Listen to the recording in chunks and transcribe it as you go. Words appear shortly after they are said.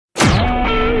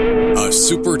a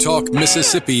Super Talk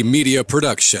Mississippi media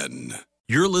production.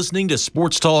 You're listening to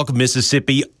Sports Talk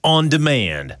Mississippi On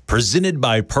Demand, presented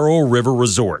by Pearl River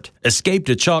Resort. Escape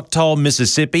to Choctaw,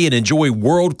 Mississippi and enjoy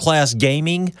world-class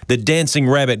gaming, the Dancing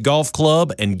Rabbit Golf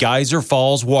Club, and Geyser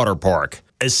Falls Water Park.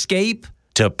 Escape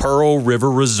to Pearl River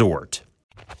Resort.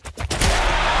 To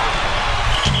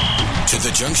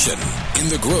the junction, in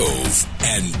the Grove,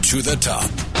 and to the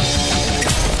top.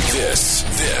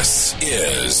 This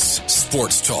is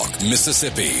Sports Talk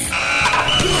Mississippi.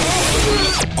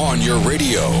 On your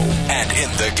radio and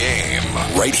in the game,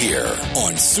 right here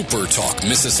on Super Talk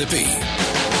Mississippi.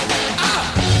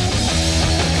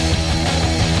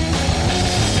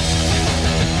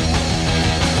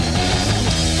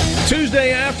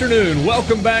 Tuesday afternoon,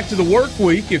 welcome back to the work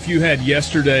week. If you had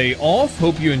yesterday off,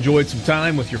 hope you enjoyed some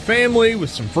time with your family, with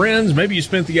some friends. Maybe you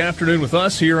spent the afternoon with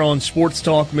us here on Sports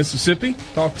Talk Mississippi.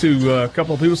 Talked to a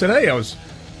couple of people, said, hey, I was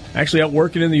actually out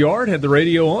working in the yard, had the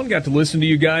radio on, got to listen to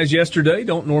you guys yesterday.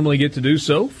 Don't normally get to do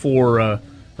so for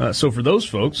those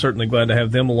folks. Certainly glad to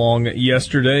have them along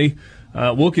yesterday.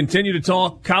 We'll continue to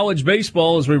talk college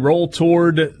baseball as we roll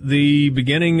toward the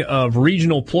beginning of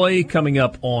regional play coming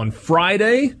up on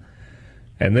Friday.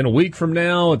 And then a week from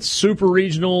now, it's Super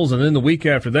Regionals, and then the week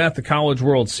after that, the College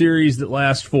World Series that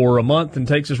lasts for a month and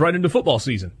takes us right into football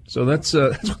season. So that's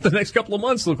what the next couple of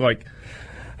months look like.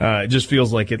 It just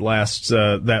feels like it lasts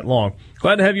that long.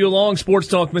 Glad to have you along. Sports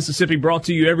Talk Mississippi brought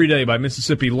to you every day by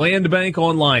Mississippi Land Bank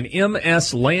online,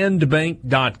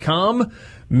 mslandbank.com.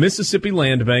 Mississippi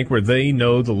Land Bank, where they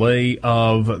know the lay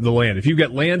of the land. If you've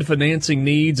got land financing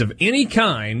needs of any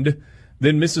kind,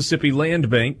 then Mississippi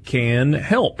Land Bank can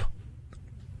help.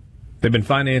 They've been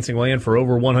financing land for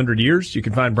over 100 years. You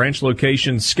can find branch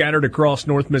locations scattered across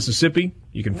North Mississippi.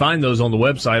 You can find those on the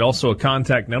website. Also a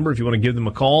contact number if you want to give them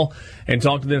a call and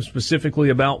talk to them specifically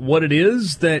about what it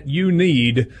is that you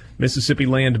need. Mississippi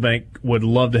Land Bank would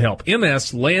love to help.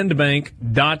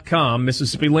 mslandbank.com,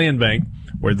 Mississippi Land Bank,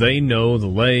 where they know the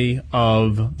lay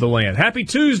of the land. Happy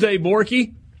Tuesday,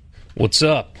 Borky. What's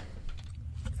up?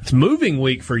 It's moving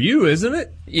week for you, isn't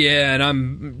it? Yeah, and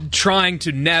I'm trying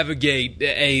to navigate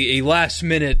a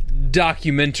last-minute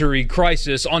documentary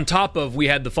crisis. On top of, we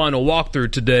had the final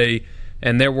walkthrough today,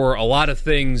 and there were a lot of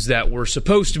things that were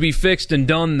supposed to be fixed and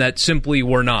done that simply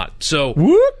were not. So,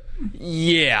 whoop.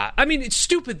 Yeah. I mean, it's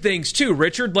stupid things, too,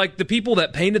 Richard. Like the people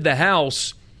that painted the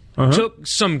house took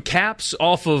some caps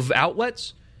off of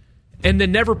outlets and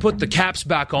then never put the caps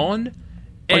back on.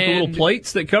 Like the little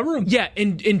plates that cover them? Yeah,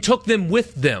 and took them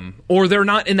with them, or they're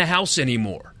not in the house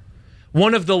anymore.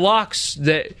 One of the locks,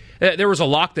 there was a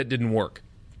lock that didn't work,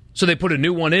 so they put a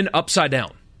new one in upside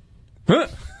down. Huh.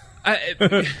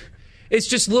 It's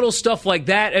just little stuff like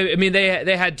that. I mean,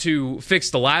 they had to fix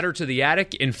the ladder to the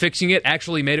attic, and fixing it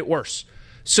actually made it worse.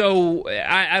 So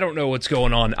I don't know what's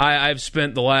going on. I've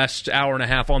spent the last hour and a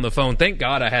half on the phone. Thank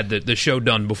God I had the show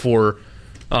done before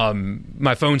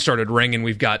my phone started ringing.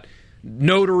 We've got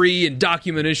notary and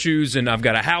document issues, and I've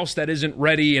got a house that isn't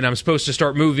ready, and I'm supposed to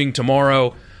start moving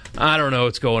tomorrow. I don't know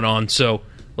what's going on, so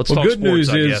let's talk good sports, news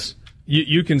I is guess.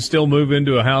 You can still move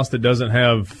into a house that doesn't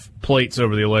have plates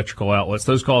over the electrical outlets.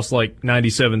 Those cost like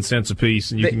 97 cents a piece,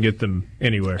 and you can get them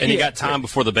anywhere. And you got time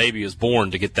before the baby is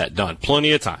born to get that done.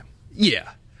 Plenty of time.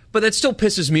 Yeah, but that still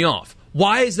pisses me off.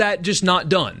 Why is that just not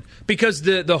done? Because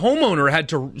the homeowner had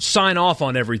to sign off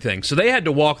on everything. So they had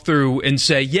to walk through and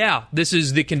say, yeah, this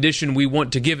is the condition we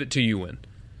want to give it to you in.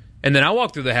 And then I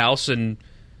walk through the house and,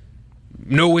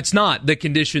 no, it's not the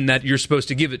condition that you're supposed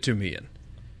to give it to me in.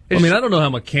 I mean, I don't know how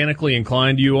mechanically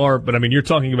inclined you are, but I mean, you're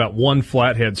talking about one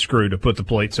flathead screw to put the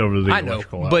plates over the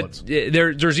electrical outlets. But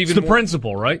there's even it's the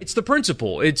principle, right? It's the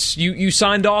principle. It's you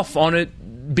signed off on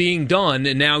it being done,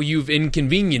 and now you've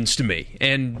inconvenienced me.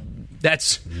 And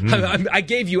that's I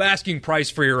gave you asking price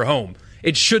for your home.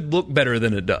 It should look better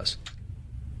than it does.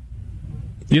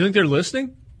 You think they're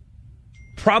listening?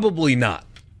 Probably not.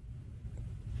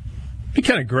 It'd be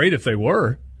kind of great if they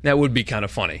were. That would be kind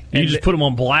of funny. You just put them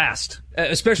on blast.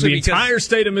 Especially the because entire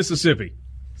state of Mississippi.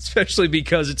 Especially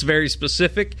because it's very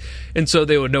specific, and so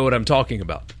they would know what I'm talking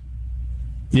about.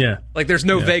 Yeah. Like, there's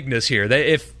no vagueness here.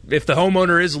 If the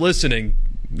homeowner is listening,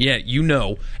 yeah, you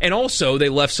know. And also, they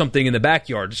left something in the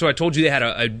backyard. So I told you they had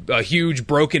a huge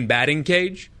broken batting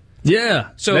cage. Yeah.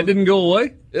 So that didn't go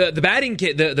away? The batting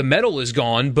cage, the metal is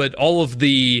gone, but all of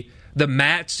the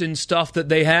mats and stuff that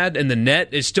they had and the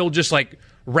net is still just like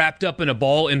wrapped up in a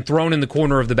ball and thrown in the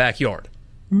corner of the backyard.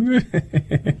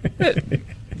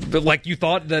 But like you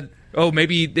thought that, oh,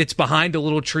 maybe it's behind a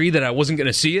little tree that I wasn't going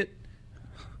to see it?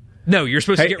 No, you're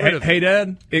supposed to get rid of it. Hey,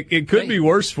 Dad, it could be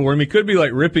worse for him. He could be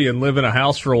like Rippy and live in a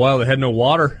house for a while that had no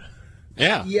water.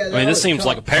 Yeah. Yeah, I mean, this seems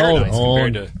like a paradise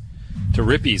Hold compared to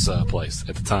Rippy's place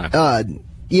at the time.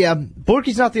 Yeah,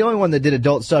 Borky's not the only one that did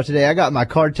adult stuff today. I got my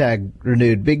car tag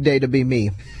renewed. Big day to be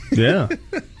me. Yeah.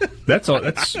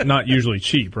 That's not usually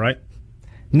cheap, right?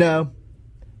 No,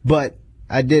 but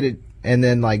I did it and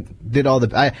then did all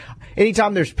the.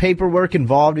 Anytime there's paperwork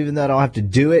involved, even though I don't have to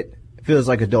do it, it feels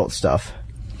like adult stuff.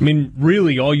 I mean,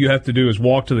 really, all you have to do is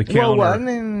walk to the counter. Well, I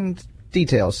mean,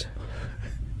 details.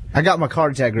 I got my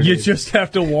car tag renewed. You just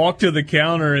have to walk to the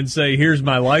counter and say, "Here's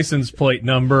my license plate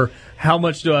number. How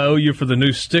much do I owe you for the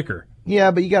new sticker?"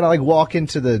 Yeah, but you got to walk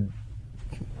into the.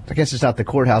 I guess it's not the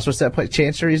courthouse. What's that place?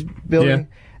 Chancery's building.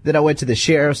 Yeah. Then I went to the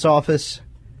sheriff's office.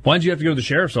 Why did you have to go to the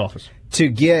sheriff's office?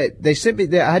 They sent me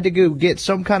there. I had to go get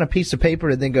some kind of piece of paper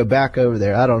and then go back over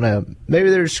there. I don't know. Maybe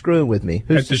they're screwing with me.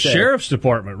 Who's At the to say? sheriff's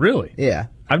department, really? Yeah.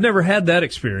 I've never had that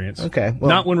experience. Okay, well-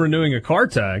 Not when renewing a car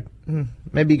tag.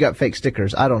 Maybe you got fake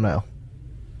stickers. I don't know.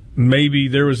 Maybe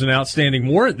there was an outstanding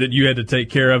warrant that you had to take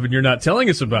care of and you're not telling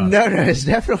us about. No, it's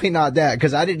definitely not that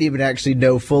because I didn't even actually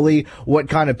know fully what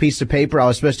kind of piece of paper I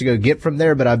was supposed to go get from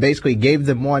there, but I basically gave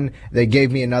them one, they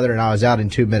gave me another, and I was out in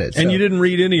 2 minutes. And So you didn't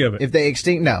read any of it. if they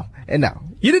extinct, no.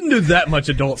 You didn't do that much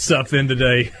adult stuff then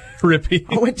today, Rippy.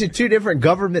 I went to 2 different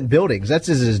government buildings. That's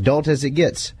as adult as it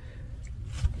gets.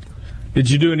 Did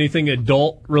you do anything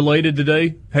adult related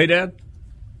today? Hey, Dad?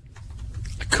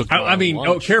 I mean,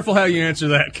 lunch. Careful how you answer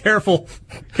that. Careful,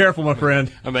 my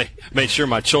friend. I made sure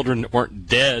my children weren't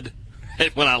dead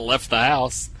when I left the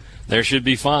house. There should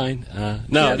be fine.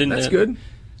 No, I didn't. That's good.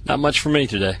 Not much for me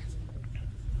today.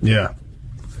 Yeah.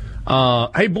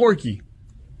 Hey, Borky.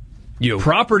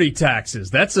 Property taxes.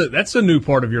 That's a new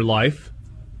part of your life.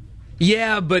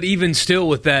 Yeah, but even still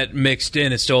with that mixed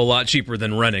in, it's still a lot cheaper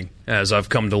than renting, as I've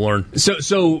come to learn. So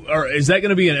is that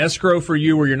going to be an escrow for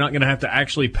you where you're not going to have to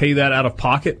actually pay that out of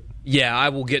pocket? Yeah, I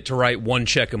will get to write 1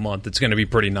 check a month. It's going to be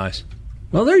pretty nice.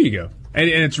 Well, there you go. And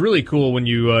it's really cool when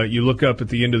you look up at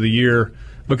the end of the year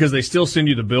because they still send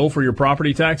you the bill for your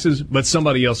property taxes, but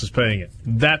somebody else is paying it.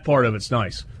 That part of it's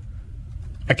nice.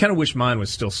 I kind of wish mine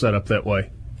was still set up that way.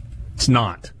 It's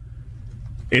not.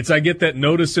 I get that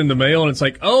notice in the mail, and it's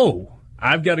like, oh,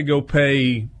 I've got to go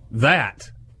pay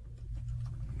that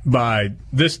by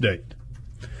this date.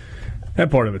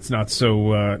 That part of it's not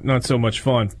so much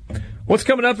fun. What's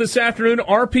coming up this afternoon?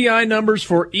 RPI numbers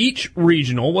for each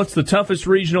regional. What's the toughest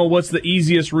regional? What's the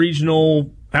easiest regional?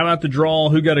 How about the draw?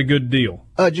 Who got a good deal?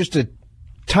 Just a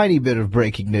tiny bit of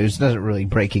breaking news. Not really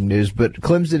breaking news, but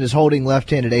Clemson is holding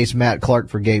left-handed ace Matt Clark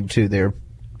for Game 2. They're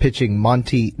pitching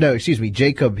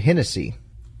Jacob Hennessy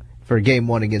for Game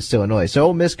 1 against Illinois. So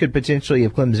Ole Miss could potentially,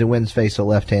 if Clemson wins, face a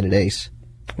left-handed ace.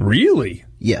 Really?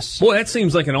 Yes. Boy, that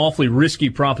seems like an awfully risky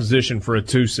proposition for a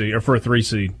 2 seed or for a 3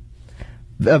 seed.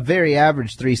 A very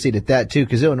average 3 seed at that, too,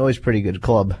 because Illinois is a pretty good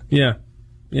club. Yeah.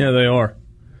 Yeah, they are.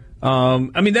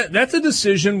 I mean, that's a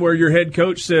decision where your head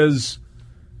coach says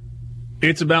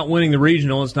it's about winning the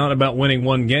regional. It's not about winning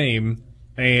one game.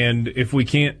 And if we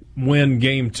can't win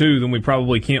Game 2, then we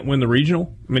probably can't win the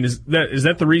regional. I mean, is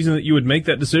that the reason that you would make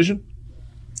that decision?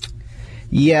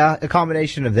 Yeah, a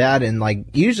combination of that and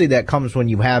usually that comes when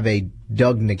you have a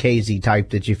Doug Nikhazy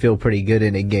type that you feel pretty good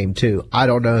in Game 2. I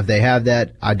don't know if they have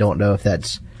that. I don't know if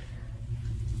that's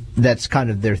kind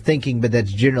of their thinking, but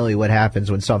that's generally what happens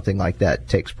when something like that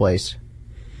takes place.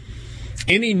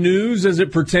 Any news as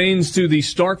it pertains to the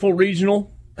Starkville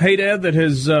Regional, hey, Dad, that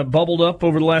has bubbled up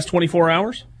over the last 24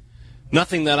 hours?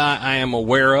 Nothing that I am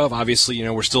aware of. Obviously,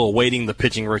 we're still awaiting the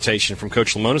pitching rotation from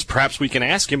Coach Lemonis. Perhaps we can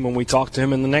ask him when we talk to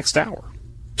him in the next hour.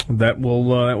 That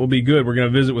will be good. We're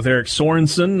going to visit with Eric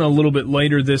Sorensen a little bit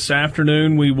later this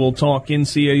afternoon. We will talk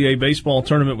NCAA baseball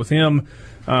tournament with him,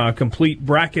 complete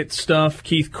bracket stuff.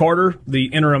 Keith Carter, the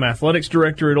interim athletics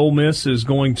director at Ole Miss, is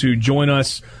going to join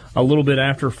us a little bit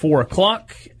after 4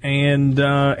 o'clock, and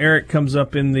Eric comes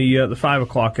up in the 5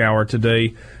 o'clock hour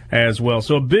today as well.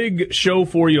 So a big show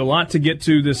for you, a lot to get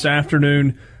to this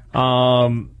afternoon.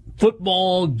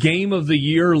 Football game of the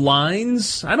year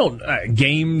lines.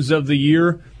 Games of the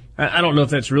year. I don't know if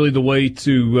that's really the way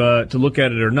to look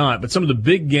at it or not, but some of the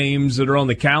big games that are on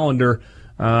the calendar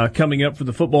coming up for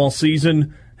the football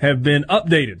season have been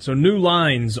updated. So new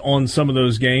lines on some of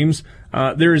those games.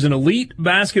 There is an elite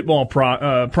basketball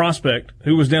prospect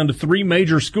who was down to 3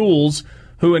 major schools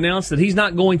who announced that he's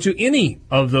not going to any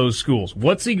of those schools.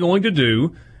 What's he going to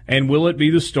do, and will it be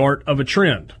the start of a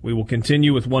trend? We will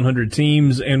continue with 100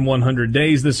 teams in 100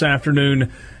 days this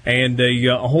afternoon, and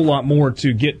a whole lot more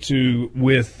to get to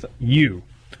with you.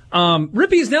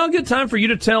 Rippy, is now a good time for you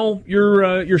to tell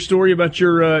your story about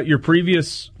your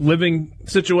previous living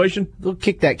situation? We'll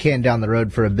kick that can down the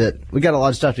road for a bit. We got a lot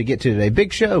of stuff to get to today.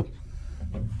 Big show.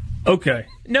 Okay.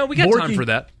 No, we got Borky. time for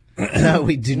that. No,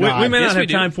 we do not. We may Yes, not we have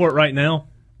do. time for it right now.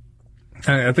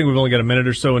 I think we've only got a minute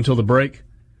or so until the break.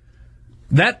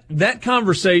 That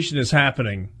conversation is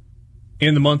happening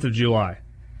in the month of July.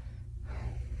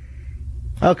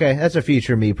 Okay, that's a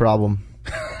future me problem.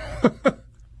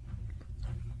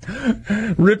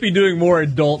 Rippy doing more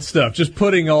adult stuff, just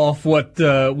putting off what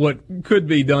could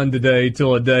be done today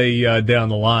till a day down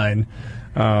the line.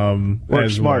 Work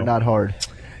as smart, well. not hard.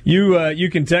 You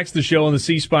can text the show on the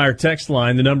C Spire text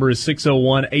line. The number is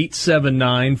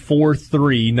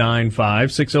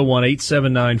 601-879-4395.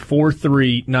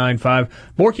 601-879-4395.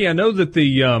 Borky, I know that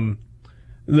the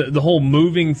whole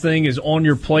moving thing is on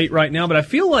your plate right now, but I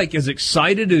feel like as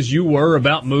excited as you were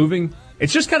about moving,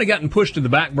 it's just kind of gotten pushed to the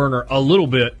back burner a little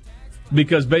bit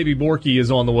because baby Borky is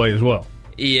on the way as well.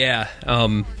 Yeah.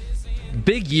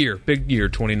 Big year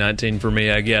 2019 for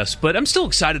me, I guess. But I'm still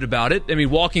excited about it. I mean,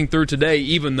 walking through today,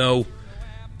 even though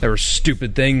there were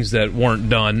stupid things that weren't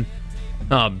done,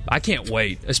 I can't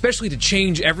wait, especially to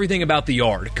change everything about the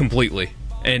yard completely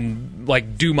and,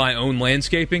 like, do my own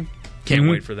landscaping. Can't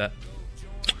wait for that.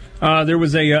 There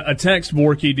was a text,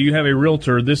 Borky, do you have a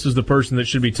realtor? This is the person that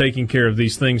should be taking care of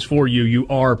these things for you. You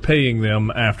are paying them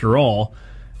after all.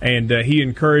 And he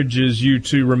encourages you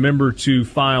to remember to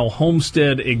file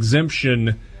homestead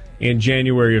exemption in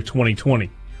January of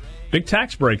 2020. Big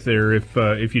tax break there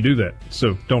if you do that.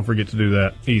 So don't forget to do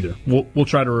that either. We'll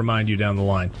try to remind you down the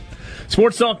line.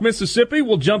 Sports Talk Mississippi,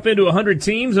 we'll jump into 100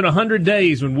 teams in 100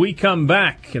 days when we come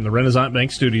back in the Renaissance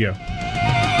Bank studio.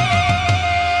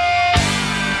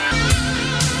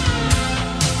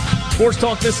 Sports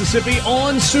Talk Mississippi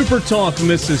on Super Talk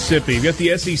Mississippi. We've got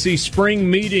the SEC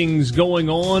spring meetings going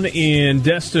on in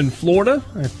Destin, Florida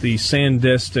at the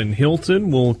Sandestin Hilton.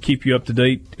 We'll keep you up to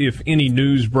date if any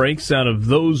news breaks out of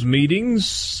those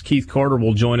meetings. Keith Carter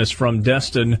will join us from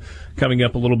Destin coming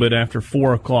up a little bit after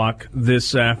 4 o'clock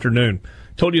this afternoon.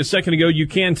 Told you a second ago you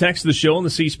can text the show on the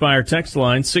C Spire text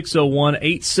line,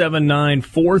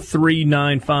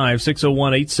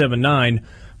 601-879-4395, 601-879-4395.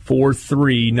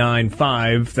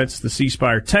 4395. That's the C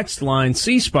Spire text line.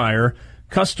 C Spire,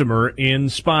 customer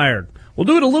inspired. We'll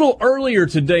do it a little earlier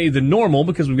today than normal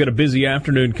because we've got a busy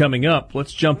afternoon coming up.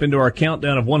 Let's jump into our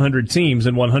countdown of 100 teams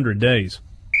in 100 days.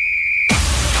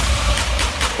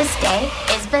 This day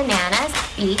is bananas.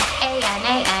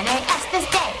 B-A-N-A-N-A-S. This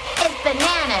day is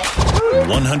bananas.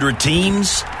 100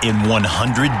 teams in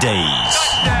 100 days.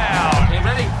 Okay,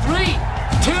 ready? 3,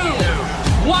 2,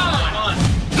 1.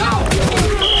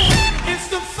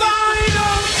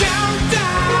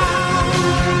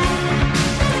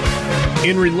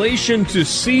 In relation to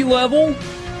sea level,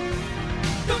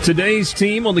 today's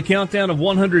team on the countdown of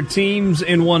 100 teams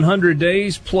in 100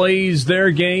 days plays their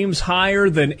games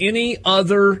higher than any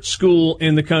other school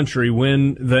in the country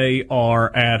when they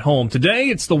are at home. Today,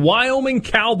 it's the Wyoming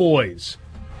Cowboys.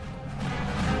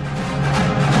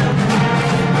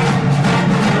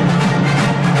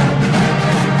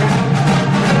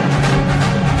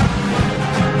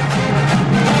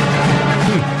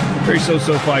 Very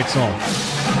so-so fight song.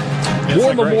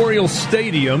 War Memorial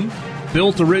Stadium,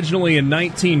 built originally in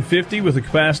 1950 with a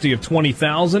capacity of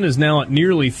 20,000, is now at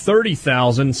nearly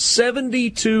 30,000,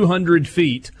 7,200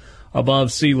 feet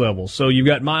above sea level. So you've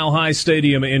got Mile High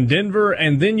Stadium in Denver,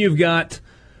 and then you've got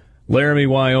Laramie,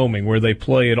 Wyoming, where they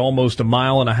play at almost a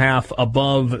mile and a half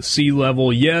above sea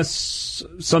level. Yes,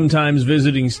 sometimes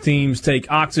visiting teams take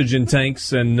oxygen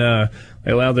tanks, and they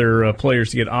allow their players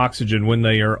to get oxygen when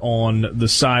they are on the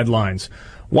sidelines.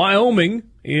 Wyoming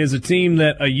is a team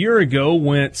that a year ago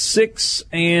went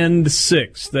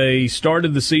 6-6. They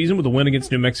started the season with a win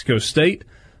against New Mexico State,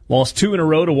 lost 2 in a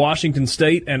row to Washington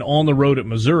State, and on the road at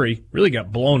Missouri. Really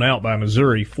got blown out by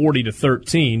Missouri,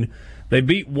 40-13. They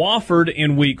beat Wofford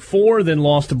in week 4, then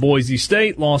lost to Boise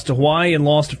State, lost to Hawaii, and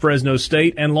lost to Fresno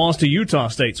State, and lost to Utah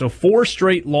State. So 4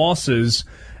 straight losses,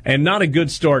 and not a good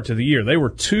start to the year. They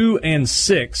were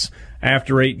 2-6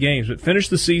 after 8 games, but finished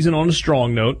the season on a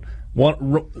strong note.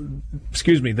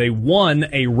 They won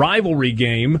a rivalry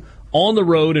game on the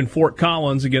road in Fort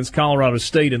Collins against Colorado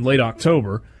State in late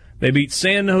October. They beat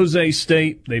San Jose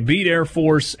State, they beat Air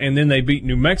Force, and then they beat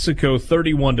New Mexico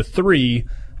 31-3,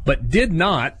 but did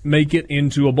not make it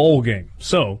into a bowl game.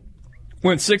 So,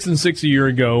 went 6-6 a year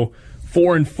ago,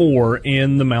 4-4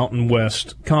 in the Mountain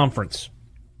West Conference.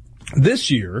 This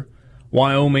year,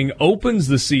 Wyoming opens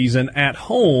the season at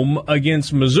home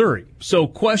against Missouri. So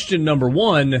question number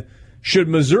 1, should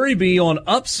Missouri be on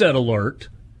upset alert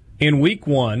in week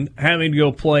 1, having to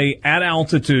go play at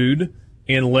altitude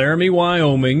in Laramie,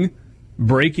 Wyoming,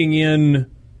 breaking in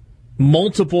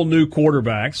multiple new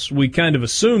quarterbacks? We kind of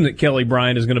assume that Kelly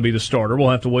Bryant is going to be the starter.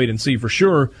 We'll have to wait and see for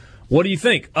sure. What do you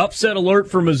think? Upset alert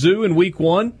for Mizzou in week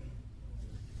 1?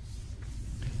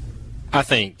 I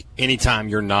think anytime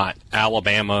you're not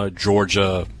Alabama,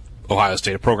 Georgia, Ohio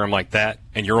State, a program like that,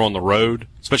 and you're on the road,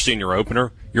 especially in your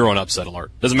opener, you're on upset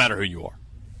alert. Doesn't matter who you are.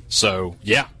 So,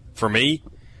 yeah, for me,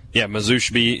 Mizzou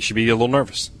should be a little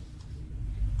nervous.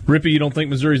 Rippey, you don't think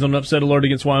Missouri's on upset alert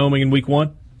against Wyoming in week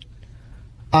 1?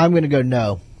 I'm going to go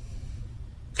no.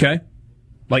 Okay.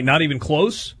 Like not even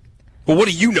close? Well, what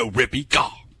do you know, Rippey?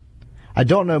 God. I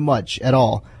don't know much at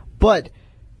all, but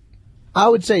I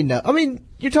would say no. I mean,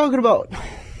 you're talking about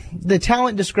the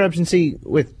talent discrepancy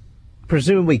with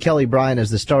presumably Kelly Bryant as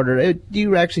the starter. Do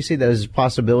you actually see that as a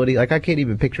possibility? Like, I can't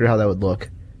even picture how that would look.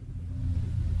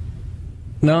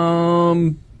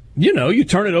 You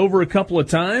turn it over a couple of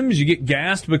times, you get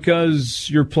gassed because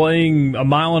you're playing a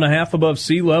mile and a half above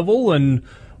sea level, and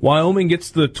Wyoming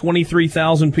gets the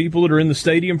 23,000 people that are in the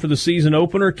stadium for the season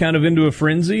opener kind of into a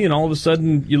frenzy, and all of a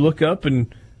sudden you look up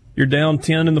and you're down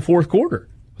 10 in the fourth quarter.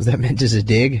 Was that meant as a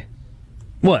dig?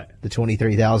 What? The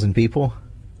 23,000 people?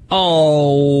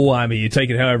 Oh, I mean, you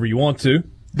take it however you want to.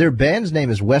 Their band's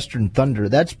name is Western Thunder.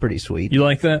 That's pretty sweet. You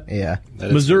like that? Yeah.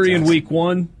 Missouri in week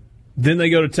 1, then they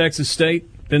go to Texas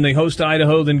State, then they host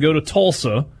Idaho, then go to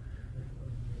Tulsa.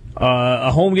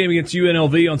 A home game against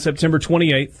UNLV on September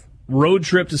 28th. Road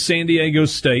trip to San Diego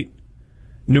State.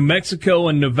 New Mexico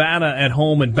and Nevada at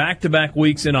home in back-to-back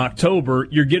weeks in October.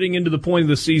 You're getting into the point of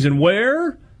the season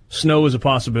where snow is a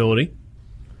possibility.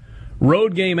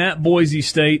 Road game at Boise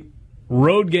State.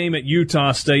 Road game at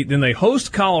Utah State. Then they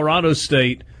host Colorado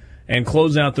State and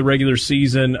close out the regular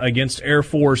season against Air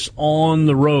Force on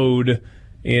the road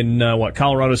in,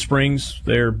 Colorado Springs,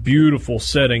 their beautiful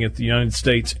setting at the United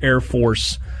States Air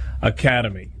Force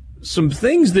Academy. Some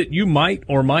things that you might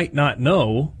or might not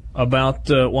know about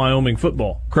Wyoming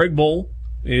football. Craig Bohl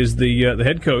is the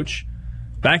head coach.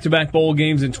 Back-to-back bowl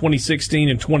games in 2016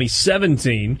 and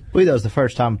 2017. I believe that was the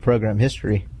first time in program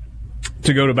history.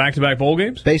 To go to back-to-back bowl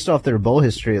games? Based off their bowl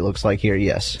history, it looks like here,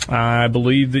 yes. I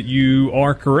believe that you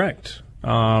are correct.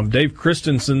 Dave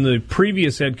Christensen, the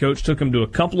previous head coach, took him to a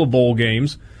couple of bowl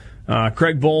games.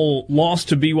 Craig Bohl lost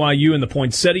to BYU in the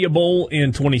Poinsettia Bowl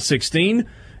in 2016.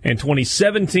 In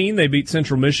 2017, they beat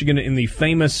Central Michigan in the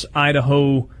famous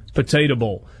Idaho Potato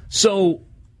Bowl. So,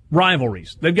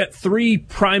 rivalries. They've got 3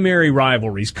 primary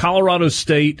rivalries. Colorado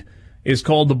State is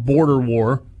called the Border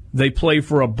War. They play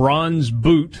for a bronze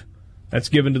boot that's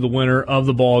given to the winner of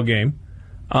the ball game.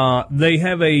 They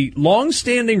have a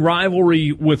long-standing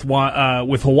rivalry with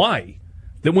Hawaii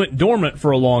that went dormant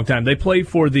for a long time. They play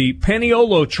for the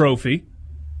Paniolo Trophy,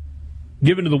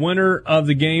 given to the winner of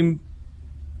the game,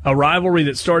 a rivalry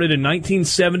that started in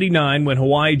 1979 when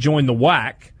Hawaii joined the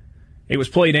WAC. It was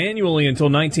played annually until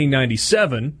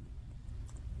 1997.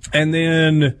 And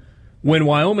then when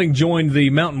Wyoming joined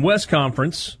the Mountain West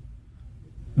Conference,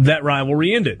 that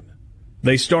rivalry ended.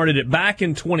 They started it back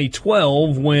in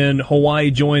 2012 when Hawaii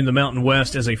joined the Mountain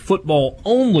West as a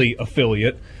football-only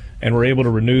affiliate and were able to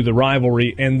renew the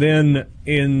rivalry. And then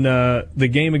in the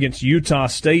game against Utah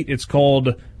State, it's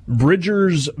called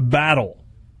Bridger's Battle.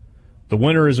 The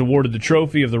winner is awarded the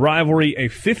trophy of the rivalry, a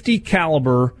 .50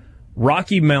 caliber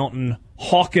Rocky Mountain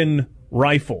Hawken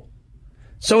rifle.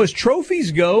 So as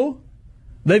trophies go,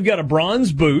 they've got a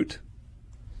bronze boot,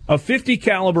 a .50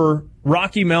 caliber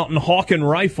Rocky Mountain Hawken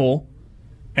rifle,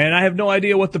 and I have no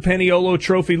idea what the Paniolo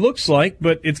Trophy looks like,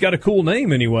 but it's got a cool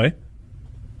name anyway.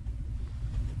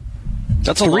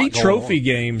 That's a 3 lot going trophy on.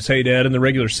 games, hey Dad, in the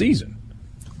regular season.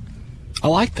 I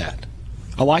like that.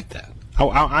 I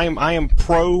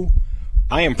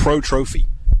am pro trophy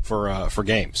for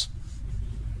games.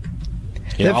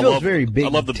 That feels very Big I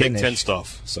love the Big Ten-ish. Ten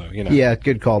stuff. So Yeah,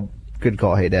 good call. Good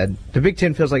call, hey Dad. The Big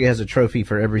Ten feels like it has a trophy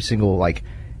for every single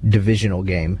divisional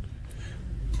game.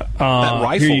 that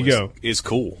rifle here you go. is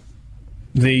cool.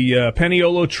 The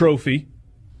Paniolo Trophy.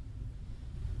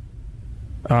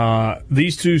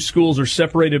 These 2 schools are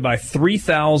separated by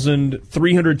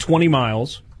 3,320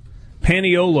 miles.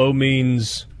 Paniolo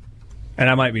means, and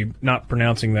I might be not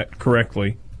pronouncing that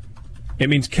correctly, it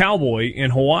means cowboy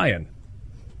in Hawaiian.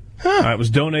 It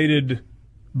was donated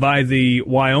by the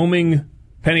Wyoming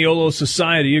Paniolo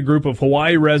Society, a group of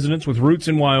Hawaii residents with roots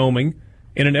in Wyoming,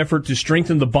 in an effort to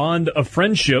strengthen the bond of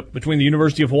friendship between the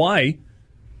University of Hawaii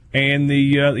and the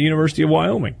University of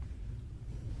Wyoming.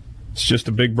 It's just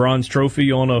a big bronze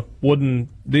trophy on a wooden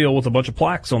deal with a bunch of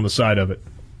plaques on the side of it.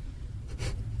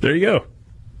 There you go.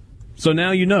 So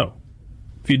now you know,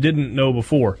 if you didn't know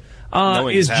before.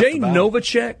 Is Jay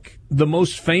Novacek the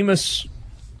most famous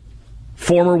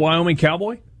former Wyoming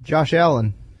Cowboy? Josh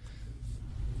Allen.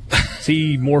 Is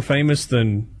he more famous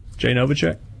than Jay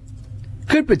Novacek?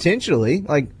 Could potentially.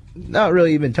 not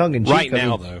really even tongue in cheek. Right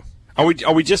now, though,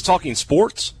 are we just talking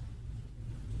sports?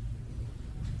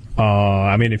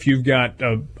 I mean, if you've got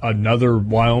another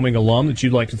Wyoming alum that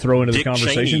you'd like to throw into the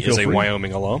conversation, Dick Cheney is a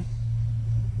Wyoming alum.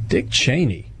 Dick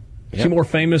Cheney. Is he more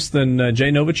famous than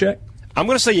Jay Novacek? I'm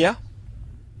going to say yeah.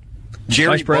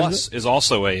 Jerry Buss is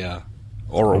also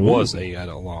was an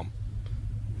alum.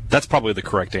 That's probably the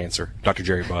correct answer, Dr.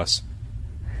 Jerry Buss.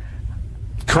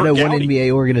 I know one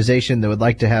NBA organization that would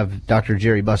like to have Dr.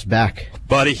 Jerry Buss back.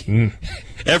 Buddy,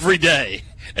 every day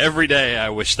I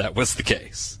wish that was the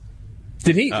case.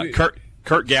 Did he?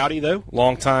 Kurt Gowdy, though,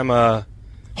 longtime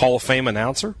Hall of Fame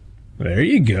announcer. There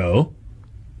you go.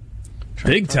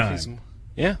 Big time.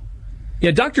 Yeah.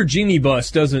 Yeah, Dr. Jeannie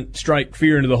Buss doesn't strike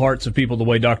fear into the hearts of people the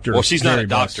way Dr. Well, she's not Jerry a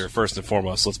doctor, first and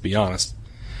foremost, let's be honest.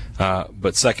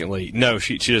 But secondly, no,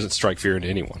 she doesn't strike fear into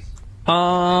anyone.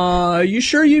 You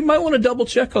sure? You might want to double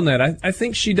check on that. I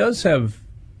think she does have...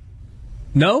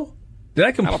 No? Did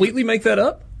I completely make that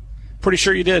up? Pretty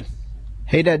sure you did.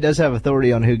 Hey Dad does have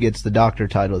authority on who gets the doctor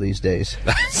title these days.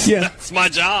 Yeah. That's my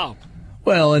job.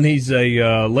 Well, and he's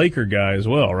a Laker guy as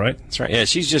well, right? That's right. Yeah,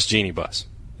 she's just Jeannie Buss.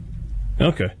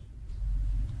 Okay.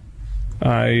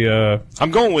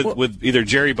 I'm going with either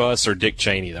Jerry Buss or Dick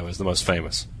Cheney. That was the most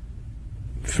famous.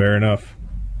 Fair enough.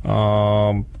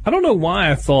 I don't know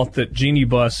why I thought that Jeannie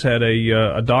Buss had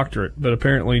a doctorate, but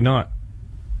apparently not.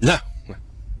 No.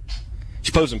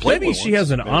 She posed in Playboy. Maybe she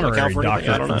has an honorary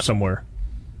doctorate from somewhere.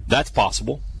 That's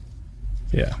possible.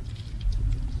 Yeah.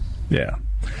 Yeah.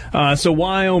 So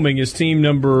Wyoming is team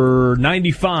number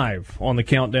 95 on the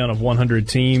countdown of 100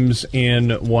 teams in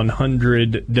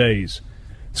 100 days.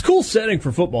 It's a cool setting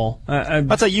for football.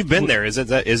 I'll tell you, you've been there. Is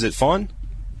it fun?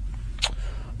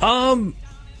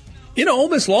 Ole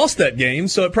Miss lost that game,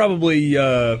 so it probably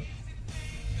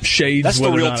shades That's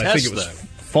whether the real or not test, I think it was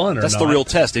though. fun or That's not. the real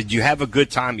test. Did you have a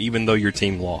good time even though your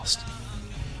team lost?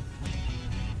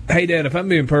 Hey, Dad, if I'm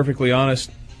being perfectly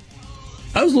honest,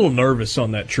 I was a little nervous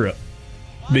on that trip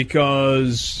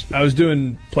because I was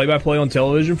doing play-by-play on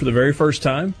television for the very first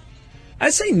time. I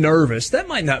say nervous. That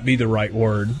might not be the right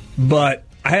word, but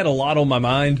I had a lot on my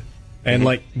mind.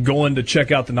 And, going to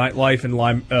check out the nightlife in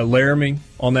Laramie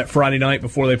on that Friday night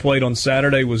before they played on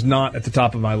Saturday was not at the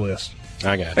top of my list.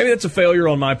 I got it. Maybe that's a failure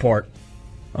on my part.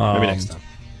 Maybe next time.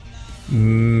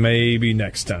 Maybe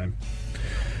next time.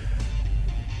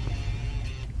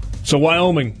 So,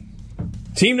 Wyoming,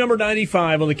 team number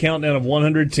 95 on the countdown of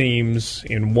 100 teams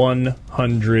in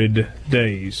 100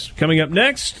 days. Coming up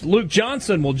next, Luke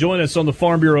Johnson will join us on the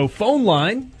Farm Bureau phone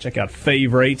line. Check out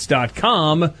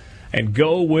favorites.com. And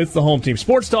go with the home team.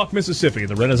 Sports Talk Mississippi,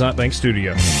 the Renaissance Bank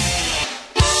Studio.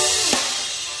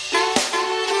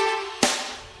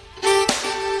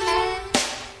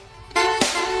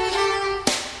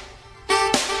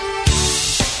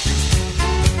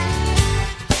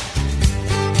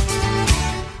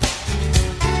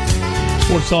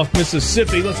 Sports Talk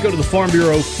Mississippi. Let's go to the Farm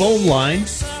Bureau phone line.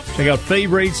 Check out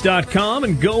favorites.com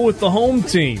and go with the home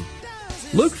team.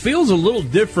 Luke, feels a little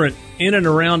different in and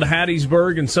around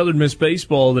Hattiesburg and Southern Miss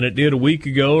baseball than it did a week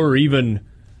ago or even,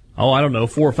 4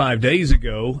 or 5 days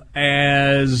ago,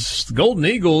 as the Golden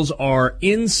Eagles are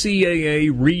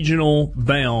NCAA regional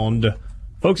bound.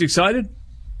 Folks excited?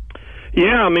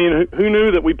 Yeah, I mean, who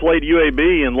knew that we played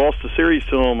UAB and lost the series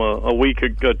to them a week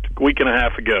and a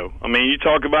half ago? I mean, you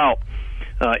talk about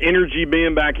energy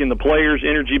being back in the players,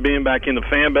 energy being back in the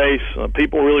fan base,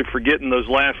 people really forgetting those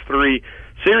last three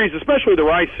series, especially the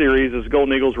Rice series, as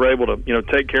Golden Eagles were able to,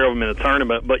 take care of them in a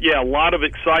tournament. But yeah, a lot of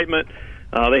excitement.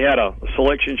 They had a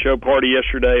selection show party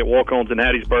yesterday at Walk-Ons in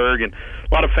Hattiesburg, and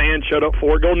a lot of fans showed up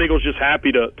for it. Golden Eagles just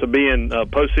happy to be in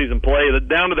postseason play. They're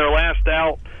down to their last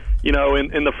out, in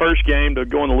the first game to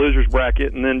go in the losers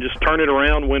bracket, and then just turn it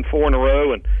around, win 4 in a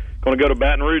row, and going to go to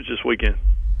Baton Rouge this weekend.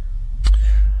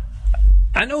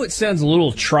 I know it sounds a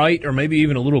little trite or maybe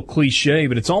even a little cliche,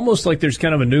 but it's almost like there's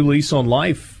kind of a new lease on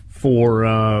life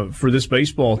for this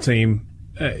baseball team.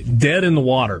 Dead in the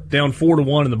water, down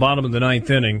 4-1 in the bottom of the 9th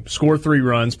inning, score 3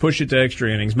 runs, push it to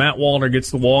extra innings. Matt Wallner gets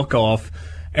the walk-off,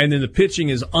 and then the pitching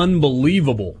is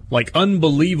unbelievable,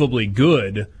 unbelievably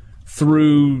good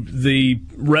through the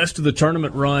rest of the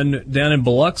tournament run down in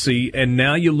Biloxi. And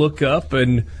now you look up,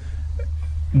 and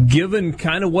given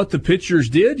kind of what the pitchers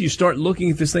did, you start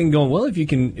looking at this thing going, well, if you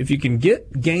can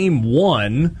get game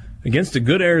 1 against a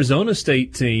good Arizona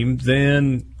State team,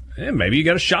 then maybe you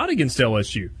got a shot against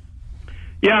LSU.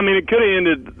 Yeah, I mean, it could have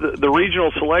ended, the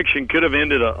regional selection could have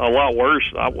ended a lot worse.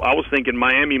 I was thinking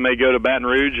Miami may go to Baton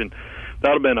Rouge, and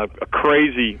that would have been a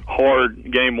crazy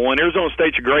hard game 1. Arizona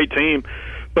State's a great team,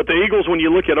 but the Eagles, when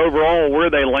you look at overall where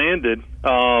they landed,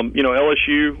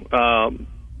 LSU,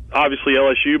 obviously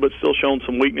LSU, but still shown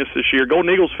some weakness this year.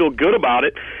 Golden Eagles feel good about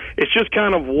it. It's just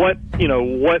kind of what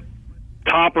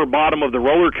top or bottom of the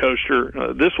roller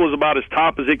coaster. This was about as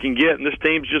top as it can get, and this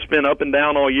team's just been up and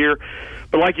down all year.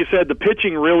 But like you said, the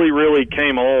pitching really, really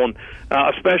came on,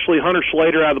 especially Hunter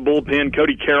Slater out of the bullpen,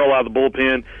 Cody Carroll out of the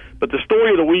bullpen. But the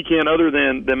story of the weekend, other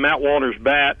than Matt Wallner's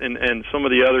bat and some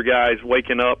of the other guys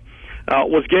waking up,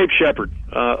 was Gabe Shepard,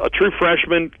 a true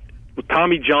freshman with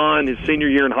Tommy John, his senior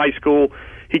year in high school.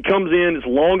 He comes in, his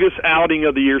longest outing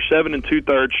of the year, 7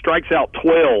 2/3, strikes out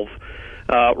 12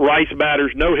 Rice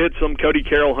batters, no-hits them. Cody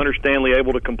Carroll, Hunter Stanley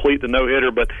able to complete the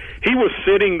no-hitter. But he was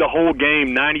sitting the whole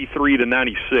game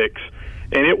 93-96.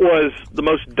 And it was the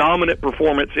most dominant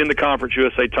performance in the Conference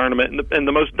USA tournament and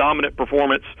the most dominant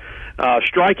performance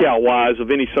strikeout-wise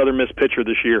of any Southern Miss pitcher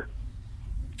this year.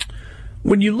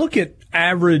 When you look at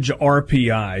average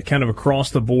RPI kind of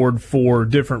across the board for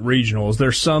different regionals,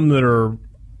 there's some that are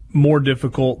more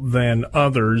difficult than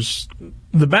others.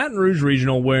 The Baton Rouge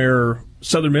regional, where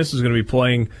Southern Miss is going to be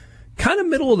playing, kind of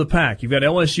middle of the pack. You've got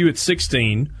LSU at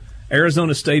 16,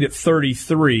 Arizona State at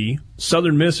 33,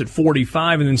 Southern Miss at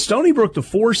 45, and then Stony Brook the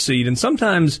 4 seed, and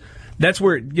sometimes that's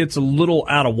where it gets a little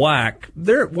out of whack.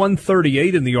 They're at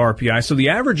 138 in the RPI, so the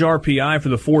average RPI for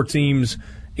the 4 teams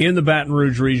in the Baton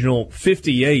Rouge Regional,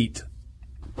 58.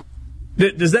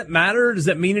 Does that matter? Does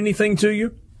that mean anything to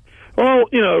you? Well,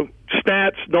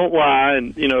 stats don't lie,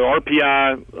 and,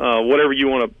 RPI, whatever you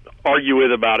want to argue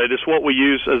with about it, it's what we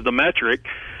use as the metric.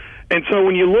 And so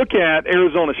when you look at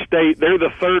Arizona State, they're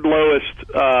the third lowest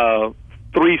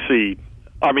 2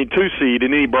 seed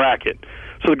in any bracket.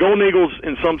 So the Golden Eagles,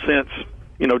 in some sense,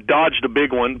 dodged a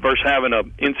big one versus having a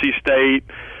NC State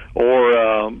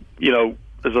or,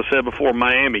 as I said before,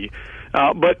 Miami.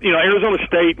 But Arizona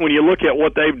State, when you look at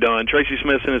what they've done, Tracy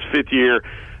Smith in his 5th year,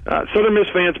 Southern Miss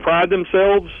fans pride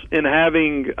themselves in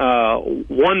having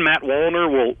one Matt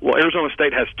Wallner. Well, Arizona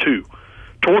State has 2.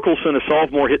 Torkelson, a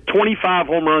sophomore, hit 25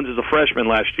 home runs as a freshman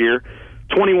last year,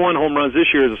 21 home runs this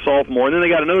year as a sophomore. And then they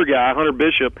got another guy, Hunter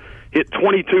Bishop, hit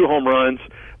 22 home runs.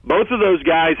 Both of those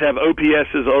guys have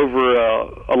OPSs over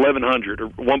 1,100 or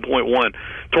 1.1.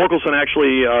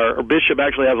 Torkelson or Bishop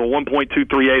actually has a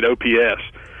 1.238 OPS.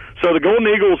 So the Golden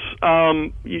Eagles,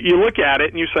 you look at it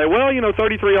and you say, well,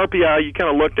 33 RPI, you kind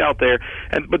of looked out there.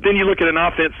 But then you look at an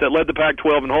offense that led the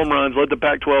Pac-12 in home runs, led the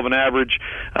Pac-12 in average,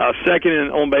 second in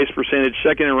on-base percentage,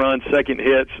 second in runs, second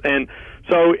hits. And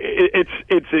so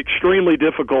it's extremely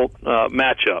difficult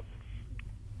matchup.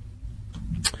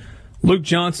 Luke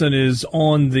Johnson is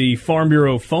on the Farm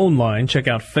Bureau phone line. Check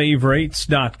out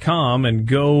favorites.com and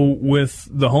go with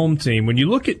the home team. When you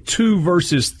look at 2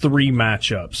 versus 3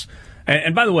 matchups,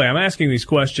 and by the way, I'm asking these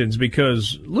questions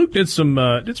because Luke did some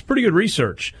pretty good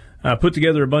research, put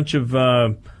together a bunch of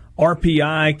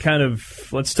RPI kind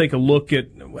of, let's take a look at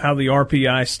how the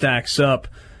RPI stacks up.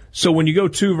 So when you go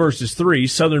 2 versus 3,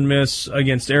 Southern Miss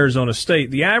against Arizona State,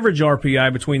 the average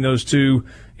RPI between those two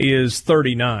is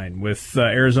 39, with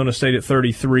Arizona State at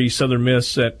 33, Southern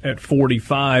Miss at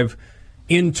 45.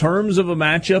 In terms of a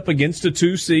matchup against a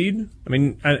 2 seed, I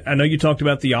mean, I know you talked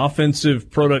about the offensive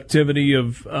productivity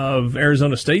of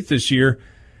Arizona State this year.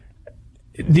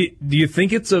 Do you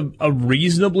think it's a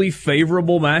reasonably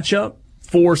favorable matchup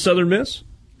for Southern Miss?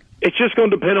 It's just going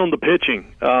to depend on the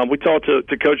pitching. We talked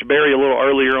to Coach Berry a little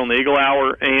earlier on the Eagle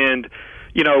Hour, and,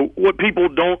 what people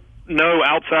don't know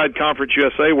outside Conference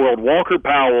USA world, Walker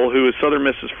Powell, who is Southern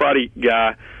Miss's Friday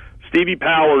guy, Stevie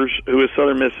Powers, who is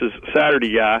Southern Miss's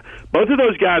Saturday guy, both of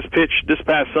those guys pitched this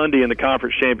past Sunday in the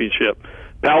conference championship.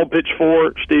 Powell pitched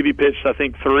 4, Stevie pitched, I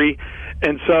think, 3.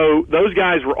 And so those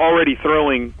guys were already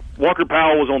throwing. Walker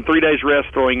Powell was on 3 days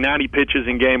rest, throwing 90 pitches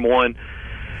in game 1.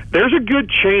 There's a good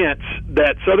chance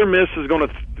that Southern Miss is going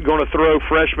to throw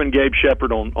freshman Gabe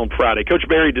Shepard on Friday. Coach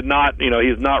Berry did not, he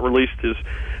has not released his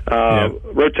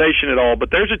rotation at all,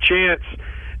 but there's a chance,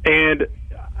 and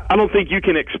I don't think you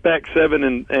can expect 7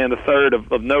 and a third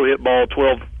of no-hit ball,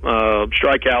 12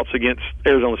 strikeouts against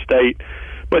Arizona State.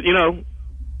 But,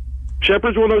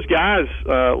 Shepard's one of those guys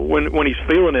when he's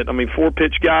feeling it. I mean,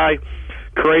 4-pitch guy,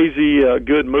 crazy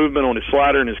good movement on his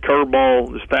slider and his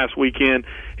curveball this past weekend.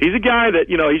 He's a guy that,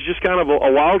 he's just kind of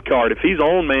a wild card. If he's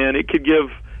on, man, it could give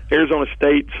Arizona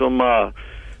State some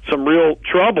real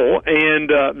trouble. And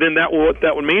then what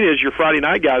that would mean is your Friday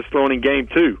night guys throwing in game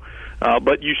 2.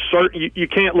 But you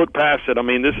can't look past it. I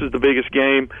mean, this is the biggest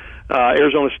game.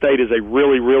 Arizona State is a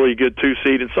really, really good 2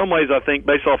 seed. In some ways, I think,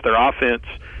 based off their offense,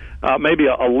 maybe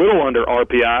a little under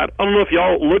RPI. I don't know if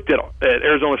y'all looked at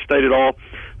Arizona State at all.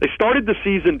 They started the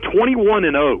season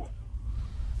 21-0.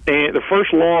 And the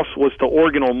first loss was to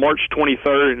Oregon on March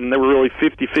 23rd, and they were really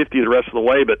 50-50 the rest of the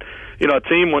way. But, a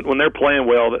team, when they're playing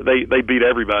well, they beat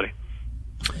everybody.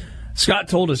 Scott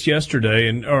told us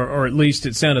yesterday, or at least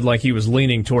it sounded like he was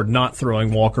leaning toward not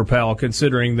throwing Walker Powell,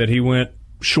 considering that he went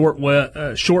short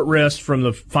rest from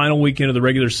the final weekend of the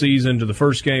regular season to the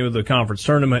first game of the conference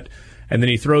tournament, and then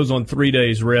he throws on 3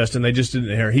 days rest, and they just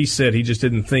didn't. He said he just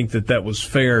didn't think that was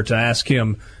fair to ask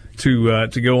him to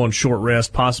go on short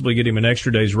rest, possibly get him an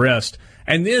extra day's rest.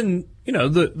 And then,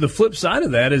 the flip side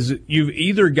of that is you've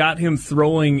either got him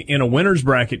throwing in a winner's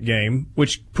bracket game,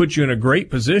 which puts you in a great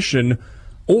position,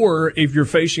 or if you're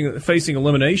facing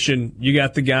elimination, you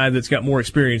got the guy that's got more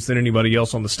experience than anybody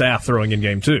else on the staff throwing in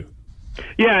game 2.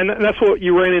 Yeah, and that's what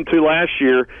you ran into last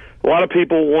year. A lot of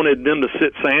people wanted them to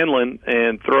sit Sandlin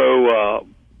and throw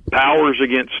Powers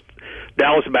against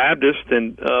Dallas Baptist,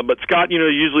 but Scott,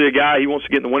 usually a guy, he wants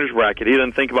to get in the winner's bracket. He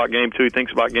doesn't think about game 2; he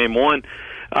thinks about game 1.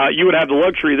 You would have the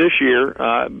luxury this year,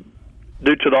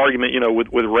 due to the argument,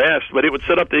 with rest, but it would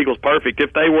set up the Eagles perfect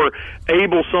if they were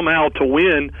able somehow to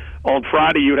win. On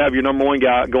Friday, you would have your number 1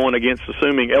 guy going against,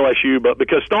 assuming LSU, but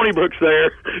because Stony Brook's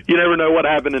there, you never know what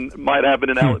might happen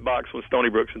in Alec Box when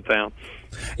Stony Brook's in town.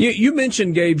 You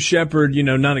mentioned Gabe Shepard,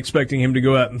 not expecting him to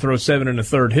go out and throw 7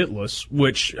 1/3 hitless,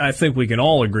 which I think we can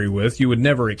all agree with. You would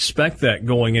never expect that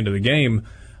going into the game.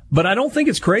 But I don't think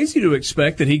it's crazy to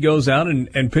expect that he goes out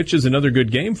and pitches another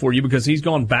good game for you, because he's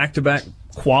gone back-to-back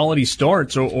quality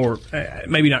starts, or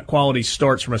maybe not quality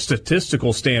starts from a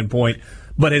statistical standpoint,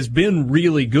 but has been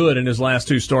really good in his last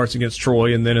 2 starts against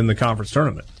Troy and then in the conference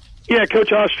tournament. Yeah,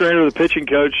 Coach Ostrander, the pitching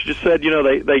coach, just said,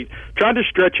 they tried to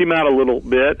stretch him out a little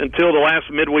bit until the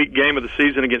last midweek game of the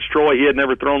season against Troy. He had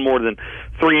never thrown more than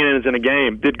 3 innings in a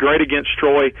game. Did great against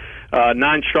Troy,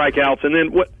 9 strikeouts. And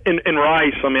then in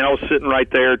Rice, I was sitting right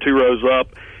there, 2 rows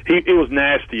up. It was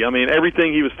nasty.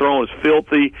 Everything he was throwing was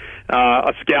filthy.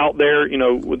 A scout there,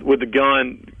 with the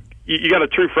gun. You got a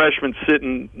true freshman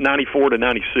sitting 94 to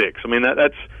 96.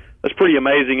 That's pretty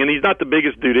amazing, and he's not the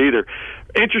biggest dude either.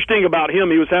 Interesting about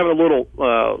him, he was having a little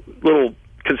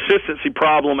consistency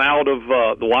problem out of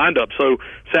the windup. So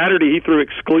Saturday he threw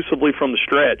exclusively from the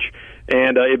stretch,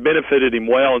 and it benefited him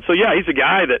well. And so he's a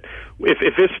guy that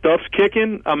if his stuff's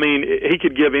kicking, he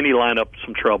could give any lineup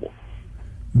some trouble.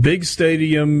 Big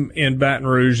stadium in Baton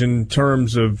Rouge in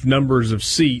terms of numbers of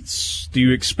seats. Do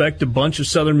you expect a bunch of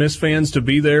Southern Miss fans to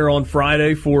be there on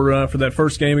Friday for that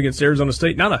first game against Arizona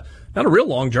State? Not a real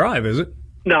long drive, is it?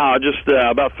 No, just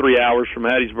about 3 hours from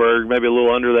Hattiesburg, maybe a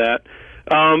little under that.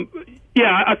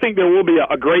 I think there will be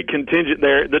a great contingent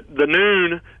there. The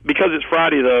noon, because it's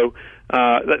Friday though,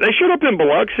 they showed up in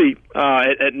Biloxi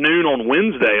at noon on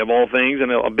Wednesday, of all things, and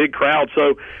a big crowd.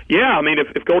 So,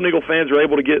 if Golden Eagle fans are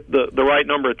able to get the right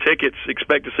number of tickets,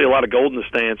 expect to see a lot of gold in the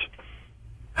stands.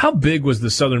 How big was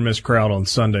the Southern Miss crowd on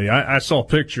Sunday? I saw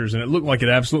pictures, and it looked like it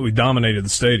absolutely dominated the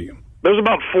stadium. There was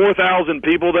about 4,000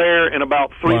 people there, and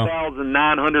about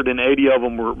 3,980 of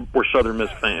them were Southern Miss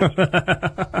fans.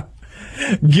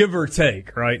 Give or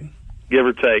take, right? Give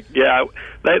or take. Yeah,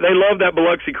 they love that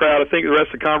Biloxi crowd. I think the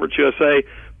rest of Conference USA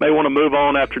may want to move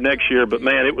on after next year, but,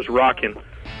 man, it was rocking.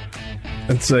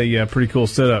 That's a pretty cool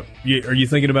setup. Are you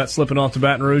thinking about slipping off to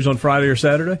Baton Rouge on Friday or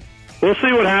Saturday? We'll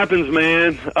see what happens,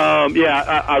 man.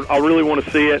 I really want to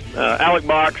see it. Alec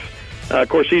Box, of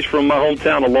course, he's from my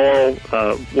hometown of Laurel,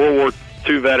 World War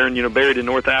II veteran, buried in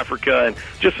North Africa. And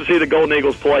just to see the Golden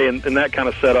Eagles play in that kind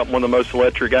of setup, one of the most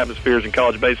electric atmospheres in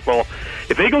college baseball.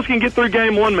 If Eagles can get through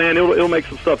game 1, man, it'll make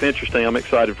some stuff interesting. I'm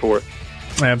excited for it.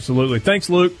 Absolutely. Thanks,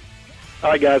 Luke. All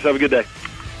right, guys. Have a good day.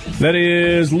 That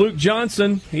is Luke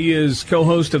Johnson. He is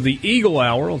co-host of the Eagle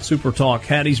Hour on Super Talk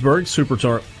Hattiesburg, Super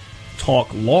Talk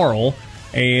Laurel,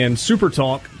 and Super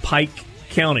Talk Pike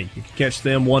County. You can catch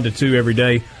them 1 to 2 every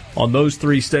day on those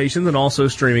 3 stations, and also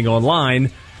streaming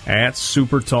online at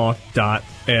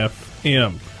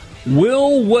supertalk.fm.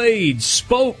 Will Wade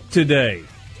spoke today.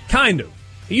 Kind of.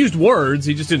 He used words,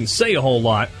 he just didn't say a whole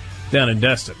lot down in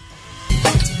Destin.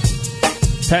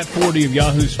 Pat Forty of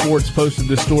Yahoo Sports posted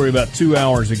this story about 2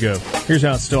 hours ago. Here's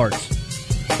how it starts.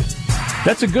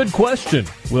 That's a good question,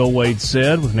 Will Wade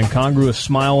said with an incongruous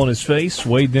smile on his face.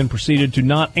 Wade then proceeded to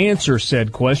not answer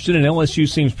said question, and LSU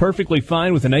seems perfectly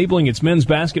fine with enabling its men's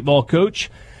basketball coach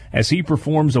as he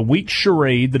performs a weak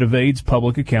charade that evades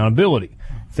public accountability.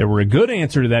 If there were a good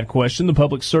answer to that question, the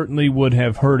public certainly would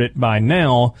have heard it by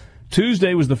now.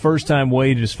 Tuesday was the first time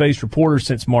Wade has faced reporters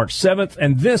since March 7th,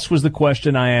 and this was the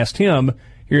question I asked him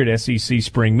here at SEC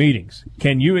spring meetings.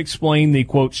 Can you explain the,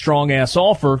 quote, strong-ass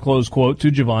offer, close quote,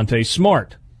 to Javonte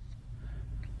Smart?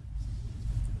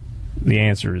 The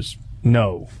answer is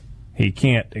no. He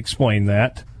can't explain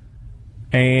that.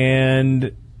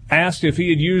 And Asked if he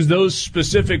had used those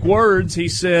specific words, he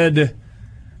said,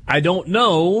 "I don't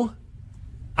know.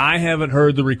 I haven't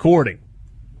heard the recording."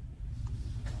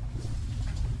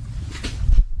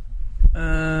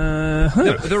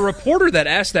 The reporter that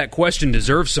asked that question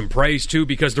deserves some praise, too,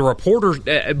 because the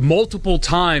reporter multiple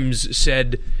times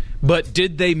said, "But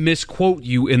did they misquote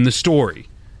you in the story?"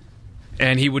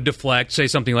 And he would deflect, say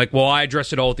something like, "Well, I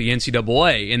addressed it all with the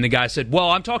NCAA." And the guy said,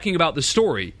 "Well, I'm talking about the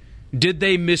story. Did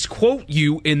they misquote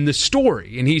you in the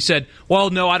story?" And he said, "Well,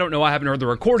 no, I don't know. I haven't heard the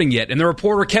recording yet." And the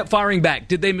reporter kept firing back,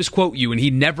 "Did they misquote you?" And he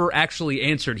never actually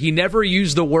answered. He never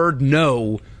used the word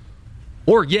no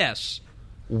or yes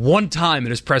one time in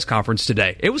his press conference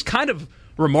today. It was kind of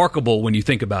remarkable when you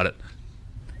think about it.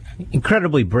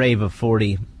 Incredibly brave of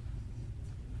 40.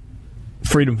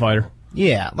 Freedom fighter.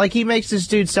 Yeah, like he makes this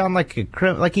dude sound like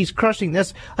like he's crushing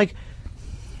this. Like,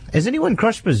 has anyone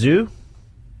crushed Mizzou?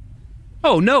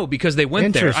 Oh, no, because they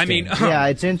went there. I mean, yeah,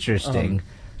 it's interesting.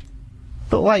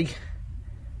 But, like,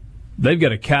 they've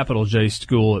got a capital J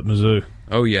school at Mizzou.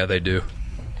 Oh, yeah, they do.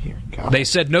 They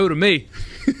said no to me.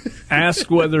 Ask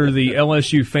whether the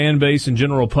LSU fan base and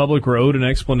general public were owed an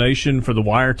explanation for the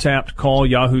wiretapped call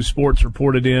Yahoo Sports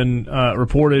reported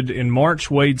in March.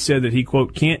 Wade said that he,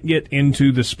 quote, "can't get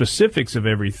into the specifics of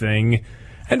everything,"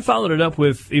 and followed it up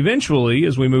with, "Eventually,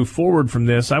 as we move forward from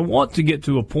this, I want to get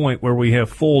to a point where we have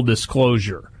full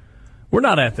disclosure." We're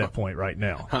not at that point right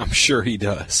now. I'm sure he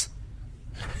does.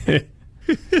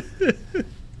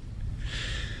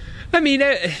 I mean,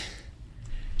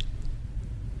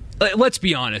 let's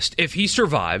be honest. If he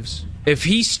survives, if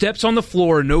he steps on the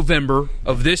floor in November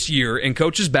of this year and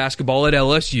coaches basketball at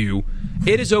LSU,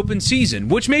 it is open season,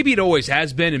 which maybe it always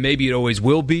has been and maybe it always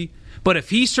will be. But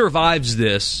if he survives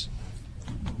this,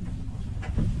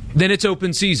 then it's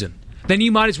open season. Then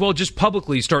you might as well just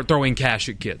publicly start throwing cash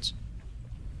at kids.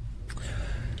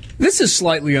 This is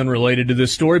slightly unrelated to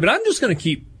this story, but I'm just going to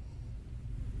keep...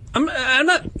 I'm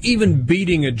not even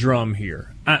beating a drum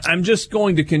here. I'm just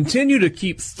going to continue to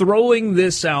keep throwing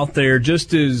this out there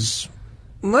just as...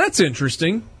 Well, that's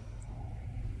interesting.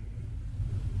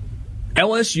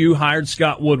 LSU hired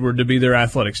Scott Woodward to be their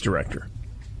athletics director.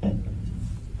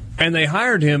 And they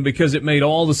hired him because it made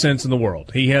all the sense in the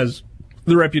world. He has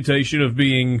the reputation of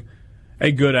being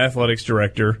a good athletics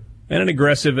director and an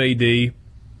aggressive AD,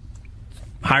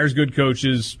 hires good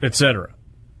coaches, etc.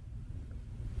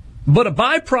 But a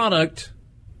byproduct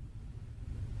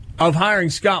of hiring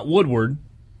Scott Woodward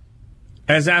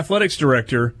as athletics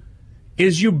director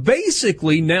is you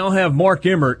basically now have Mark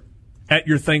Emmert at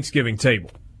your Thanksgiving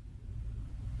table.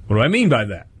 What do I mean by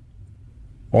that?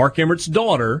 Mark Emmert's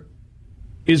daughter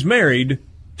is married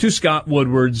to Scott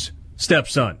Woodward's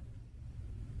stepson.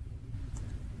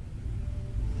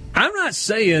 I'm not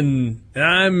saying,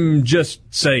 I'm just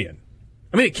saying.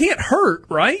 I mean, it can't hurt,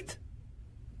 right?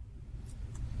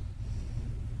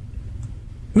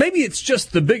 Maybe it's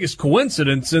just the biggest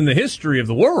coincidence in the history of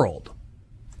the world.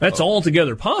 That's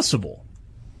altogether possible.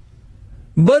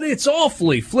 But it's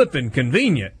awfully flippin'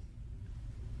 convenient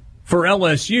for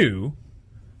LSU,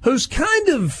 who's kind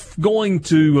of going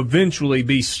to eventually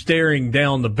be staring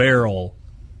down the barrel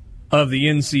of the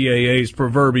NCAA's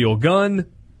proverbial gun,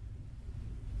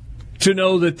 to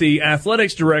know that the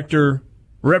athletics director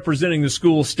representing the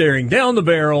school staring down the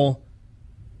barrel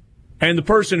and the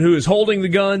person who is holding the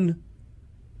gun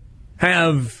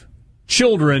have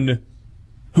children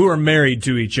who are married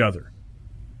to each other.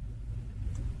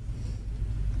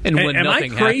 And when am I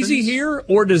crazy happens, here,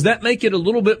 or does that make it a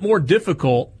little bit more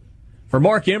difficult for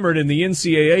Mark Emmert and the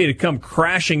NCAA to come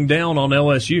crashing down on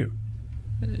LSU?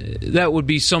 That would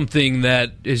be something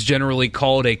that is generally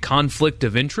called a conflict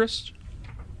of interest.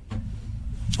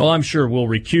 Well, I'm sure we'll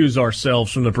recuse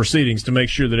ourselves from the proceedings to make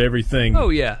sure that everything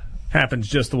happens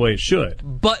just the way it should.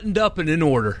 Buttoned up and in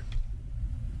order.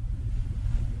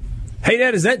 Hey,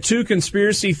 Dad, is that too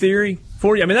conspiracy theory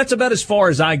for you? I mean, that's about as far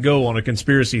as I go on a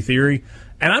conspiracy theory.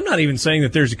 And I'm not even saying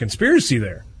that there's a conspiracy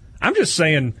there. I'm just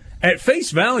saying, at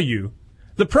face value,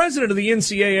 the president of the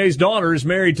NCAA's daughter is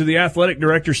married to the athletic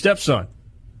director's stepson.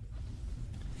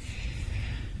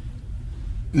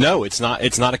 No, it's not.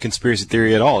 It's not a conspiracy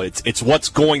theory at all. It's what's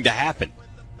going to happen.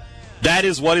 That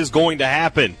is what is going to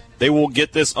happen. They will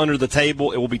get this under the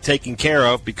table. It will be taken care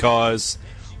of because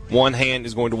one hand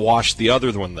is going to wash the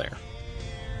other one there.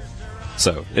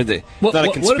 So, it's not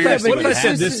a conspiracy. What if I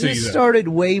said this started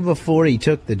way before he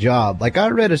took the job? Like, I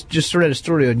just read a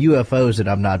story on UFOs, and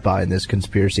I'm not buying this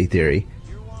conspiracy theory.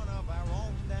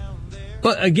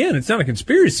 But again, it's not a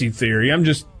conspiracy theory. I'm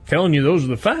just telling you those are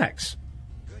the facts.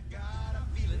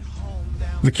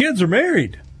 The kids are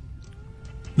married.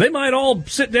 They might all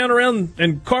sit down around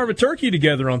and carve a turkey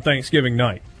together on Thanksgiving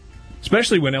night.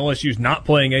 especially when LSU's not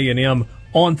playing A&M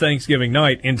on Thanksgiving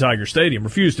night in Tiger Stadium.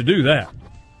 Refuse to do that.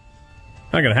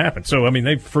 Not going to happen. So, I mean,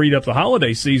 they've freed up the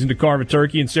holiday season to carve a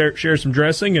turkey and share some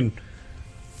dressing and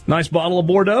nice bottle of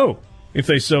Bordeaux if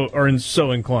they are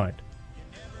so inclined.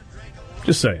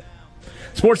 Just saying.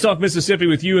 Sports Talk Mississippi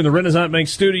with you in the Renaissance Bank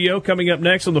studio. Coming up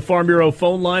next on the Farm Bureau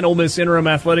phone line, Ole Miss Interim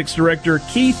Athletics Director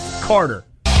Keith Carter.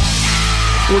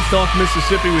 Sports Talk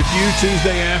Mississippi with you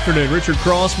Tuesday afternoon. Richard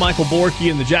Cross, Michael Borky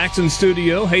in the Jackson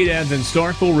studio. Haydad in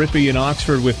Starkville, Rippey in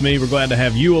Oxford with me. We're glad to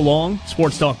have you along.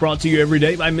 Sports Talk brought to you every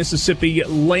day by Mississippi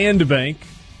Land Bank,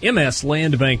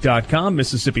 mslandbank.com,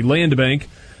 Mississippi Land Bank,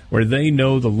 where they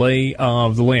know the lay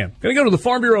of the land. Going to go to the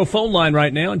Farm Bureau phone line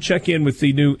right now and check in with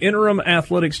the new Interim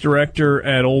Athletics Director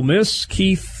at Ole Miss,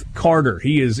 Keith Carter.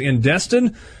 He is in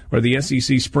Destin, where the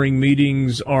SEC spring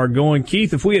meetings are going.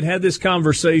 Keith, if we had this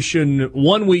conversation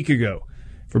 1 week ago,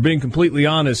 for being completely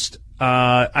honest,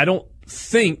 I don't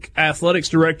think athletics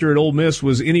director at Ole Miss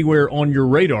was anywhere on your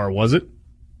radar, was it?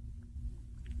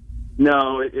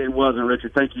 No, it wasn't,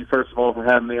 Richard. Thank you, first of all, for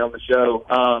having me on the show.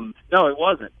 No, it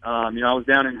wasn't. I was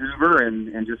down in Hoover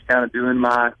and just kind of doing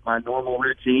my normal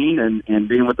routine and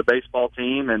being with the baseball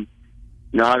team. And,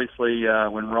 obviously,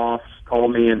 when Ross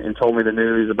called me and told me the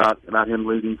news about him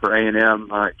leaving for A&M,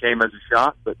 it came as a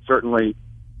shock, but certainly,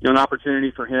 an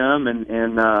opportunity for him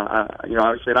and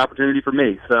obviously an opportunity for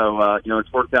me. So,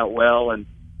 it's worked out well and,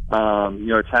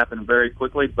 it's happened very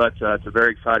quickly, but it's a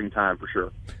very exciting time for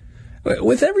sure.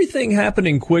 With everything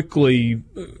happening quickly,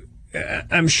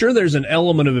 I'm sure there's an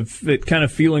element of it kind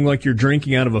of feeling like you're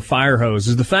drinking out of a fire hose.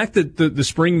 Is the fact that the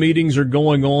spring meetings are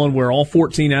going on where all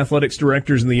 14 athletics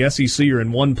directors in the SEC are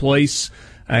in one place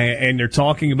and they're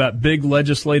talking about big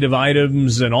legislative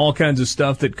items and all kinds of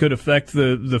stuff that could affect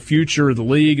the future of the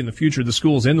league and the future of the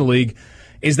schools in the league.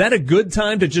 Is that a good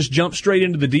time to just jump straight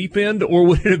into the deep end, or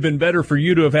would it have been better for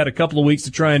you to have had a couple of weeks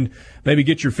to try and maybe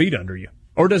get your feet under you?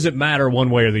 Or does it matter one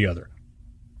way or the other?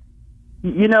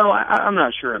 I'm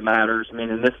not sure it matters. I mean,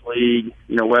 in this league,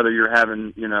 whether you're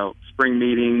having, spring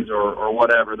meetings or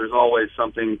whatever, there's always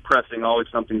something pressing, always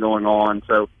something going on.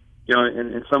 So,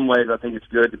 in some ways, I think it's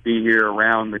good to be here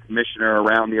around the commissioner,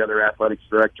 around the other athletics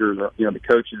directors, the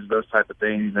coaches, those type of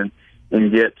things,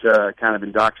 and get kind of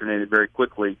indoctrinated very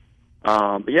quickly.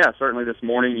 But yeah, certainly this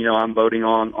morning, I'm voting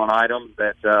on items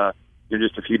that,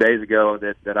 just a few days ago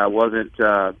that I wasn't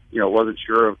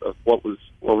sure of what was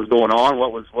going on,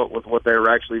 what they were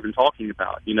actually even talking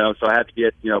about, so I had to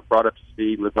get, brought up to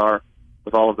speed with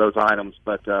all of those items.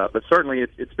 But certainly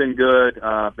it's been good.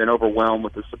 Been overwhelmed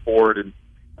with the support and,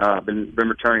 been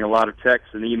returning a lot of texts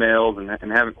and emails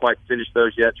and haven't quite finished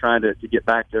those yet, trying to get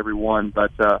back to everyone.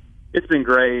 But, it's been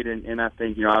great. And I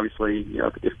think, obviously,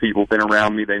 if people have been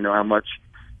around me, they know how much,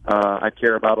 I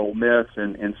care about Ole Miss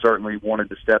and certainly wanted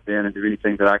to step in and do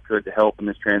anything that I could to help in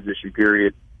this transition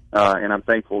period. And I'm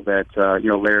thankful that,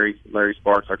 Larry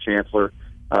Sparks, our chancellor,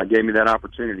 gave me that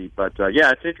opportunity. But,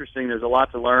 yeah, it's interesting. There's a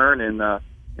lot to learn and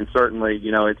certainly,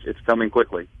 it's coming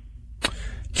quickly.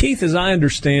 Keith, as I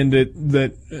understand it,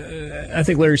 that I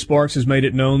think Larry Sparks has made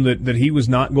it known that he was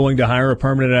not going to hire a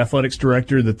permanent athletics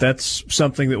director, that's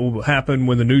something that will happen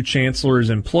when the new chancellor is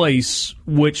in place,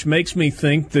 which makes me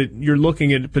think that you're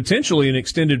looking at potentially an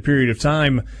extended period of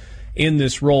time in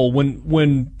this role.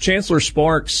 When Chancellor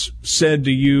Sparks said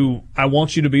to you, I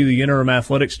want you to be the interim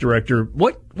athletics director,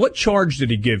 what charge did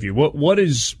he give you? What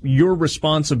is your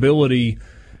responsibility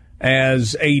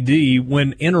as AD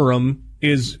when interim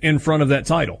is in front of that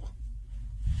title?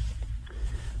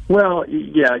 Well,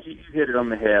 yeah, you hit it on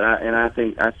the head, I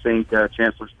think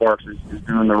Chancellor Sparks is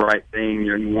doing the right thing.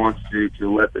 He wants to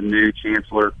let the new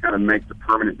chancellor kind of make the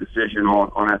permanent decision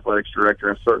on athletics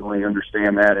director. I certainly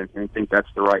understand that and think that's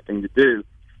the right thing to do.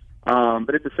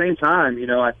 But at the same time,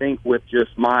 I think with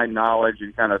just my knowledge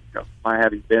and kind of my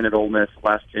having been at Ole Miss the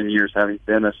last 10 years, having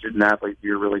been a student athlete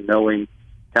here, really knowing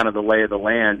kind of the lay of the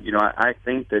land, I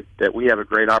think that we have a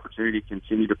great opportunity to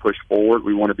continue to push forward.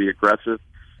 We want to be aggressive.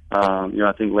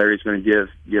 I think Larry's going to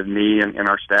give me and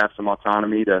our staff some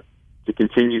autonomy to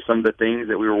continue some of the things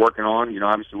that we were working on.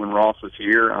 Obviously when Ross was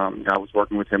here, I was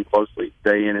working with him closely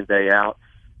day in and day out.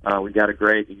 We've got a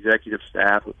great executive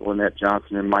staff with Lynette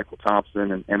Johnson and Michael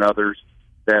Thompson and others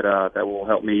that will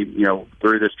help me,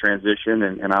 through this transition,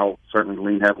 and I'll certainly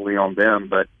lean heavily on them.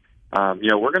 But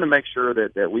we're going to make sure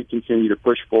that we continue to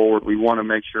push forward. We want to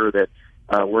make sure that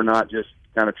we're not just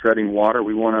kind of treading water.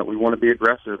 We want to be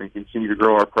aggressive and continue to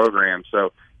grow our program.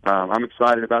 So I'm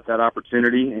excited about that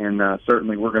opportunity, and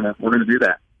certainly we're going to do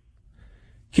that.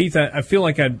 Keith, I feel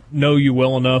like I know you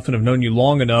well enough and have known you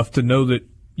long enough to know that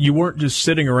you weren't just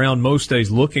sitting around most days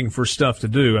looking for stuff to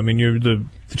do. I mean, you're the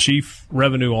chief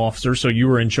revenue officer, so you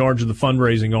were in charge of the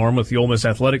fundraising arm with the Ole Miss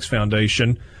Athletics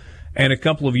Foundation, and a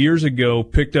couple of years ago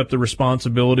picked up the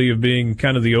responsibility of being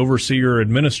kind of the overseer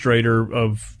administrator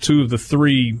of two of the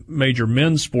three major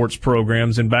men's sports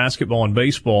programs in basketball and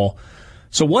baseball.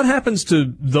 So what happens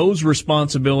to those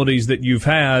responsibilities that you've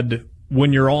had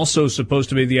when you're also supposed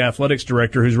to be the athletics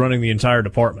director who's running the entire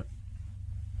department?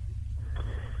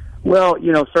 Well,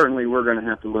 certainly we're going to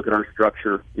have to look at our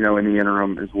structure, in the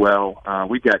interim as well.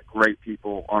 We've got great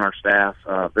people on our staff,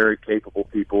 very capable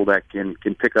people that can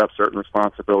pick up certain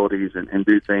responsibilities and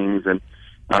do things, and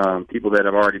people that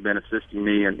have already been assisting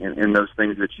me in those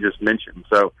things that you just mentioned.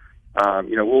 So,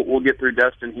 we'll get through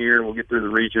Destin here, we'll get through the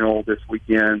regional this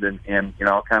weekend, and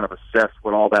I'll kind of assess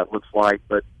what all that looks like.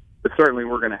 But certainly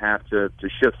we're going to have to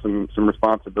shift some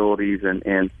responsibilities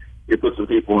and put some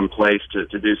people in place to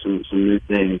do some new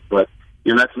things. But,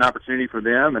 that's an opportunity for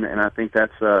them, and I think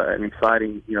that's an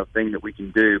exciting, thing that we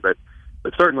can do. But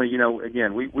certainly,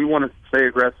 again, we want to stay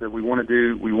aggressive. We want to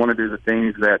do the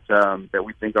things that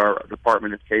we think our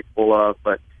department is capable of.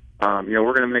 But,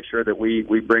 we're going to make sure that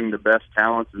we bring the best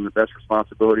talents and the best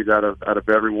responsibilities out of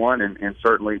everyone, and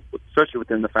certainly, especially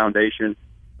within the foundation,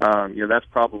 that's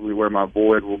probably where my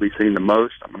void will be seen the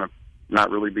most. I'm going to not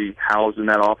really be housed in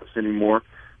that office anymore,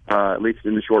 at least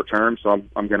in the short term. So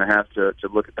I'm going to have to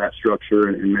look at that structure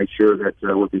and make sure that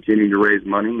we're continuing to raise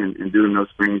money and doing those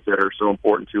things that are so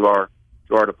important to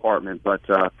our department. But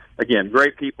again,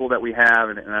 great people that we have,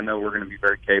 and I know we're going to be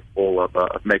very capable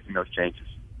of making those changes.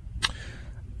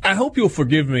 I hope you'll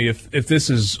forgive me if this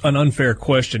is an unfair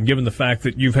question, given the fact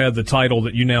that you've had the title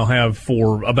that you now have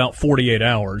for about 48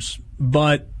 hours.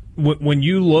 But when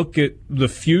you look at the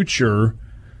future,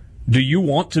 do you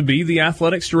want to be the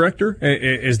athletics director?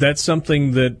 Is that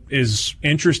something that is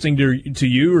interesting to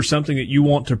you, or something that you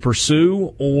want to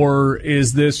pursue? Or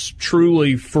is this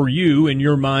truly, for you, in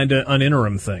your mind, an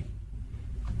interim thing?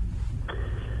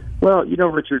 Well,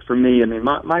 Richard, for me, I mean,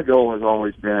 my goal has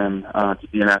always been to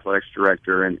be an athletics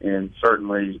director, and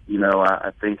certainly,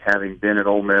 I think having been at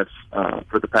Ole Miss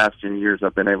for the past 10 years,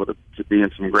 I've been able to be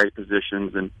in some great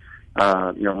positions, and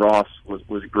Ross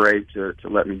was great to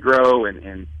let me grow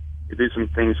and to do some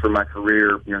things for my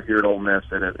career, here at Ole Miss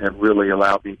that have really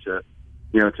allowed me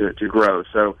to grow.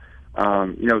 So,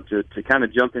 to kind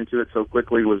of jump into it so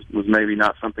quickly was maybe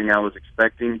not something I was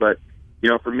expecting, but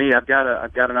for me, I've got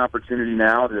an opportunity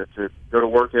now to go to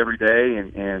work every day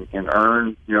and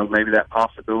earn, maybe that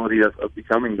possibility of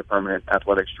becoming the permanent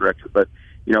athletics director. But,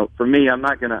 for me, I'm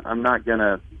not gonna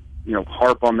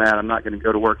harp on that. I'm not gonna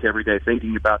go to work every day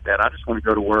thinking about that. I just want to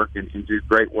go to work and do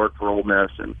great work for Ole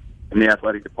Miss and the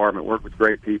athletic department, work with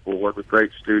great people, work with great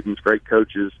students, great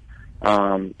coaches.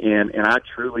 And I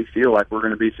truly feel like we're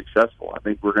going to be successful. I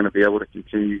think we're going to be able to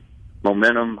continue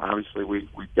momentum. Obviously,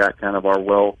 we've got kind of our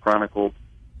well-chronicled,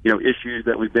 issues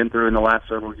that we've been through in the last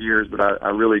several years, but I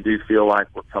really do feel like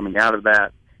we're coming out of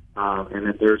that, and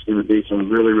that there's going to be some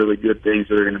really, really good things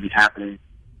that are going to be happening,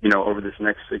 over this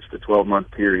next 6 to 12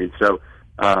 month period. So,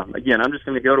 again, I'm just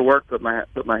going to go to work, put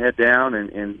my head down,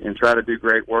 and try to do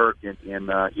great work, and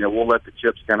we'll let the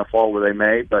chips kind of fall where they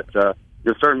may, but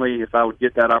certainly, if I would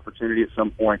get that opportunity at some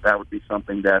point, that would be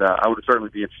something that I would certainly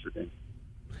be interested in.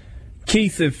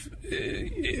 Keith, if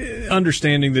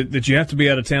understanding that you have to be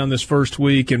out of town this first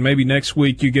week, and maybe next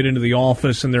week you get into the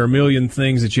office and there are a million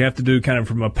things that you have to do kind of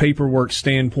from a paperwork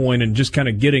standpoint and just kind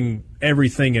of getting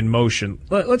everything in motion.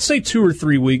 Let's say 2 or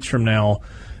 3 weeks from now,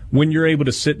 when you're able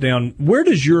to sit down, where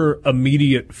does your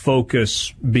immediate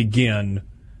focus begin?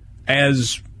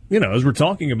 As we're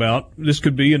talking about, this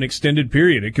could be an extended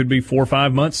period. It could be 4 or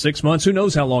 5 months, 6 months. Who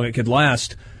knows how long it could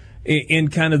last in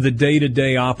kind of the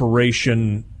day-to-day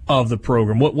operation of the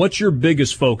program. What's your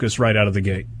biggest focus right out of the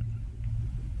gate?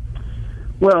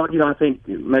 Well, I think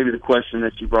maybe the question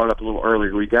that you brought up a little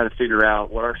earlier, we've got to figure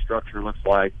out what our structure looks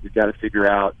like. We've got to figure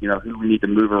out, who we need to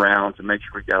move around to make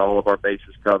sure we've got all of our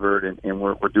bases covered, and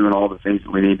we're doing all the things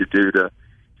that we need to do to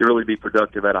really be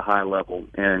productive at a high level.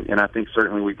 And I think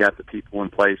certainly we've got the people in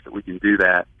place that we can do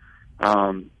that.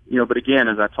 But again,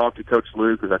 as I talk to Coach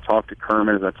Luke, as I talk to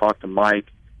Kermit, as I talk to Mike,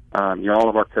 all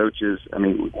of our coaches, I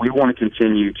mean, we want to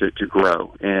continue to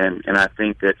grow. And I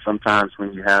think that sometimes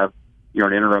when you have,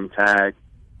 an interim tag,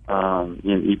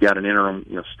 you've got an interim,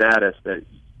 status, that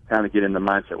you kind of get in the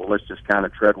mindset, well, let's just kind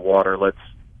of tread water. Let's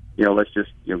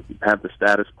just, have the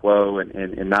status quo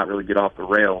and not really get off the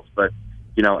rails. But,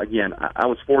 again, I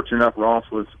was fortunate enough. Ross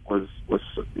was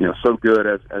so good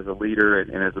as a leader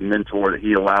and as a mentor that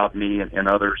he allowed me and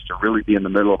others to really be in the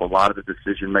middle of a lot of the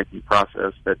decision-making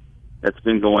process that's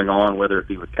been going on, whether it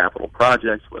be with capital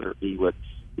projects, whether it be with,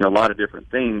 a lot of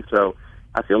different things. So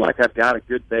I feel like I've got a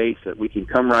good base that we can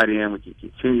come right in. We can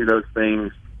continue those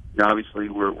things. Obviously,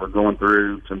 we're going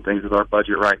through some things with our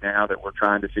budget right now that we're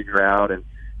trying to figure out, and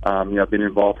I've been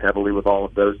involved heavily with all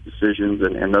of those decisions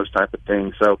and those type of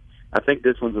things. So I think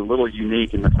this one's a little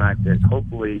unique in the fact that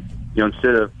hopefully,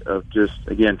 instead of just,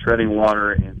 again, treading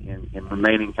water and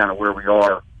remaining kind of where we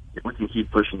are, if we can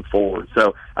keep pushing forward.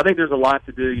 So I think there's a lot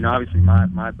to do. Obviously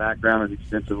my background is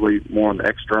extensively more on the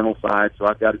external side, so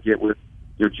I've got to get with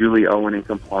Julie Owen in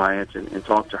compliance and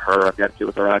talk to her. I've got to get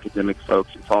with our academic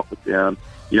folks and talk with them,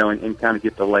 and kind of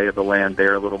get the lay of the land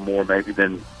there a little more maybe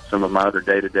than some of my other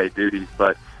day-to-day duties.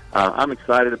 But I'm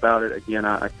excited about it. Again,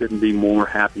 I couldn't be more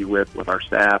happy with our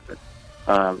staff. And,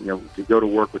 to go to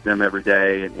work with them every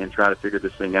day and try to figure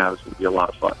this thing out is going to be a lot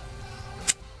of fun.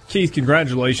 Keith,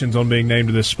 congratulations on being named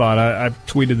to this spot. I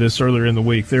tweeted this earlier in the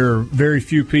week. There are very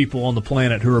few people on the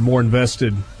planet who are more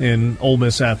invested in Ole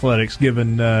Miss athletics,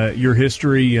 given your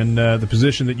history and the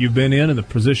position that you've been in and the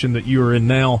position that you are in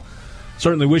now.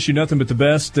 Certainly wish you nothing but the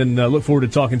best, and look forward to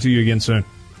talking to you again soon.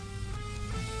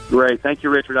 Great. Thank you,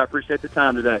 Richard. I appreciate the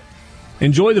time today.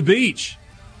 Enjoy the beach.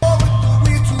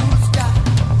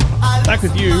 Back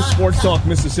with you, Sports Talk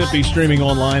Mississippi, streaming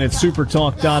online at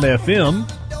supertalk.fm.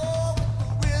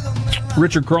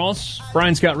 Richard Cross,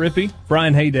 Brian Scott Rippey,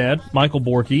 Brian Haydad, Michael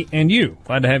Borky, and you.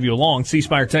 Glad to have you along.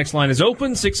 C-Spire text line is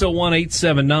open,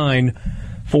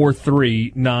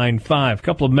 601-879-4395. A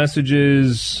couple of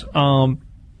messages on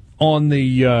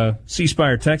the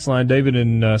C-Spire text line. David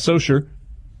in Saussure.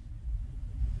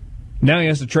 Now he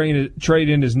has to trade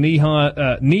in his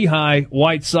knee-high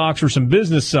white socks for some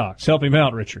business socks. Help him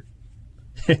out, Richard.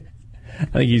 I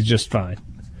think he's just fine.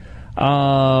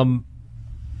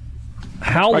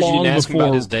 How long you didn't ask him before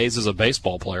about his days as a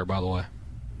baseball player, by the way?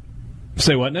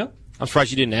 Say what now? I'm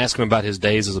surprised you didn't ask him about his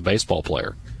days as a baseball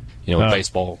player. With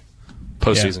baseball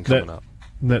postseason coming up.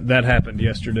 That happened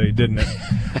yesterday, didn't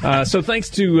it? So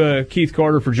thanks to Keith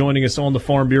Carter for joining us on the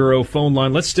Farm Bureau phone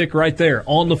line. Let's stick right there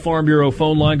on the Farm Bureau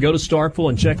phone line. Go to Starkville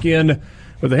and check in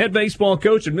with the head baseball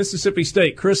coach at Mississippi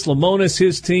State, Chris Lemonis.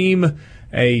 His team,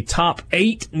 a top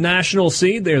 8 national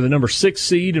seed. They're the number 6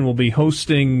 seed and will be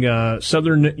hosting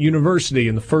Southern University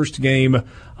in the first game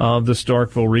of the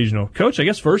Starkville Regional. Coach, I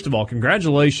guess first of all,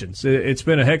 congratulations. It's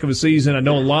been a heck of a season. I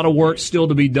know a lot of work still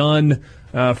to be done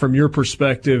from your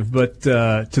perspective, but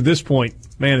to this point,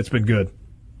 man, it's been good.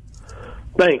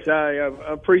 Thanks. I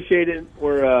appreciate it.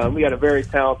 We got a very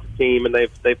talented team, and they've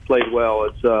played well.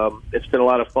 It's been a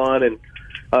lot of fun, and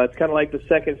it's kind of like the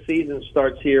second season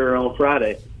starts here on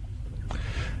Friday.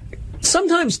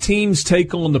 Sometimes teams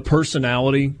take on the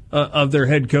personality of their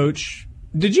head coach.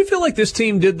 Did you feel like this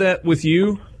team did that with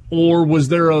you, or was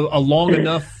there a long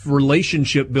enough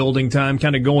relationship building time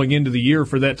kind of going into the year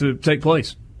for that to take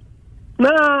place? No,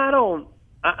 I don't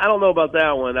know about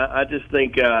that one. I just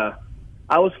think I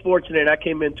was fortunate. I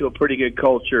came into a pretty good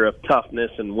culture of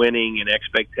toughness and winning and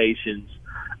expectations.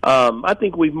 I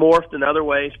think we've morphed in other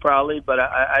ways probably, but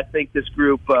I think this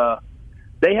group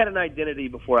they had an identity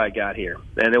before I got here,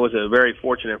 and it was very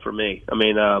fortunate for me. I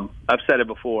mean, I've said it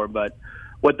before, but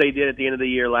what they did at the end of the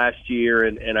year last year,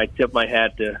 and I tip my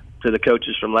hat to the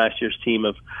coaches from last year's team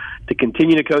to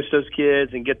continue to coach those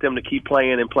kids and get them to keep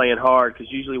playing and playing hard,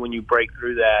 because usually when you break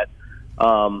through that,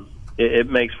 it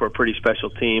makes for a pretty special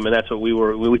team, and that's what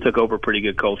we took over a pretty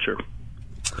good culture.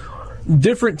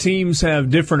 Different teams have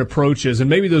different approaches, and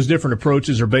maybe those different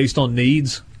approaches are based on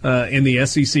needs. In the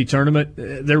SEC tournament,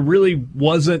 there really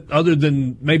wasn't, other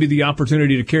than maybe the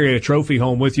opportunity to carry a trophy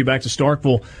home with you back to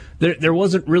Starkville, there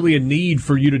wasn't really a need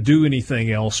for you to do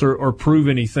anything else or prove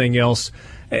anything else.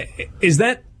 Is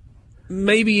that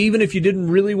maybe, even if you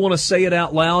didn't really want to say it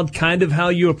out loud, kind of how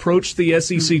you approached the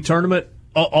SEC tournament?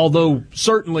 Although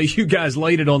certainly you guys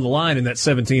laid it on the line in that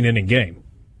 17-inning game.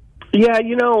 Yeah,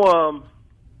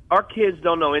 our kids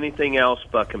don't know anything else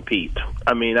but compete.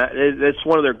 I mean, it's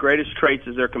one of their greatest traits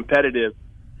is they're competitive.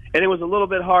 And it was a little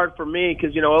bit hard for me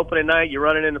because, opening night, you're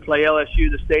running in to play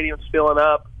LSU, the stadium's filling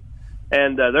up,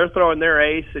 and they're throwing their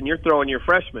ace, and you're throwing your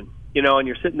freshman, and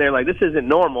you're sitting there like, this isn't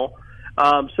normal.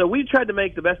 So we tried to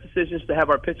make the best decisions to have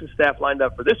our pitching staff lined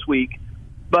up for this week,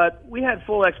 but we had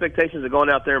full expectations of going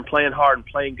out there and playing hard and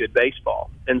playing good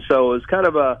baseball. And so it was kind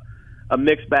of a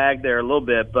mixed bag there a little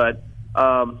bit, but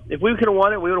if we could have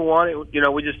won it, we would have won it.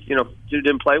 We just,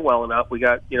 didn't play well enough. We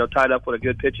got, tied up with a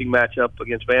good pitching matchup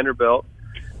against Vanderbilt,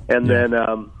 and then,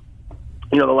 the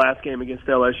last game against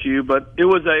LSU. But it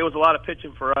was a lot of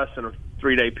pitching for us in a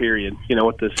 3-day period,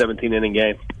 with the 17-inning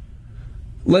game.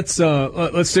 Let's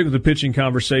stick with the pitching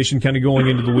conversation, kind of going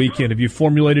into the weekend. Have you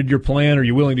formulated your plan? Are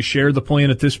you willing to share the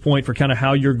plan at this point for kind of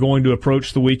how you're going to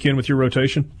approach the weekend with your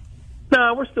rotation?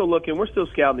 No, we're still looking. We're still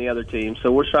scouting the other team,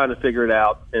 so we're trying to figure it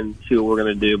out and see what we're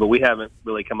going to do, but we haven't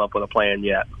really come up with a plan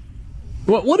yet.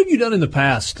 What have you done in the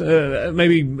past,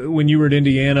 maybe when you were at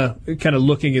Indiana, kind of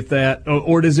looking at that,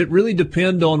 or does it really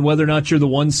depend on whether or not you're the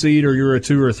 1 seed or you're a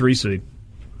 2 or a 3 seed?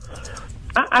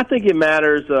 I think it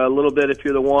matters a little bit if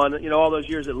you're the one. All those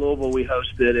years at Louisville we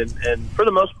hosted, and for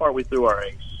the most part we threw our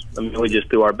ace. I mean, we just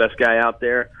threw our best guy out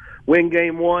there, win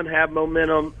game one, have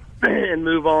momentum, and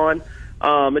move on.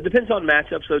 It depends on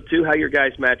matchups, though, too, how your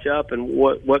guys match up and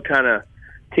what kind of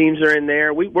teams are in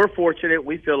there. We're fortunate.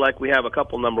 We feel like we have a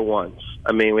couple number ones.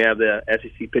 I mean, we have the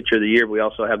SEC Pitcher of the Year, but we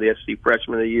also have the SEC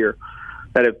Freshman of the Year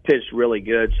that have pitched really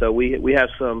good. So we have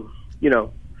some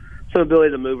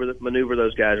ability to maneuver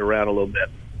those guys around a little bit.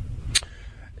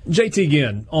 JT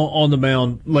Ginn on the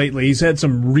mound lately. He's had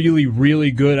some really, really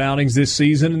good outings this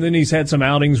season, and then he's had some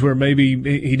outings where maybe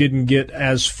he didn't get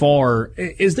as far.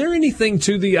 Is there anything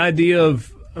to the idea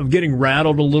of getting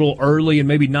rattled a little early and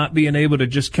maybe not being able to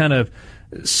just kind of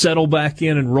settle back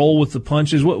in and roll with the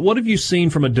punches? What have you seen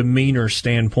from a demeanor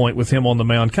standpoint with him on the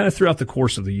mound kind of throughout the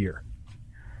course of the year?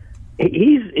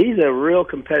 He's a real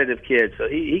competitive kid, so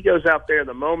he goes out there.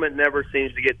 The moment never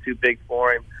seems to get too big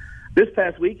for him. This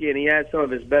past weekend, he had some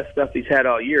of his best stuff he's had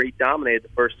all year. He dominated the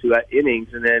first 2 innings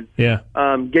and then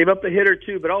gave up the hit or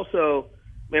two, but also,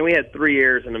 man, we had 3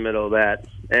 errors in the middle of that.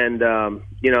 And,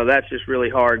 that's just really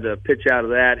hard to pitch out of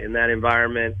that in that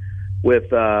environment with,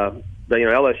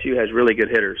 LSU has really good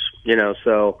hitters,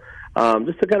 so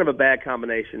just a kind of a bad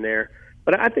combination there.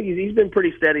 But I think he's been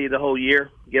pretty steady the whole year,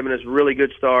 giving us really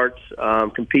good starts,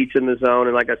 competes in the zone,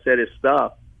 and like I said, his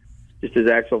stuff, just his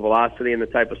actual velocity and the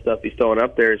type of stuff he's throwing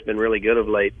up there has been really good of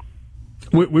late.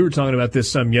 We were talking about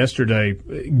this some yesterday.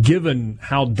 Given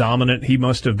how dominant he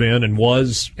must have been and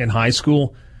was in high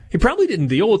school, he probably didn't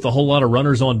deal with a whole lot of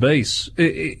runners on base.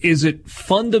 Is it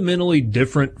fundamentally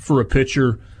different for a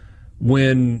pitcher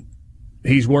when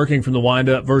he's working from the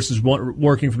windup versus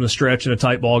working from the stretch in a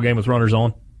tight ball game with runners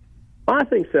on? I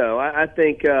think so. I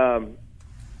think, he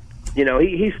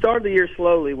started the year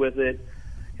slowly with it,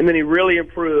 and then he really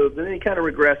improved, and then he kind of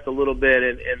regressed a little bit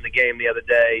in the game the other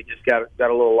day. He just got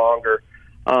a little longer.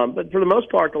 But for the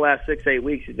most part, the last 6-8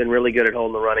 weeks, he's been really good at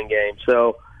holding the running game.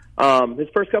 So his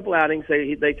first couple outings,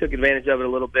 they took advantage of it a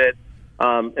little bit.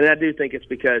 And I do think it's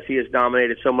because he has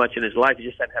dominated so much in his life. He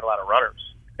just hasn't had a lot of runners.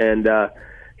 And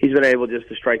he's been able just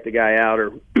to strike the guy out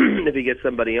or if he gets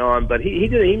somebody on. But he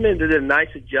did a nice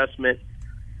adjustment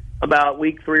about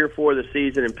week 3 or 4 of the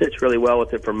season and pitched really well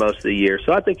with it for most of the year.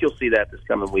 So I think you'll see that this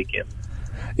coming weekend.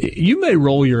 You may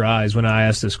roll your eyes when I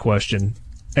ask this question.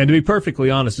 And to be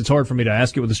perfectly honest, it's hard for me to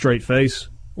ask it with a straight face.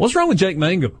 What's wrong with Jake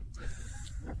Mangum?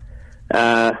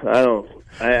 I don't.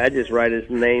 I just write his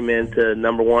name into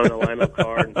number 1 on the lineup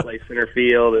card and play center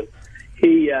field. And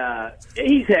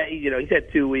he's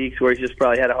had 2 weeks where he's just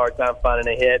probably had a hard time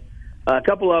finding a hit. A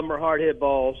couple of them are hard hit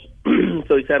balls,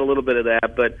 so he's had a little bit of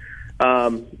that. But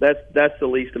that's the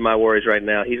least of my worries right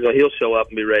now. He'll show up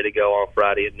and be ready to go on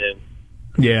Friday at noon.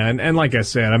 Yeah, and like I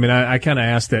said, I mean, I kind of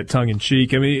asked that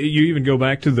tongue-in-cheek. I mean, you even go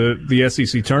back to the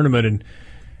SEC tournament, and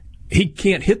he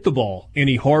can't hit the ball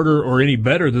any harder or any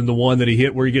better than the one that he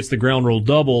hit where he gets the ground rule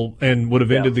double and would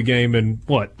have ended the game in,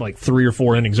 3 or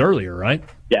 4 innings earlier, right?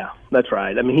 Yeah, that's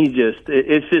right. I mean,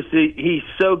 he's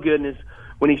so good.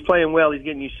 When he's playing well, he's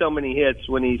getting you so many hits.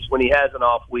 When he has an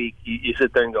off week, you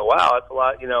sit there and go, wow, that's a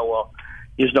lot. Well,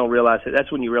 you just don't realize it.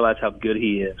 That's when you realize how good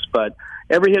he is. But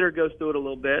every hitter goes through it a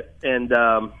little bit, and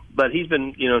but he's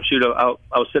been, I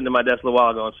was sitting at my desk a little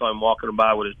while ago and saw him walking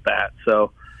by with his bat.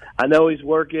 So I know he's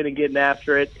working and getting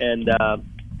after it, and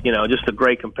just a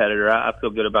great competitor. I feel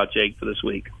good about Jake for this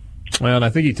week. Well, and I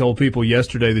think he told people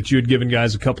yesterday that you had given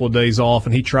guys a couple of days off,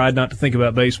 and he tried not to think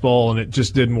about baseball, and it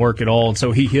just didn't work at all. And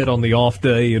so he hit on the off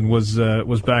day and was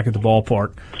back at the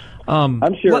ballpark. I'm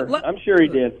sure he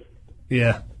did.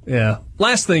 Yeah.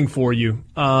 Last thing for you.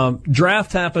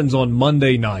 Draft happens on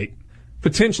Monday night.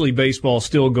 Potentially baseball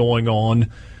still going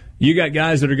on. You got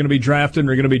guys that are going to be drafted and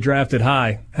are going to be drafted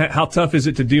high. How tough is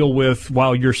it to deal with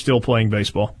while you're still playing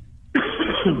baseball?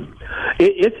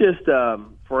 It's just,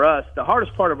 for us, the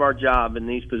hardest part of our job in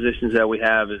these positions that we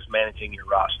have is managing your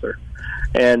roster.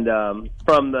 And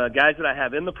from the guys that I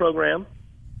have in the program,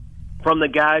 from the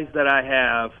guys that I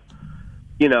have,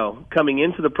 coming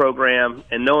into the program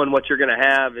and knowing what you're going to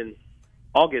have in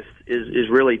August is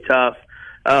really tough.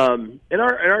 And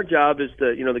our job is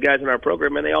to, the guys in our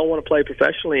program, and they all want to play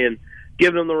professionally and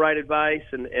giving them the right advice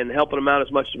and helping them out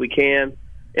as much as we can,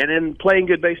 and then playing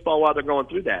good baseball while they're going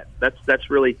through that. That's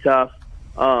really tough.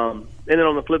 And then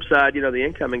on the flip side, the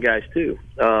incoming guys too.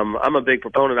 I'm a big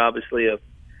proponent, obviously, of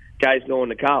guys going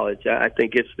to college. I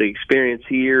think it's the experience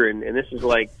here, and this is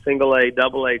like single A,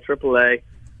 double A, triple A.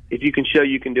 If you can show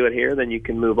you can do it here, then you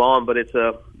can move on. But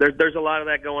there's a lot of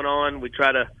that going on. We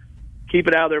try to keep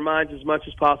it out of their minds as much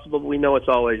as possible, but we know it's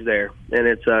always there. And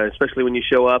it's especially when you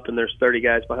show up and there's 30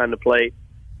 guys behind the plate,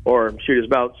 or there's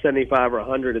about 75 or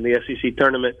 100 in the SEC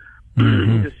tournament.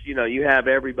 Mm-hmm. You have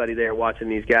everybody there watching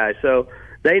these guys, so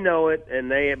they know it,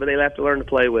 but they have to learn to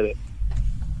play with it.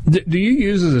 Do you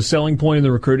use as a selling point in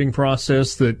the recruiting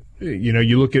process that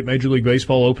you look at Major League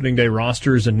Baseball opening day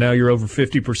rosters and now you're over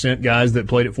 50% guys that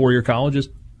played at four-year colleges?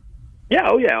 Yeah,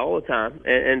 all the time,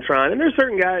 and trying. And there's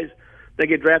certain guys that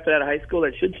get drafted out of high school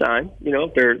that should sign,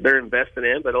 if they're invested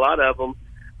in. But a lot of them,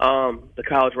 the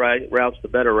college route's the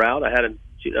better route. I had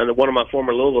one of my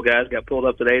former Louisville guys got pulled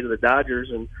up today to the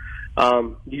Dodgers, and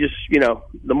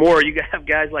the more you have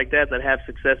guys like that have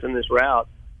success in this route,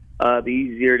 the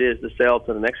easier it is to sell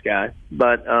to the next guy.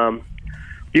 But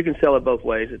you can sell it both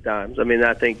ways at times. I mean,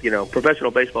 I think,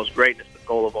 professional baseball is great. It's the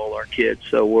goal of all our kids,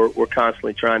 so we're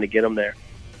constantly trying to get them there.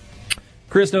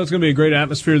 Chris, know it's going to be a great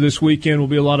atmosphere this weekend. Will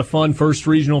be a lot of fun. First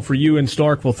regional for you in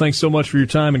Starkville. Thanks so much for your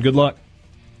time, and good luck.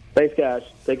 Thanks, guys.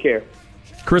 Take care.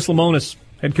 Chris Lemonis,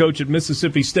 head coach at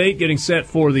Mississippi State, getting set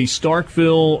for the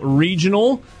Starkville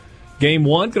Regional. Game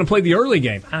 1, going to play the early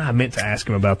game. I meant to ask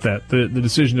him about that, the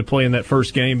decision to play in that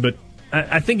first game, but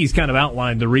I think he's kind of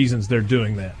outlined the reasons they're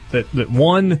doing that. That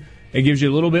 1, it gives you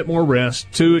a little bit more rest.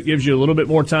 2, it gives you a little bit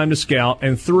more time to scout.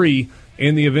 And 3,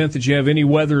 in the event that you have any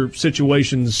weather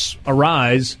situations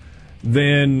arise,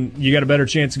 then you got a better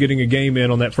chance of getting a game in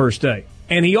on that first day.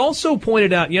 And he also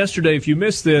pointed out yesterday, if you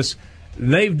missed this,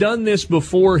 they've done this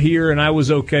before here, and I was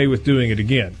okay with doing it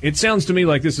again. It sounds to me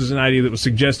like this is an idea that was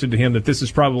suggested to him that this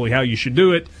is probably how you should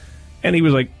do it, and he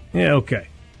was like, yeah, okay.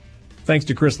 Thanks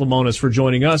to Chris Lemonis for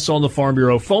joining us on the Farm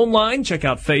Bureau phone line. Check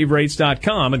out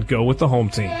favorites.com and go with the home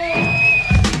team.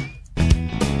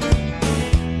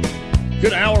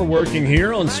 Good hour working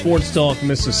here on Sports Talk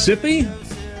Mississippi.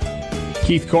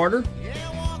 Keith Carter,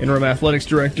 Interim Athletics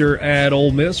Director at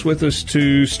Ole Miss, with us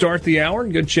to start the hour.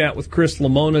 Good chat with Chris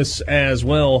Lemonis as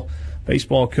well,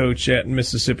 baseball coach at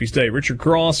Mississippi State. Richard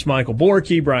Cross, Michael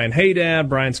Borky, Brian Haydad,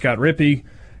 Brian Scott Rippey.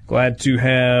 Glad to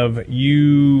have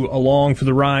you along for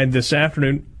the ride this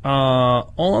afternoon.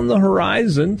 On the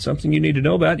horizon, something you need to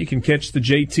know about, you can catch the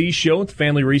JT Show at the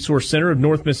Family Resource Center of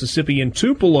North Mississippi in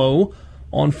Tupelo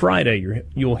on Friday.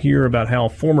 You'll hear about how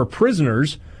former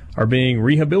prisoners are being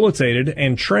rehabilitated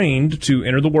and trained to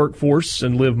enter the workforce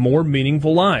and live more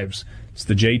meaningful lives. It's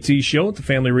the JT Show at the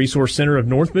Family Resource Center of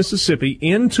North Mississippi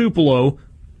in Tupelo.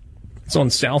 It's on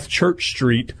South Church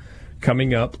Street,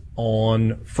 coming up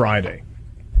on Friday.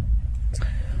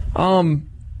 Do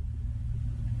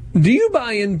you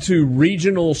buy into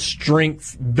regional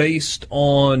strength based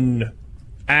on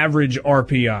average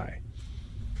RPI?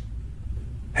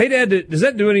 Hey, Dad, does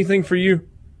that do anything for you?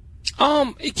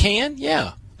 It can,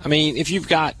 yeah. I mean, if you've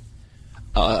got,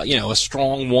 a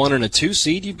strong 1 and a 2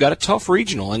 seed, you've got a tough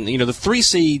regional. And, the 3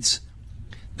 seeds,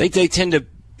 they tend to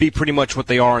be pretty much what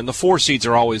they are. And the 4 seeds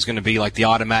are always going to be like the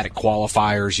automatic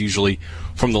qualifiers, usually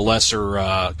from the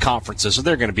lesser conferences. So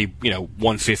they're going to be,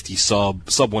 150 sub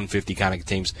 150 kind of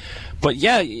teams. But,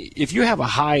 yeah, if you have a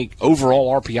high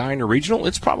overall RPI in your regional,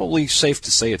 it's probably safe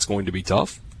to say it's going to be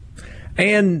tough.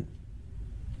 And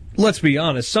let's be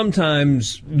honest,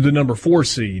 sometimes the number 4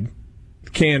 seed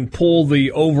can pull the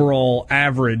overall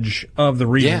average of the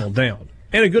regional down.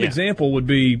 And a good example would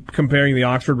be comparing the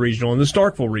Oxford Regional and the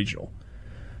Starkville Regional.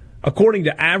 According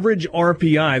to average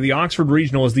RPI, the Oxford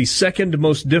Regional is the second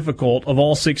most difficult of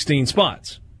all 16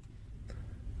 spots.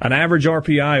 An average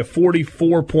RPI of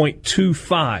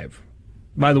 44.25.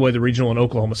 By the way, the regional in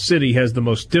Oklahoma City has the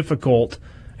most difficult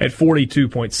at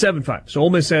 42.75. So Ole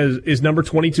Miss is number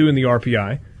 22 in the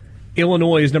RPI.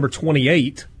 Illinois is number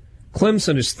 28.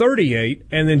 Clemson is 38,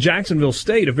 and then Jacksonville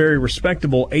State, a very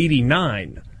respectable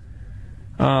 89.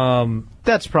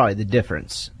 That's probably the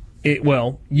difference.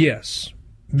 Yes,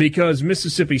 because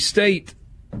Mississippi State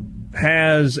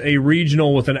has a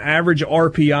regional with an average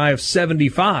RPI of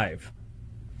 75.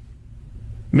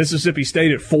 Mississippi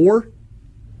State at 4,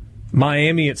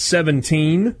 Miami at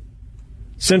 17,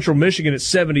 Central Michigan at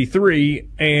 73,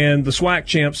 and the SWAC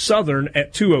champ Southern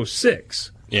at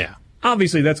 206. Yeah.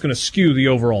 Obviously, that's going to skew the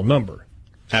overall number.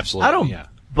 Absolutely. I don't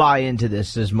buy into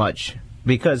this as much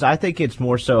because I think it's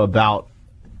more so about,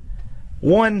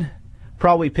 1,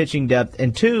 probably pitching depth,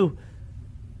 and 2,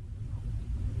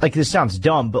 like this sounds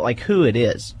dumb, but like who it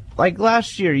is. Like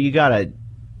last year, you got a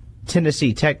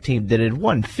Tennessee Tech team that had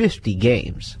won 50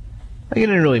 games. Like it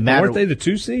didn't really matter. Weren't they the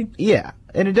 2 seed? Yeah.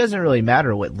 And it doesn't really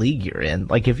matter what league you're in.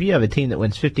 Like, if you have a team that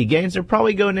wins 50 games, they're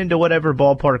probably going into whatever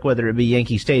ballpark, whether it be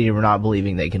Yankee Stadium or not,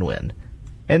 believing they can win.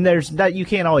 And you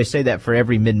can't always say that for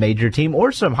every mid-major team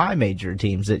or some high-major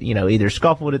teams that, either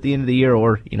scuffled at the end of the year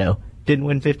or, didn't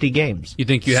win 50 games. You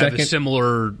think you have a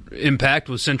similar impact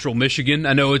with Central Michigan?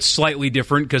 I know it's slightly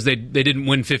different because they didn't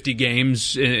win 50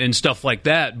 games and stuff like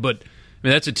that, but I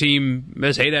mean, that's a team,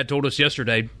 as Haydad told us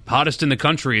yesterday, hottest in the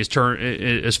country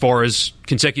as far as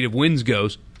consecutive wins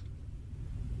goes.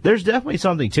 There's definitely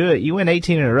something to it. You win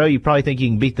 18 in a row, you probably think you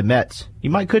can beat the Mets.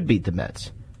 You could beat the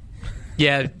Mets.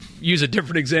 Yeah, use a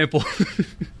different example.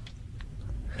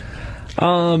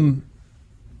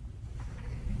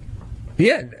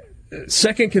 Yeah,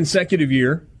 second consecutive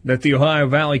year that the Ohio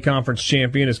Valley Conference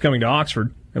champion is coming to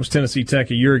Oxford. That was Tennessee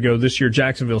Tech a year ago. This year,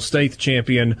 Jacksonville State, the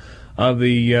champion of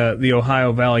the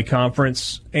Ohio Valley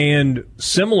Conference. And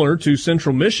similar to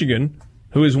Central Michigan,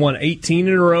 who has won 18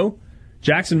 in a row,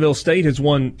 Jacksonville State has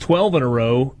won 12 in a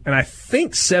row, and I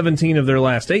think 17 of their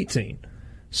last 18.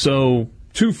 So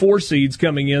 2 4 seeds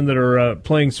coming in that are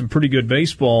playing some pretty good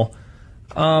baseball.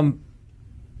 Hey,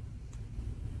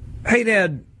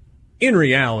 Dad, in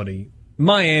reality,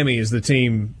 Miami is the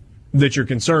team that you're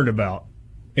concerned about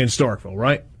in Starkville,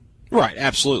 right? Right,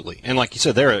 absolutely. And like you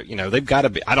said, they've got to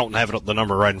be, I don't have the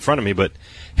number right in front of me, but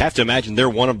have to imagine they're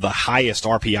one of the highest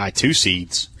RPI 2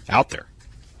 seeds out there.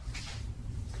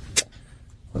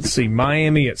 Let's see,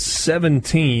 Miami at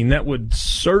 17. That would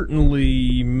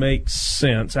certainly make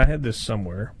sense. I had this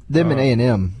somewhere. Them and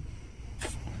A&M.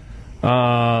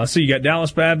 So you got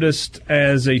Dallas Baptist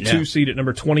as a 2 seed at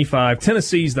number 25.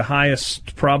 Tennessee's the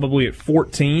highest, probably at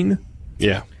 14.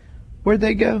 Yeah. Where'd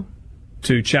they go?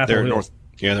 To Chapel Hill.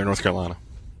 They're North Carolina.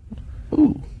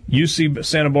 Ooh. UC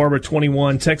Santa Barbara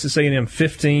 21, Texas A&M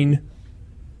 15.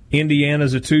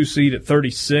 Indiana's a 2 seed at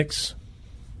 36.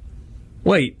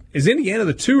 Wait, is Indiana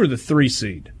the 2 or the 3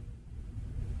 seed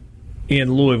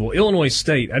in Louisville? Illinois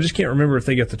State, I just can't remember if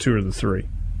they got the 2 or the 3.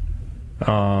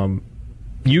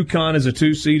 UConn is a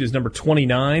 2 seed, is number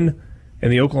 29 in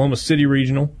the Oklahoma City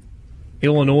Regional.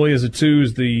 Illinois is a 2,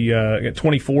 is the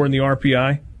 24 in the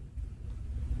RPI.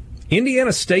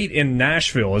 Indiana State in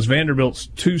Nashville is Vanderbilt's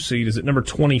 2 seed, is at number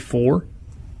 24.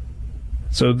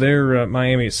 So they're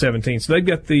Miami at 17. So they've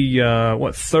got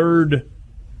the third?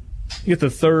 You get the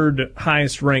third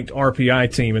highest ranked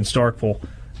RPI team in Starkville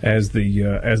as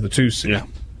the 2 seed. Yeah.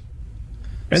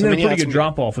 And then a pretty good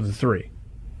drop off with the 3.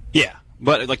 Yeah.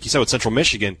 But like you said with Central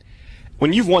Michigan,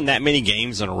 when you've won that many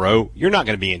games in a row, you're not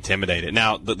going to be intimidated.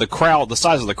 Now, the crowd, the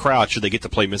size of the crowd, should they get to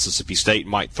play Mississippi State,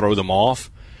 might throw them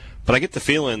off. But I get the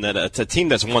feeling that a team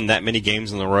that's won that many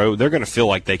games in a row, they're going to feel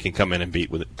like they can come in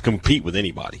and compete with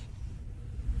anybody.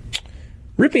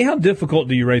 Rippy, how difficult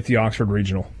do you rate the Oxford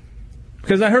Regional?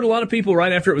 Because I heard a lot of people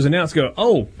right after it was announced go,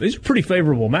 oh, these are pretty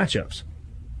favorable matchups.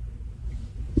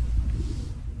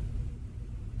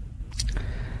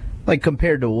 Like,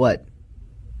 compared to what?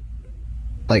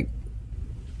 Like,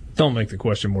 don't make the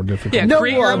question more difficult. Yeah,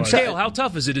 create your own scale. How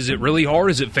tough is it? Is it really hard?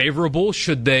 Is it favorable?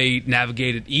 Should they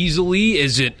navigate it easily?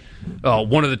 Is it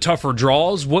one of the tougher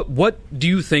draws? What do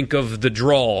you think of the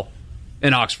draw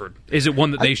in Oxford? Is it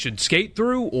one that they should skate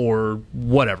through or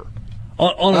whatever?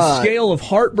 On a scale of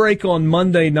heartbreak on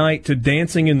Monday night to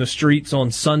dancing in the streets on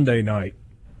Sunday night,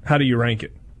 how do you rank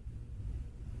it?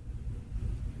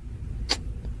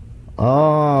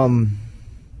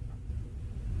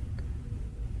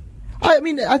 I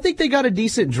mean, I think they got a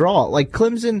decent draw. Like,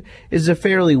 Clemson is a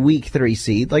fairly weak 3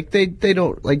 seed. Like, they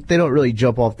don't really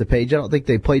jump off the page. I don't think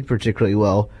they played particularly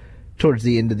well towards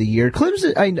the end of the year.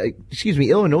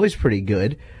 Illinois is pretty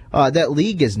good. That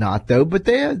league is not, though, but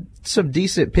they have some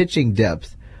decent pitching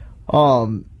depth.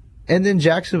 And then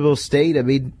Jacksonville State, I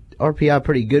mean, RPI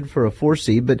pretty good for a 4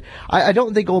 seed, but I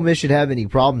don't think Ole Miss should have any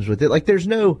problems with it. Like, there's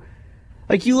no,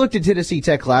 like, you looked at Tennessee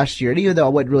Tech last year, and even though I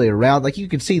wasn't really around, like, you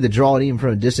could see the draw, and even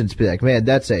from a distance, be like, man,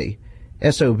 that's a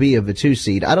SOB of a 2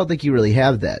 seed. I don't think you really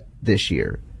have that this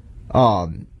year.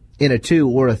 In a 2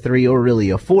 or a 3 or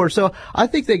really a 4. So I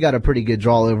think they got a pretty good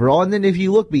draw overall. And then if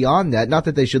you look beyond that, not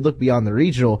that they should look beyond the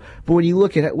regional, but when you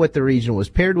look at what the regional was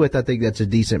paired with, I think that's a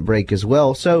decent break as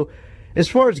well. So as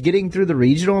far as getting through the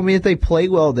regional, I mean, if they play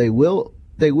well, they will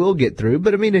get through.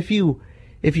 But I mean, if you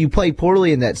play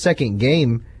poorly in that second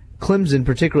game, Clemson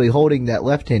particularly holding that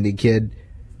left-handed kid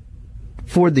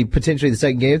for potentially the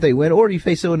second game if they win, or you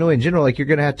face Illinois in general, like, you're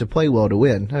going to have to play well to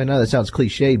win. I know that sounds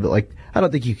cliched, but like, I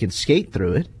don't think you can skate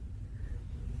through it.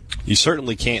 You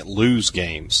certainly can't lose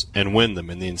games and win them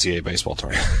in the NCAA baseball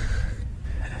tournament.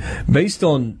 Based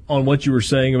on what you were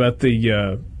saying about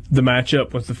the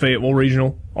matchup with the Fayetteville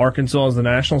Regional, Arkansas as the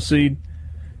national seed,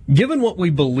 given what we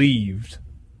believed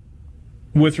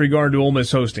with regard to Ole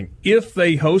Miss hosting. If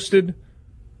they hosted,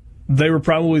 they were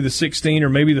probably the 16 or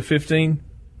maybe the 15,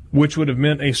 which would have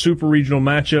meant a super regional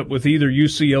matchup with either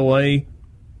UCLA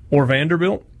or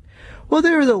Vanderbilt. Well,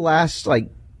 they were the last,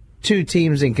 two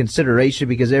teams in consideration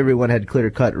because everyone had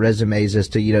clear-cut resumes as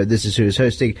to, this is who's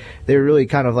hosting. They were really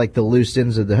kind of like the loose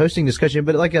ends of the hosting discussion.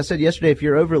 But like I said yesterday, if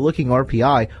you're overlooking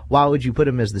RPI, why would you put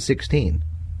them as the 16?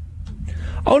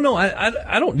 Oh, no,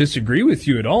 I don't disagree with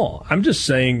you at all. I'm just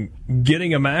saying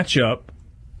getting a matchup.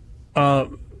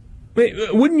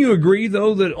 Wouldn't you agree,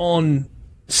 though, that on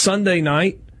Sunday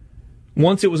night,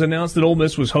 once it was announced that Ole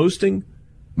Miss was hosting,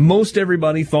 most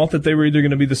everybody thought that they were either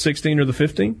going to be the 16 or the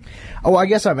 15? Oh, I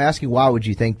guess I'm asking, why would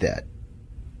you think that?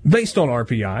 Based on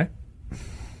RPI.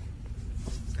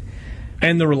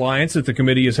 And the reliance that the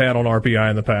committee has had on RPI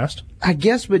in the past. I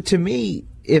guess, but to me,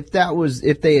 if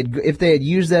they had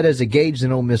used that as a gauge,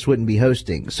 then Ole Miss wouldn't be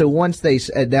hosting. So once they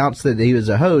announced that he was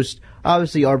a host,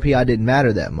 obviously RPI didn't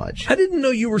matter that much. I didn't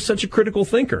know you were such a critical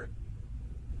thinker.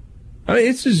 I mean,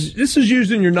 this is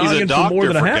used in your noggin for more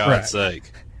than a hat rack. He's a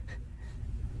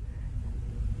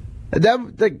doctor, for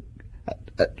God's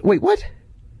sake. Wait, what?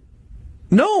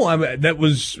 No, that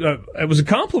was a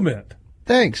compliment.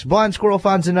 Thanks. Blind squirrel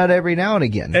finds a nut every now and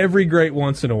again. Every great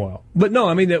once in a while. But no,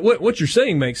 I mean, what you're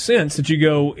saying makes sense, that you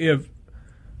go,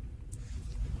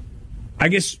 I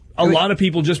guess a lot of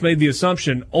people just made the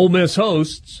assumption Ole Miss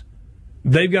hosts,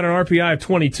 they've got an RPI of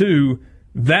 22,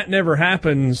 that never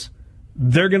happens,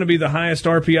 they're going to be the highest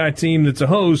RPI team that's a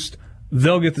host,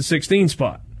 they'll get the 16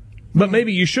 spot. But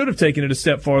maybe you should have taken it a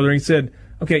step farther and said,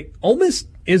 okay, Ole Miss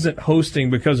isn't hosting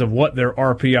because of what their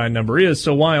RPI number is,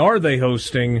 so why are they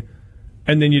hosting?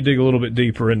 And then you dig a little bit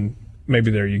deeper, and maybe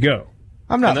there you go.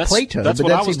 I'm not Plato, but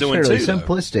that seems fairly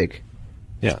simplistic.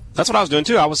 Yeah, that's what I was doing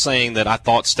too. I was saying that I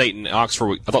thought State and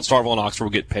Oxford, I thought Starkville and Oxford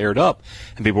would get paired up,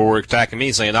 and people were attacking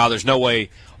me saying, "Oh, there's no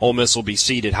way Ole Miss will be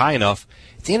seeded high enough."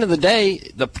 At the end of the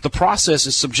day, the process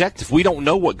is subjective. We don't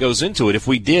know what goes into it. If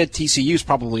we did, TCU's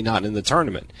probably not in the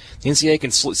tournament. The NCAA can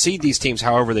seed these teams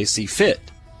however they see fit,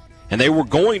 and they were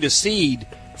going to seed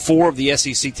 4 of the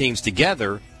SEC teams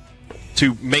together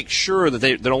to make sure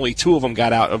that only 2 of them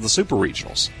got out of the super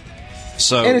regionals.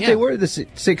 So, and if they were the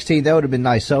 16, that would have been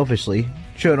nice, selfishly,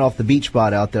 showing off the beach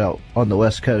spot out there on the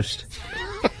West Coast.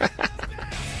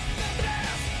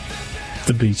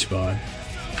 The beach spot.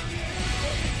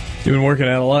 You been working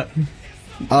out a lot?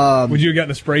 Would you have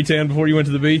gotten a spray tan before you went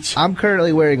to the beach? I'm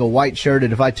currently wearing a white shirt,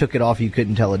 and if I took it off, you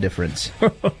couldn't tell a difference.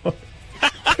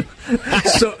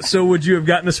 So would you have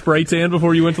gotten a spray tan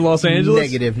before you went to Los Angeles?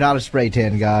 Negative, not a spray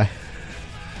tan guy.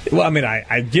 Well, I mean,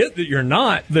 I get that you're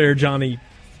not there, Johnny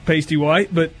Pasty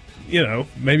White, but,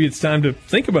 maybe it's time to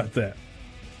think about that.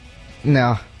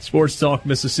 No. Sports Talk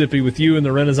Mississippi with you in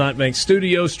the Renaissance Bank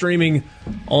studio, streaming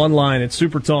online at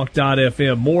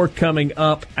supertalk.fm. More coming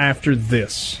up after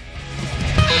this.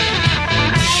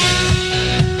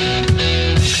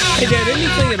 Hey, Dad,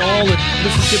 anything at all that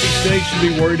Mississippi State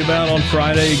should be worried about on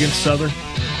Friday against Southern?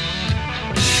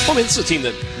 Well, I mean, this is a team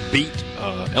that beat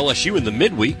LSU in the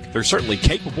midweek. They're certainly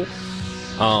capable,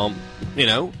 and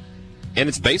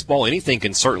it's baseball. Anything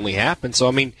can certainly happen. So,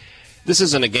 I mean, this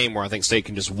isn't a game where I think State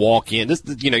can just walk in.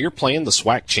 You're playing the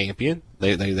SWAC champion.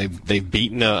 They've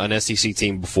beaten an SEC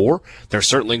team before. They're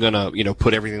certainly going to,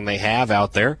 put everything they have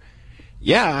out there.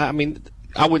 Yeah, I mean,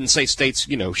 I wouldn't say State's,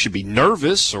 should be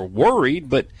nervous or worried,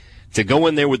 but to go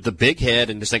in there with the big head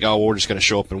and just think, oh, we're just going to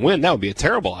show up and win, that would be a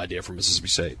terrible idea for Mississippi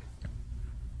State.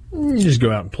 You just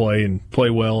go out and play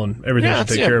well, and everything will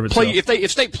take care of itself.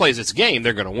 If State plays its game,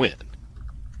 they're going to win.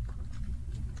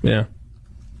 Yeah.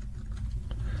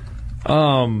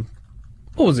 What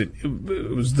was it?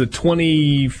 It was the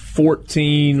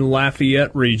 2014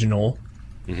 Lafayette Regional,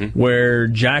 where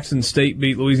Jackson State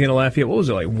beat Louisiana Lafayette. What was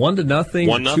it, like 1-0,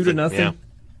 2-0? Yeah,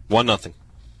 1-0.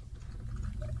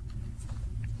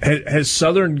 Has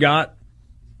Southern got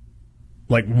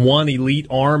like one elite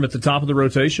arm at the top of the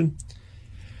rotation?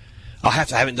 I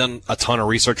haven't done a ton of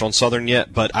research on Southern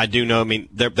yet, but I do know. I mean,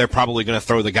 they're probably going to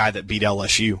throw the guy that beat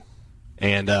LSU,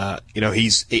 and I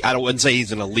wouldn't say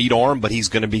he's an elite arm, but he's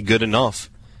going to be good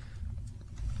enough.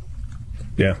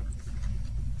 Yeah.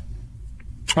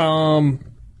 How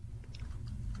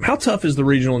tough is the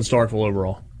regional in Starkville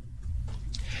overall?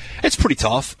 It's pretty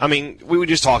tough. I mean, we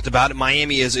just talked about it.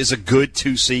 Miami is a good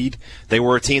 2 seed. They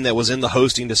were a team that was in the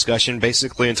hosting discussion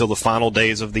basically until the final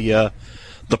days of the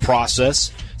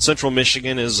process. Central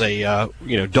Michigan is a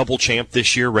double champ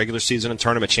this year, regular season and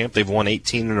tournament champ. They've won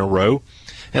 18 in a row.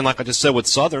 And like I just said with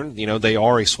Southern, they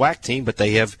are a SWAC team, but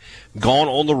they have gone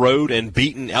on the road and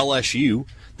beaten LSU.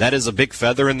 That is a big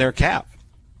feather in their cap.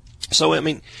 So, I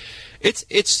mean, Is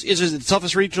it the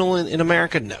toughest regional in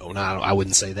America? No, I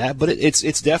wouldn't say that. But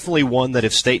it's definitely one that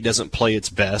if State doesn't play its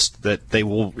best, that they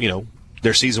will,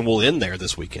 their season will end there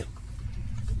this weekend.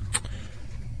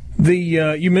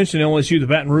 You mentioned LSU, the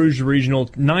Baton Rouge regional,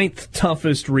 9th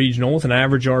toughest regional with an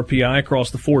average RPI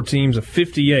across the 4 teams of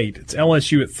 58. It's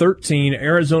LSU at 13,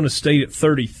 Arizona State at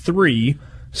 33,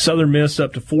 Southern Miss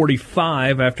up to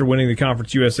 45 after winning the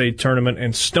Conference USA tournament,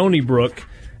 and Stony Brook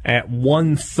at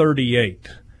 138.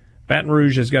 Baton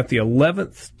Rouge has got the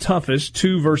 11th toughest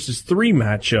 2 versus 3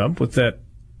 matchup with that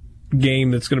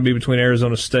game that's going to be between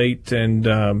Arizona State and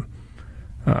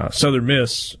Southern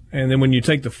Miss. And then when you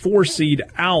take the 4 seed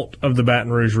out of the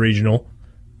Baton Rouge regional,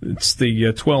 it's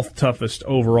the 12th toughest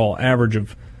overall, average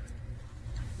of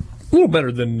a little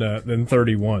better than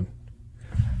 31.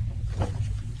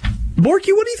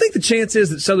 Borky, what do you think the chance is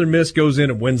that Southern Miss goes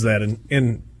in and wins that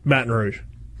in Baton Rouge?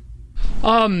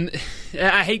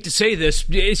 I hate to say this.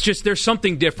 It's just there's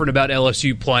something different about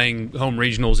LSU playing home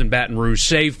regionals in Baton Rouge,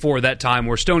 save for that time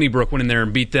where Stony Brook went in there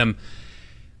and beat them.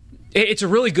 It's a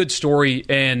really good story,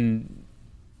 and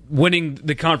winning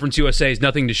the Conference USA is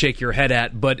nothing to shake your head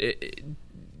at, but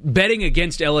betting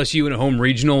against LSU in a home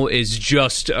regional is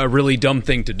just a really dumb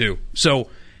thing to do. So,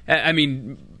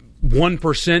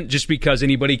 1% just because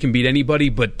anybody can beat anybody,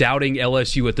 but doubting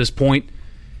LSU at this point,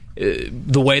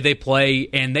 the way they play,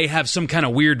 and they have some kind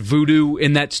of weird voodoo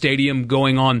in that stadium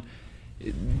going on,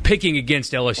 picking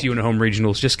against LSU in a home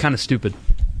regional is just kind of stupid.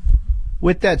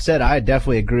 With that said, I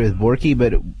definitely agree with Borky,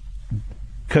 but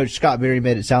Coach Scott Berry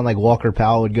made it sound like Walker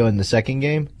Powell would go in the second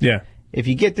game. Yeah. If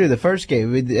you get through the first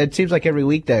game, it seems like every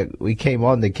week that we came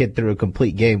on, the kid threw a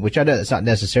complete game, which I know that's not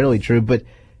necessarily true, but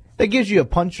that gives you a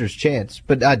puncher's chance.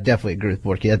 But I definitely agree with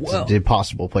Borky. That's an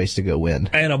impossible place to go win.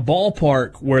 And a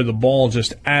ballpark where the ball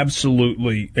just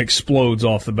absolutely explodes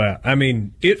off the bat. I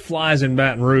mean, it flies in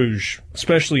Baton Rouge,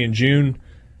 especially in June,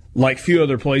 like few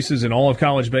other places in all of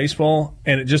college baseball,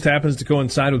 and it just happens to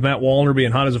coincide with Matt Wallner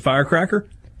being hot as a firecracker.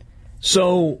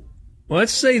 So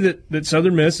let's say that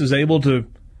Southern Miss is able to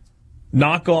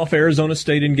knock off Arizona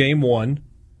State in Game 1.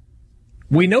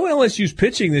 We know LSU's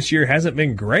pitching this year hasn't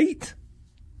been great,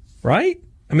 right?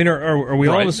 I mean, are we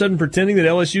all of a sudden pretending that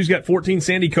LSU's got 14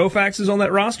 Sandy Koufaxes on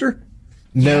that roster?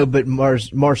 No, but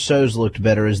Marceau's looked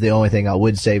better is the only thing I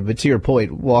would say. But to your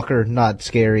point, Walker, not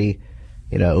scary.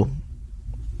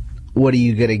 What are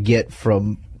you going to get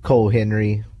from Cole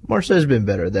Henry? Marceau's been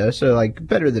better, though, so,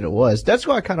 better than it was. That's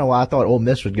why I thought Ole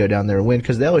Miss would go down there and win,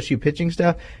 because the LSU pitching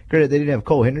staff, granted they didn't have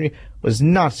Cole Henry, was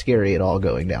not scary at all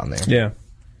going down there. Yeah.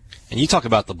 And you talk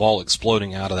about the ball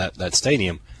exploding out of that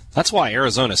stadium. That's why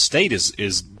Arizona State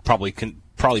is probably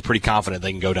pretty confident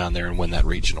they can go down there and win that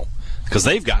regional, because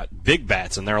they've got big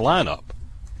bats in their lineup.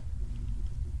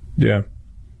 Yeah.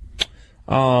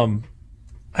 I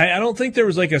don't think there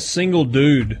was, a single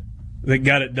dude that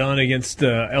got it done against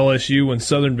LSU when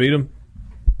Southern beat them.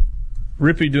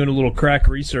 Rippy doing a little crack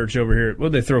research over here.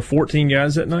 What, did they throw 14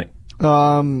 guys that night?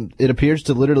 It appears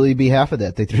to literally be half of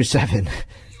that. They threw 7.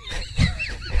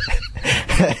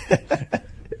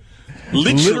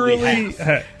 Literally.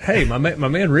 Hey, my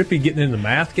man Rippy getting in the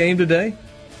math game today.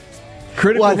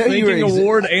 Critical Thinking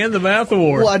Award and the Math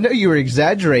Award. Well, I know you were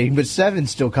exaggerating, but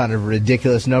 7's still kind of a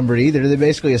ridiculous number either. They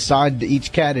basically assigned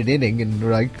each cat an inning and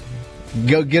were like,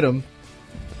 go get them.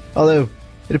 Although,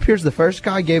 it appears the first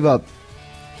guy gave up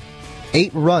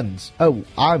 8 runs. Oh,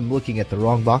 I'm looking at the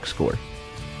wrong box score.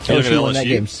 LSU won that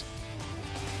game.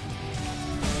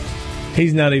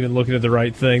 He's not even looking at the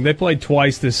right thing. They played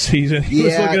twice this season. He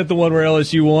was looking at the one where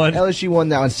LSU won. LSU won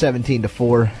that one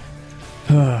 17-4.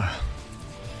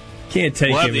 Can't take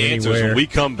we'll him have the anywhere. Answers when we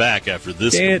come back after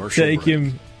this commercial break. Can't take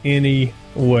him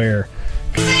anywhere.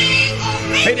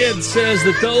 Hey Dad says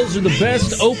that those are the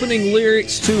best opening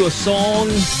lyrics to a song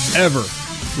ever.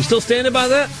 You still standing by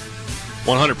that?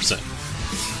 100%.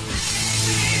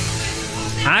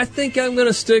 I think I'm going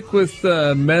to stick with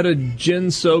Meta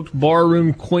Gin-soaked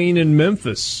barroom queen in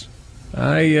Memphis.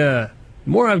 The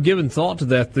more I've given thought to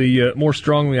that, the more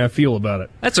strongly I feel about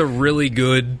it. That's a really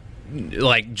good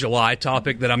July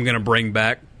topic that I'm going to bring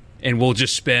back, and we'll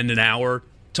just spend an hour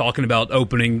talking about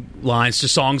opening lines to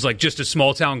songs like Just a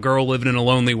Small Town Girl Living in a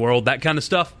Lonely World, that kind of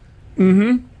stuff.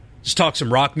 Mm-hmm. Just talk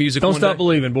some rock music. Don't stop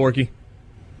believing, Borky.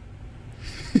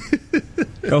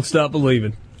 Don't stop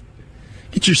believing.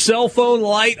 Get your cell phone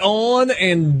light on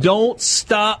and don't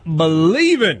stop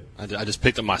believing. I just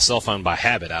picked up my cell phone by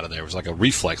habit out of there. It was like a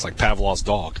reflex, like Pavlov's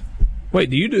dog. Wait,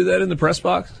 do you do that in the press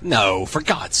box? No, for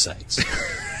God's sakes.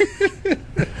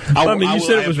 You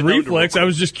said it was reflex. I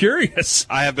was just curious.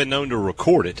 I have been known to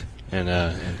record it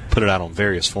and put it out on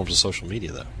various forms of social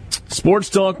media, though. Sports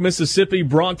Talk Mississippi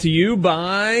brought to you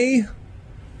by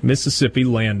Mississippi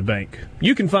Land Bank.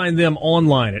 You can find them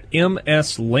online at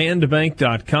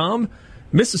mslandbank.com.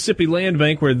 Mississippi Land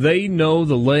Bank, where they know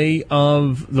the lay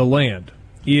of the land.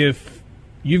 If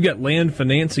you've got land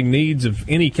financing needs of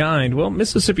any kind, well,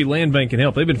 Mississippi Land Bank can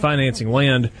help. They've been financing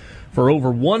land for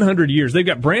over 100 years. They've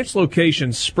got branch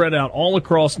locations spread out all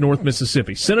across North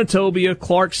Mississippi. Senatobia,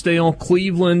 Clarksdale,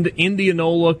 Cleveland,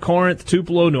 Indianola, Corinth,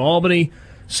 Tupelo, New Albany,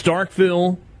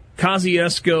 Starkville,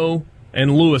 Kosciuszko,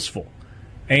 and Louisville.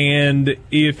 And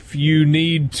if you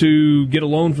need to get a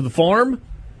loan for the farm,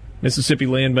 Mississippi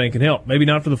Land Bank can help. Maybe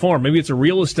not for the farm. Maybe it's a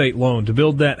real estate loan to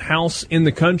build that house in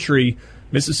the country.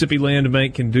 Mississippi Land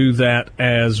Bank can do that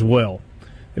as well.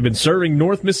 They've been serving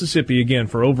North Mississippi, again,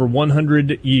 for over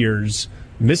 100 years.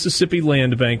 Mississippi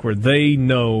Land Bank, where they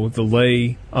know the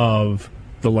lay of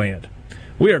the land.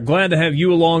 We are glad to have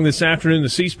you along this afternoon. The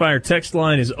C Spire text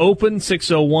line is open,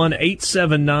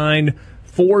 601-879-4395,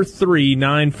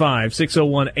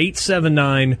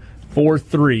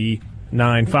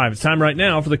 601-879-4395. It's time right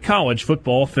now for the College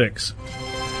Football Fix.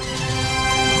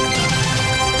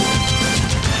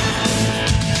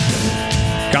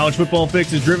 College Football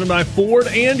Fix is driven by Ford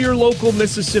and your local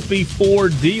Mississippi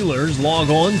Ford dealers. Log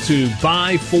on to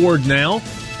Buy Ford Now.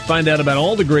 Find out about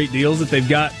all the great deals that they've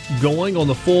got going on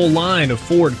the full line of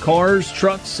Ford cars,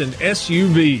 trucks, and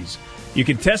SUVs. You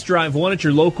can test drive one at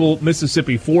your local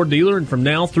Mississippi Ford dealer, and from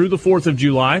now through the 4th of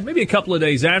July, maybe a couple of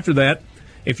days after that,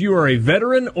 if you are a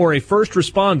veteran or a first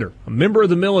responder, a member of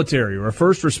the military or a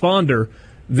first responder,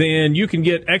 then you can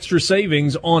get extra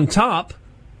savings on top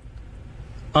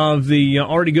of the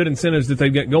already good incentives that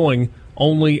they've got going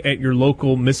only at your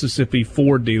local Mississippi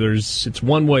Ford dealers. It's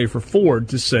one way for Ford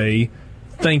to say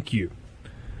thank you.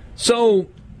 So,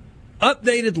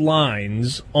 updated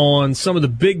lines on some of the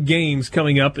big games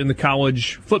coming up in the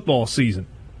college football season.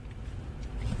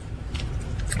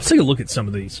 Let's take a look at some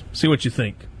of these, see what you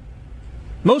think.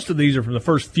 Most of these are from the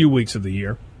first few weeks of the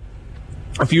year.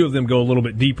 A few of them go a little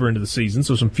bit deeper into the season,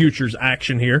 so some futures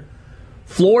action here.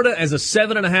 Florida as a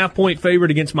 7.5-point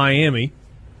favorite against Miami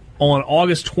on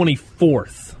August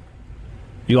 24th.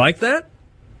 You like that?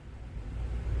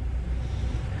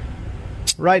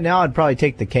 Right now, I'd probably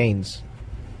take the Canes.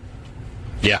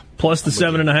 Yeah. Plus the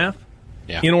 7.5?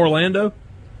 Yeah. In Orlando?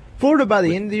 Florida by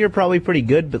the end of the year, probably pretty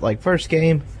good, but like first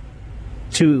game,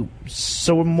 two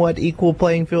somewhat equal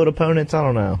playing field opponents, I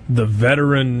don't know. The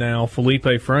veteran now,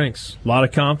 Felipe Franks. A lot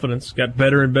of confidence. Got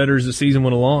better and better as the season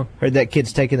went along. Heard that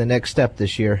kid's taking the next step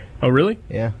this year. Oh, really?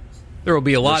 Yeah. There will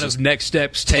be a lot of next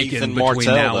steps taken between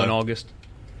now and August.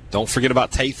 Don't forget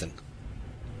about Tathan.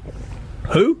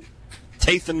 Who?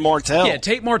 Tathan Martell. Yeah,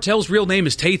 Tate Martell's real name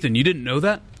is Tathan. You didn't know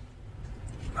that?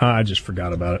 I just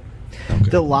forgot about it. Okay.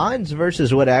 The lines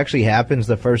versus what actually happens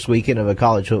the first weekend of a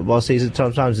college football season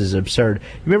sometimes is absurd.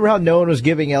 Remember how no one was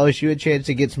giving LSU a chance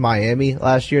against Miami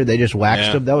last year? They just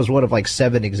waxed them. That was one of like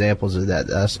 7 examples of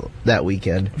that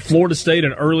weekend. Florida State,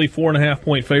 an early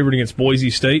 4.5-point favorite against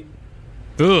Boise State.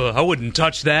 Ugh, I wouldn't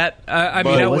touch that. I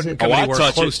mean, I wouldn't come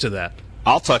anywhere close to that.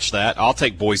 I'll touch that. I'll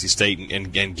take Boise State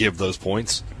and give those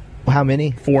points. How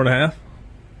many? 4.5.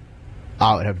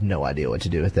 I would have no idea what to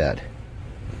do with that.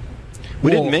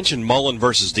 We didn't mention Mullen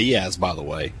versus Diaz, by the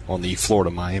way, on the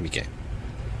Florida-Miami game.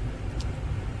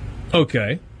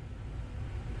 Okay.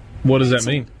 What does that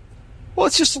mean? Well,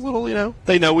 it's just a little,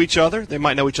 they know each other. They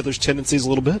might know each other's tendencies a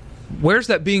little bit. Where's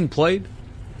that being played?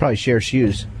 Probably share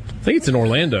shoes. I think it's in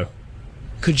Orlando.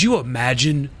 Could you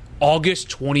imagine August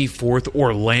 24th,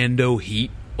 Orlando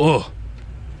Heat? Ugh.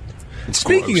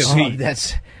 Speaking of Heat. I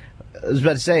was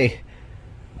about to say.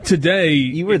 Today.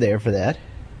 You were there for that.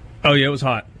 Oh, yeah, it was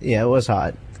hot. Yeah, it was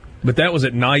hot. But that was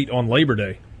at night on Labor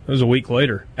Day. It was a week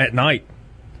later, at night.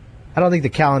 I don't think the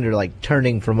calendar,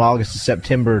 turning from August to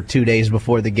September 2 days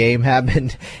before the game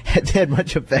happened, had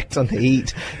much effect on the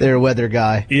Heat. They're a weather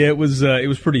guy. Yeah, it was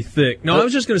pretty thick. No, I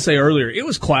was just going to say earlier, it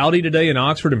was cloudy today in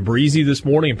Oxford and breezy this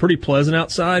morning and pretty pleasant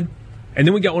outside. And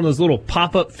then we got one of those little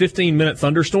pop-up 15-minute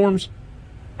thunderstorms.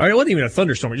 I mean, it wasn't even a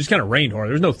thunderstorm. It just kind of rained hard.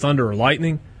 There was no thunder or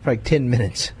lightning. For like 10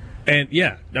 minutes. And,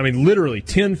 yeah, I mean, literally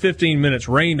 10, 15 minutes,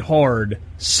 rained hard,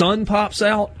 sun pops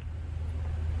out,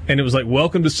 and it was like,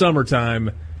 welcome to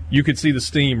summertime. You could see the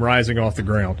steam rising off the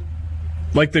ground.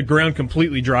 Like the ground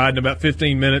completely dried in about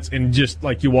 15 minutes, and just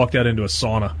like you walked out into a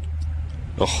sauna.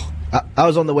 Oh. I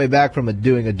was on the way back from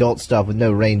doing adult stuff with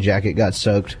no rain jacket, got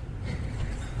soaked.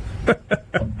 That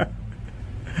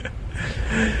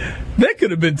could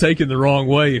have been taken the wrong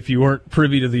way if you weren't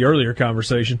privy to the earlier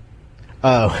conversation.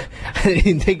 Oh, I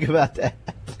didn't think about that.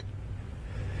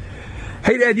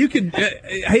 Hey, Dad,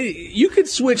 you could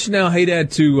switch now. Hey,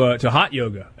 Dad, to hot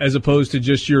yoga as opposed to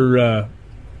just your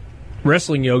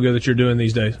wrestling yoga that you're doing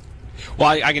these days. Well,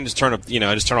 I can just turn off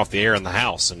the air in the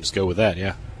house and just go with that.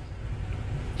 Yeah.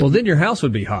 Well, then your house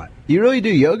would be hot. You really do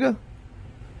yoga?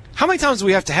 How many times do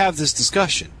we have to have this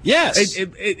discussion? Yes.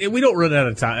 We don't run out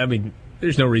of time. I mean,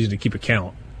 there's no reason to keep a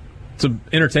count. It's an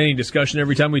entertaining discussion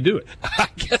every time we do it. I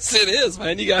guess it is,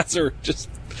 man. You guys are just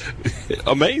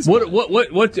amazing.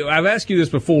 What? I've asked you this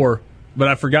before, but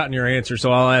I've forgotten your answer,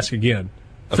 so I'll ask again.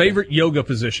 Okay. Favorite yoga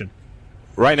position?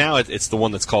 Right now, it's the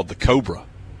one that's called the Cobra.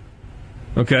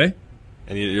 Okay.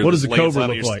 And what does the Cobra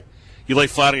look like? You lay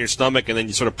flat on your stomach, and then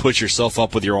you sort of push yourself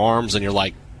up with your arms, and you're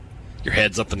like, your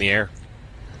head's up in the air.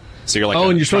 So you're like,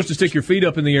 and you're supposed to stick your feet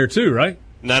up in the air too, right?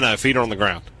 No, feet are on the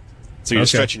ground. So you're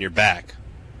stretching your back.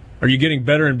 Are you getting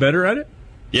better and better at it?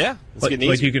 Yeah, it's getting easier.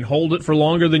 Like you can hold it for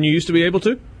longer than you used to be able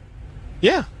to?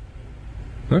 Yeah.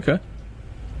 Okay.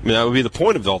 I mean, that would be the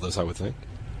point of all this, I would think.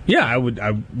 Yeah, I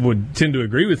would tend to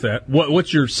agree with that.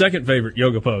 What's your second favorite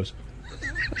yoga pose?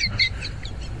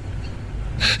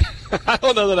 I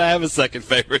don't know that I have a second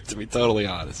favorite, to be totally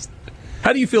honest.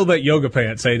 How do you feel about yoga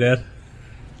pants, hey, Dad?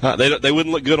 They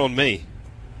wouldn't look good on me.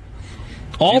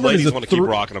 Auburn you ladies want to keep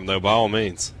rocking them, though, by all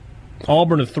means.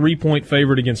 Auburn a 3-point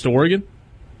favorite against Oregon?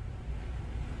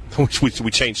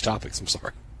 We changed topics, I'm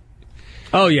sorry.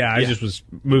 Oh, yeah, I just was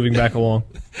moving back along.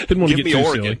 Didn't want to get too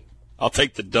Oregon. silly. I'll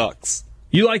take the Ducks.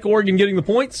 You like Oregon getting the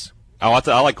points? I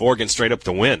like Oregon straight up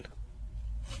to win.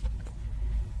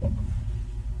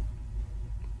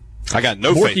 I got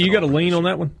no faith. You got to lean on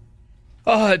that one?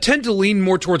 Tend to lean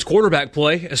more towards quarterback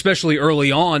play, especially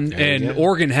early on, and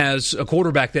Oregon has a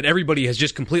quarterback that everybody has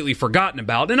just completely forgotten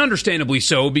about, and understandably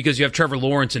so, because you have Trevor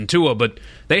Lawrence and Tua, but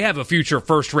they have a future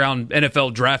first-round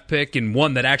NFL draft pick and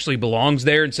one that actually belongs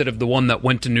there instead of the one that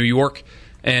went to New York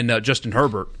and Justin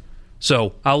Herbert.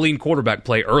 So I'll lean quarterback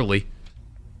play early.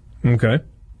 Okay.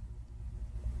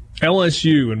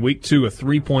 LSU in Week 2, a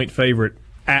 3-point favorite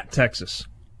at Texas.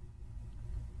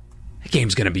 That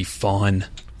game's going to be fun.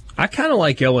 I kind of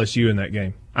like LSU in that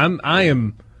game.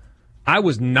 I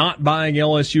was not buying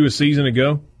LSU a season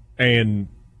ago, and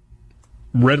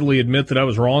readily admit that I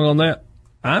was wrong on that.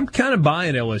 I'm kind of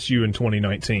buying LSU in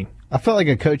 2019. I felt like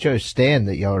a Coach O stand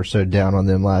that y'all were so down on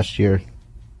them last year.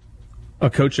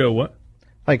 A Coach O what?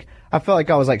 Like, I felt like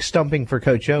I was like stumping for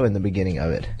Coach O in the beginning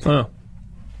of it. Oh.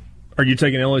 Are you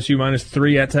taking LSU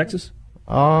 -3 at Texas?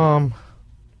 Can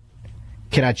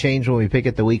I change when we pick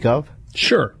it the week of?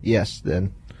 Sure. Yes,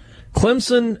 then.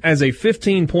 Clemson as a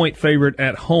 15-point favorite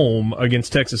at home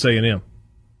against Texas A&M.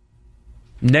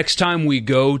 Next time we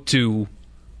go to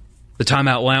the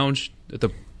Timeout Lounge at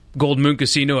the Golden Moon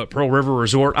Casino at Pearl River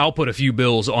Resort, I'll put a few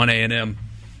bills on A&M.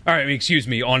 All right,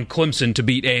 on Clemson to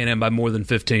beat A&M by more than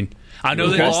 15. I know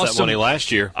they lost that money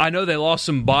last year. I know they lost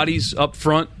some bodies up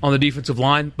front on the defensive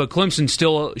line, but Clemson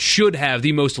still should have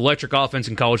the most electric offense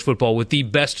in college football with the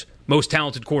best, most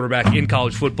talented quarterback in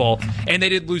college football, and they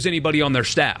didn't lose anybody on their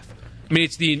staff. I mean,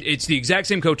 it's the exact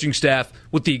same coaching staff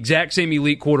with the exact same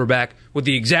elite quarterback with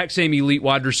the exact same elite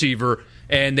wide receiver,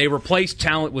 and they replaced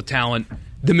talent with talent.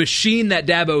 The machine that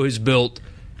Dabo has built,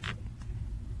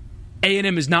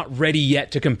 A&M is not ready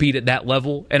yet to compete at that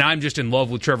level, and I'm just in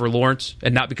love with Trevor Lawrence,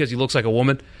 and not because he looks like a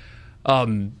woman.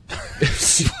 I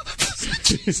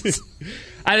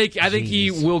think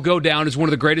he will go down as one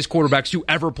of the greatest quarterbacks to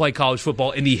ever play college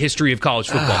football in the history of college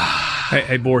football.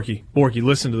 Hey, Borky,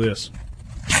 listen to this.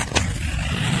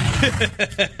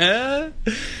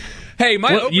 Hey,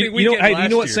 my opening weekend last year. You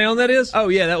know what sound that is? Oh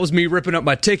yeah, that was me ripping up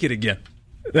my ticket again.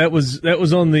 That was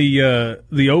on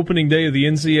the opening day of the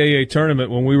NCAA tournament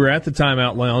when we were at the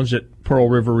Timeout Lounge at Pearl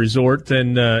River Resort,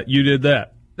 and you did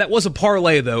that. That was a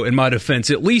parlay, though, in my defense.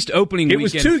 At least opening weekend.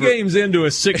 It was two games into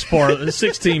a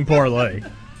 16 parlay.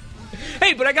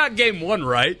 Hey, but I got game one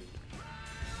right.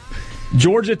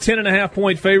 Georgia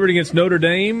 10.5-point favorite against Notre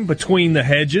Dame between the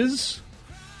hedges.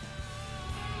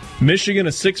 Michigan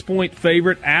a 6-point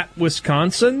favorite at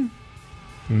Wisconsin.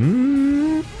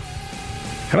 How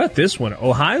about this one?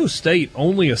 Ohio State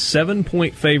only a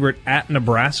 7-point favorite at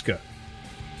Nebraska.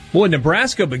 Boy,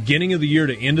 Nebraska beginning of the year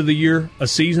to end of the year a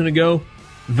season ago,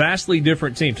 vastly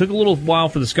different team. Took a little while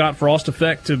for the Scott Frost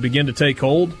effect to begin to take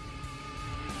hold.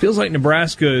 Feels like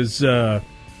Nebraska is on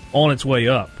its way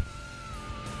up.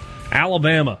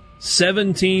 Alabama,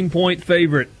 17-point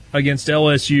favorite against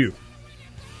LSU.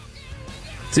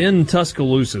 It's in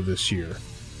Tuscaloosa this year.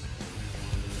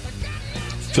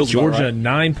 Georgia, right.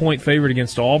 9-point favorite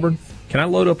against Auburn. Can I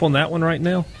load up on that one right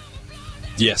now?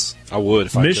 Yes, I would.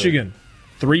 If Michigan,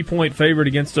 3-point favorite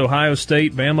against Ohio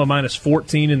State. Bama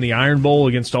 -14 in the Iron Bowl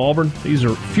against Auburn. These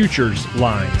are futures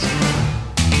lines.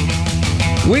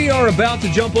 We are about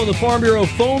to jump on the Farm Bureau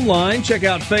phone line. Check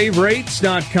out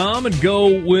favorites.com and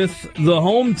go with the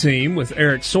home team with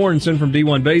Eric Sorensen from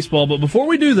D1 Baseball. But before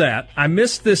we do that, I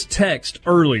missed this text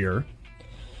earlier.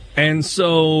 And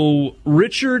so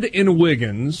Richard in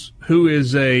Wiggins, who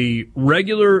is a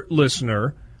regular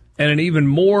listener and an even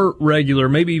more regular,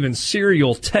 maybe even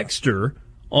serial texter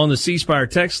on the C Spire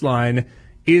text line,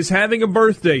 is having a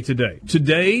birthday today.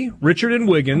 Today, Richard in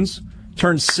Wiggins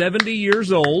turned 70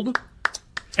 years old.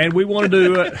 And we wanted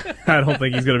to, I don't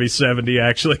think he's going to be 70,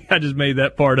 actually. I just made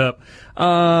that part up.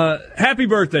 Happy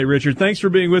birthday, Richard. Thanks for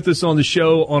being with us on the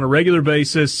show on a regular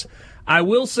basis. I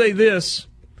will say this.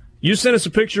 You sent us a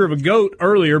picture of a goat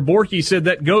earlier. Borky said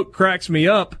that goat cracks me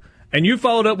up. And you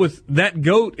followed up with, that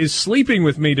goat is sleeping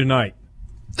with me tonight.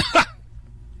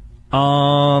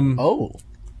 Oh.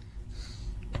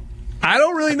 I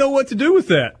don't really know what to do with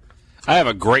that. I have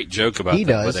a great joke about He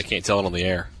that, does. but I can't tell it on the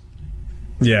air.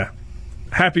 Yeah.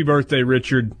 Happy birthday,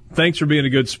 Richard. Thanks for being a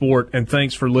good sport, and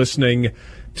thanks for listening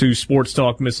to Sports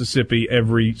Talk Mississippi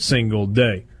every single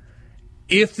day.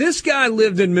 If this guy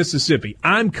lived in Mississippi,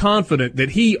 I'm confident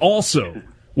that he also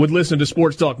would listen to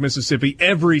Sports Talk Mississippi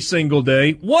every single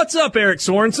day. What's up, Eric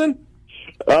Sorensen?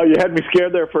 Oh, you had me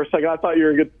scared there for a second. I thought you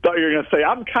were going to say,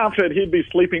 I'm confident he'd be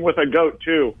sleeping with a goat,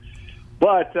 too.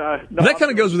 But no, that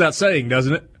kind of goes without saying,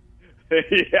 doesn't it?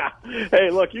 Yeah. Hey,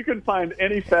 look, you can find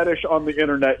any fetish on the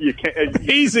internet. You can't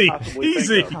easy.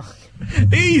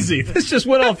 This just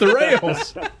went off the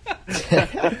rails.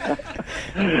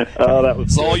 Oh, that was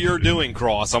It's all you're doing,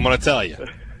 Cross. I'm going to tell you.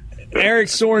 Eric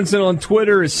Sorensen on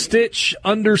Twitter is Stitch_head.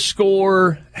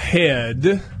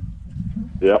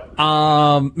 Yep.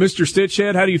 Mr.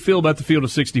 Stitchhead, how do you feel about the field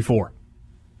of 64?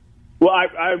 Well,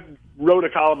 I wrote a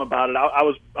column about it. I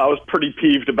was pretty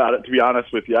peeved about it, to be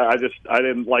honest with you. I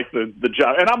didn't like the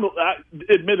job, and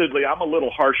admittedly I'm a little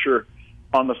harsher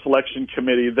on the selection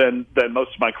committee than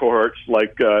most of my cohorts,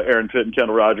 like Aaron Titt and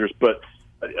Kendall Rogers. But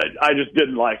I just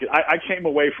didn't like it. I came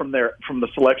away from the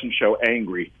selection show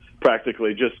angry,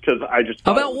 practically, just because I just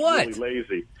thought about it was what? really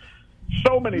lazy.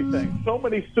 So many things, so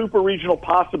many super regional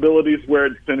possibilities where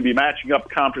it's going to be matching up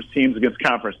conference teams against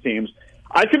conference teams.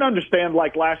 I can understand,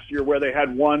 like last year, where they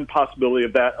had one possibility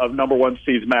of number one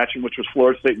seeds matching, which was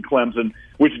Florida State and Clemson,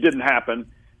 which didn't happen.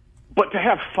 But to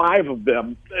have 5 of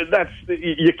them,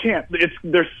 you can't.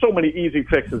 There's so many easy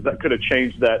fixes that could have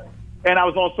changed that. And I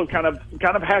was also kind of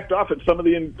hacked off at some of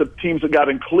the teams that got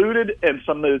included and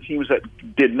some of the teams that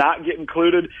did not get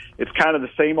included. It's kind of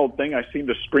the same old thing I seem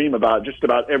to scream about just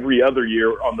about every other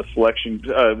year on the selection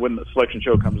when the selection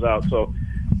show comes out. So,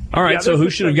 all right. So who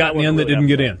should have gotten in that didn't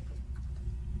get in?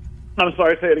 I'm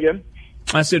sorry, say it again.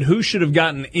 I said, who should have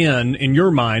gotten in your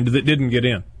mind, that didn't get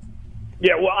in?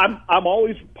 Yeah, well, I'm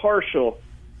always partial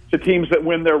to teams that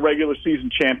win their regular season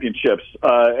championships,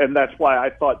 and that's why I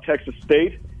thought Texas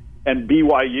State and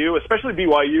BYU, especially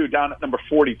BYU down at number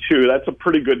 42, that's a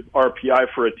pretty good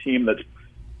RPI for a team that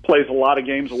plays a lot of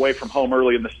games away from home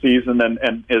early in the season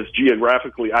and is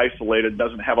geographically isolated,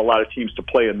 doesn't have a lot of teams to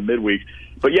play in the midweek.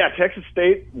 But, yeah, Texas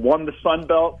State won the Sun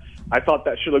Belt. I thought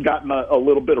that should have gotten a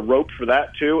little bit of rope for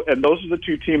that, too. And those are the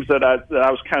two teams that I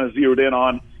was kind of zeroed in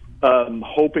on,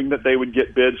 hoping that they would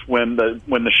get bids when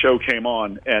the show came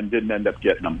on, and didn't end up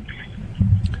getting them.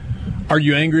 Are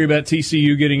you angry about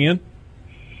TCU getting in?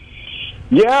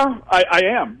 Yeah, I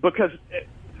am, because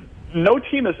no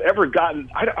team has ever gotten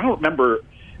 – I don't remember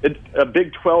a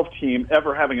Big 12 team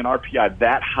ever having an RPI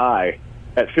that high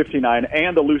at 59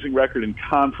 and a losing record in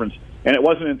conference. And it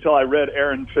wasn't until I read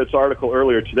Aaron Fitt's article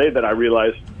earlier today that I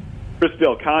realized Chris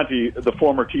Del Conte, the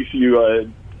former TCU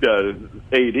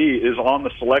AD, is on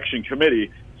the selection committee.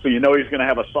 So you know he's going to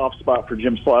have a soft spot for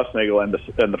Jim Schlossnagle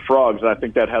and the Frogs. And I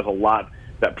think that has a lot.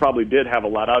 That probably did have a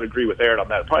lot. I'd agree with Aaron on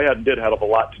that. It probably did have a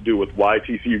lot to do with why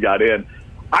TCU got in.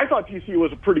 I thought TCU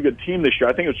was a pretty good team this year.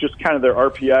 I think it was just kind of their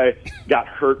RPI got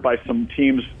hurt by some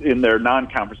teams in their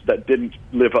non-conference that didn't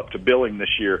live up to billing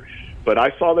this year. But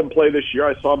I saw them play this year.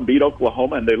 I saw them beat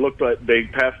Oklahoma, and they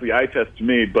passed the eye test to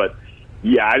me. But,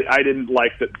 yeah, I didn't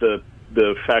like the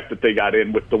fact that they got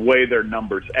in with the way their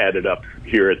numbers added up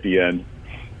here at the end.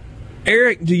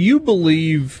 Eric, do you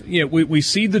believe, we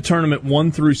seed the tournament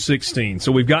 1 through 16,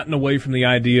 so we've gotten away from the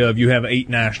idea of you have 8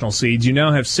 national seeds. You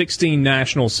now have 16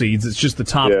 national seeds. It's just the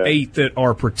top 8 that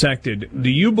are protected. Do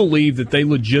you believe that they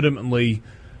legitimately,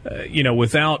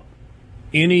 without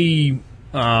any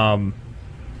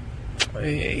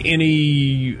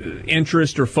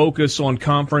interest or focus on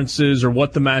conferences or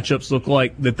what the matchups look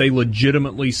like, that they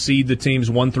legitimately seed the teams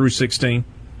 1 through 16?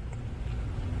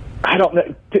 I don't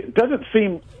know. It doesn't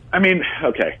seem. I mean,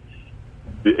 okay.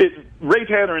 Ray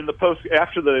Tanner in the post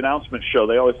after the announcement show,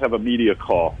 they always have a media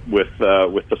call with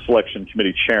the selection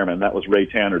committee chairman. That was Ray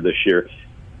Tanner this year,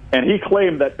 and he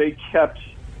claimed that they kept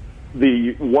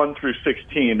the 1 through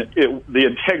 16, the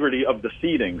integrity of the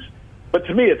seedings. But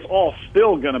to me, it's all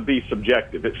still going to be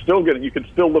subjective. It's still going to, you can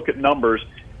still look at numbers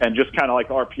and just kind of like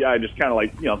RPI, just kind of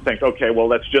like, think, okay, well,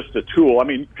 that's just a tool. I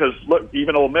mean, because look,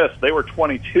 even Ole Miss, they were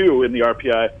 22 in the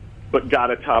RPI, but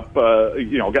got a top,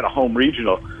 got a home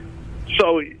regional.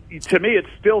 So to me, it's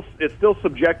still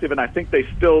subjective, and I think they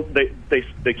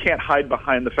can't hide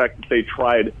behind the fact that they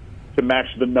tried to match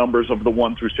the numbers of the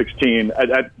 1 through 16.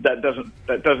 That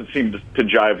doesn't seem to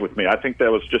jive with me. I think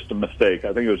that was just a mistake.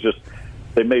 I think it was just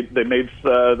they made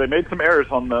some errors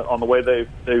on the way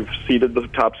they've seeded the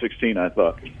top 16. I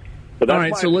thought, but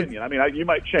that's my opinion. I mean, you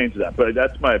might change that, but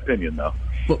that's my opinion, though.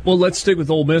 Well, let's stick with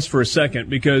Ole Miss for a second,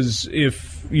 because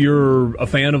if you're a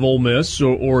fan of Ole Miss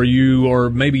or you are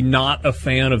maybe not a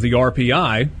fan of the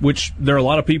RPI, which there are a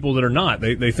lot of people that are not,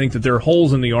 they think that there are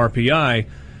holes in the RPI,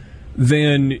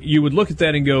 then you would look at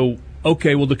that and go,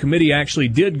 okay, well, the committee actually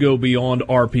did go beyond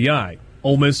RPI.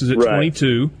 Ole Miss is at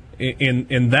 22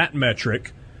 in that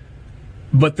metric,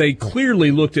 but they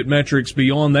clearly looked at metrics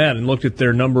beyond that and looked at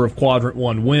their number of Quadrant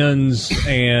 1 wins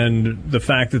and the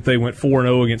fact that they went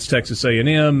 4-0 against Texas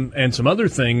A&M and some other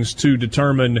things to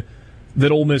determine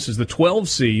that Ole Miss is the 12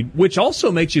 seed, which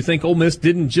also makes you think Ole Miss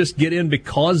didn't just get in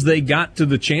because they got to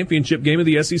the championship game of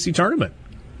the SEC tournament.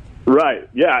 Right.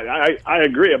 Yeah, I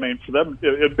agree. I mean, for them, it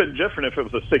would have been different if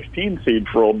it was a 16 seed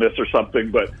for Ole Miss or something,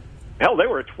 but hell, they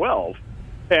were at 12.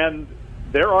 And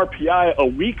their RPI a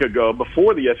week ago,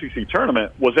 before the SEC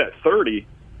tournament, was at 30.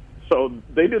 So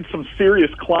they did some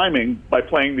serious climbing by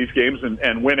playing these games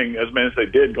and winning as many as they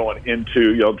did going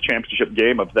into the championship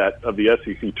game of the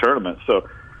SEC tournament. So,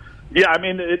 yeah, I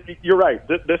mean, you're right.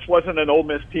 This wasn't an Ole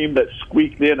Miss team that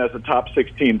squeaked in as a top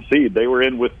 16 seed. They were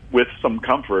in with some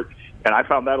comfort. And I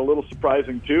found that a little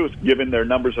surprising, too, given their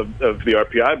numbers of the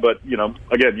RPI. But,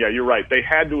 again, yeah, you're right. They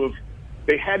had to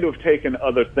have taken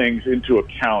other things into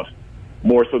account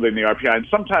more so than the RPI. And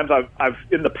sometimes I've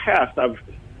in the past, I've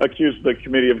accused the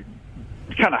committee of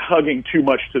kind of hugging too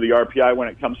much to the RPI when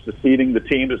it comes to seeding the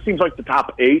teams. It seems like the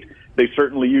top 8, they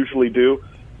certainly usually do.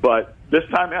 But this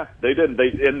time, yeah, they didn't.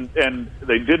 They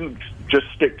didn't just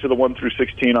stick to the 1 through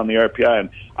 16 on the RPI. And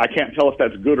I can't tell if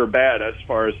that's good or bad as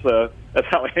far as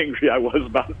how angry I was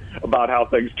about how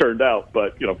things turned out.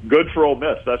 But, good for Ole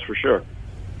Miss, that's for sure.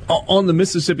 On the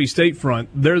Mississippi State front,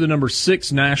 they're the number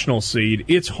 6 national seed.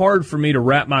 It's hard for me to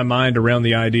wrap my mind around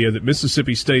the idea that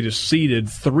Mississippi State is seeded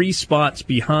 3 spots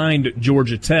behind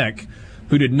Georgia Tech,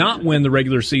 who did not win the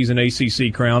regular season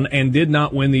ACC crown and did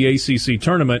not win the ACC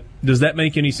tournament. Does that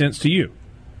make any sense to you?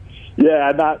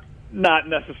 Yeah, not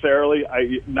necessarily.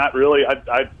 Not really.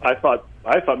 I thought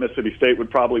Mississippi State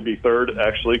would probably be 3rd,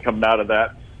 actually, coming out of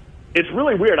that. It's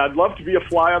really weird. I'd love to be a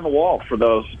fly on the wall through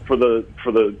the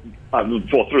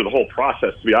whole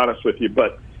process, to be honest with you.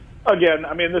 But again,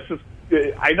 I mean,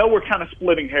 I know we're kind of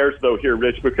splitting hairs though here,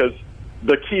 Rich, because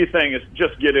the key thing is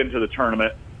just get into the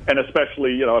tournament, and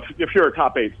especially if you're a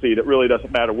top 8 seed, it really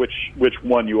doesn't matter which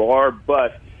one you are,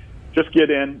 but just get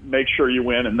in, make sure you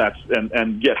win,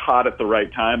 and get hot at the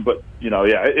right time. But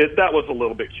that was a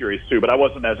little bit curious too. But I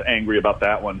wasn't as angry about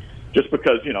that one. Just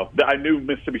because, I knew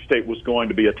Mississippi State was going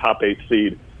to be a top 8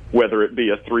 seed, whether it be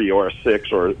a 3 or a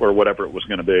 6 or whatever it was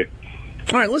going to be.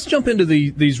 All right, let's jump into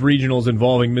these regionals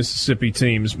involving Mississippi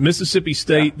teams. Mississippi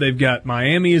State, They've got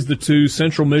Miami as the 2,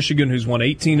 Central Michigan, who's won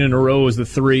 18 in a row, as the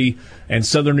 3, and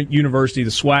Southern University, the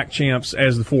SWAC champs,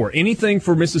 as the 4. Anything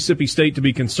for Mississippi State to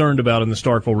be concerned about in the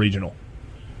Starkville Regional?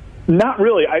 Not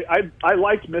really. I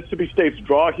liked Mississippi State's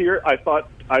draw here. I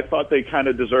thought they kind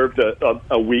of deserved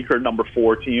a weaker number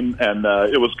 4 team, and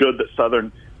it was good that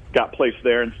Southern got placed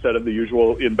there instead of the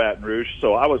usual in Baton Rouge.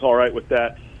 So I was all right with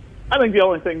that. I think the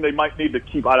only thing they might need to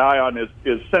keep an eye on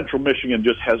is Central Michigan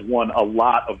just has won a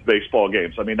lot of baseball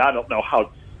games. I mean, I don't know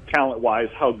how talent-wise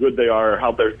how good they are or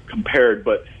how they're compared,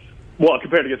 but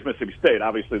compared against Mississippi State,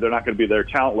 obviously they're not going to be their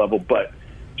talent level, but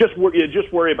just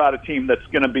worry about a team that's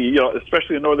going to be,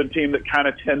 especially a northern team that kind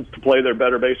of tends to play their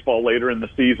better baseball later in the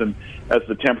season as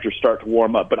the temperatures start to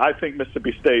warm up. But I think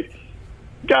Mississippi State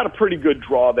got a pretty good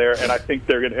draw there, and I think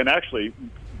they're going to, and actually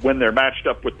when they're matched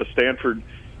up with the Stanford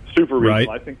Super Regional,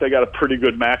 I think they got a pretty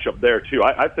good matchup there too.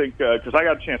 I think, because I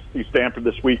got a chance to see Stanford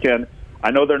this weekend.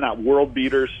 I know they're not world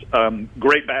beaters,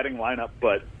 great batting lineup,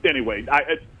 but anyway,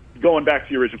 going back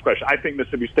to your original question, I think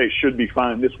Mississippi State should be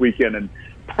fine this weekend and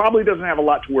probably doesn't have a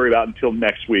lot to worry about until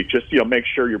next week. Just make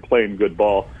sure you're playing good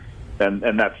ball, and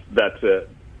that's it.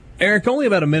 Eric, only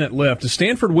about a minute left. Does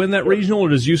Stanford win that regional, or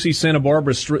does UC Santa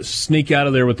Barbara sneak out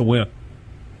of there with the win?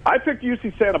 I picked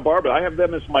UC Santa Barbara. I have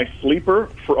them as my sleeper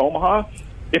for Omaha.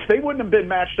 If they wouldn't have been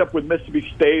matched up with Mississippi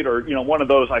State or one of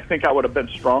those, I think I would have been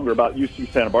stronger about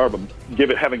UC Santa Barbara,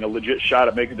 having a legit shot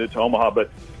at making it to Omaha.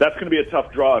 But that's going to be a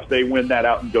tough draw if they win that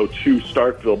out and go to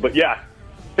Starkville. But yeah,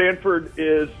 Stanford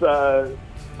is.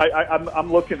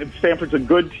 I'm looking at Stanford's a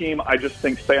good team. I just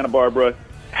think Santa Barbara.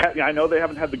 I know they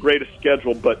haven't had the greatest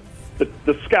schedule, but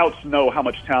the scouts know how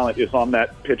much talent is on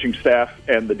that pitching staff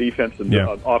and the defense and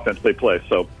the offense they play.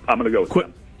 So I'm going to go with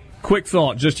them. Quick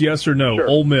thought, just yes or no. Sure.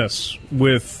 Ole Miss,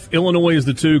 with Illinois as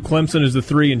the 2, Clemson as the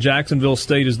 3, and Jacksonville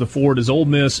State as the 4. Does Ole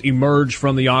Miss emerge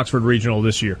from the Oxford Regional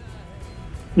this year?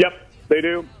 Yep, they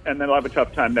do, and then they'll have a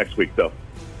tough time next week, though.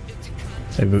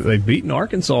 They've beaten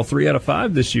Arkansas 3 out of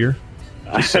 5 this year.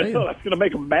 Just saying. That's going to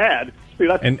make them mad. See,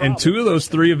 and 2 of those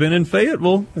 3 have been in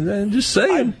Fayetteville. Just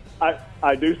saying.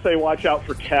 I do say watch out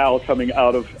for Cal coming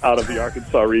out of the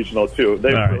Arkansas Regional, too.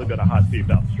 They've really been a hot team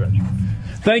down the stretch.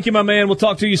 Thank you, my man. We'll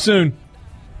talk to you soon.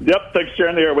 Yep. Thanks for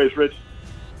sharing the airways, Rich.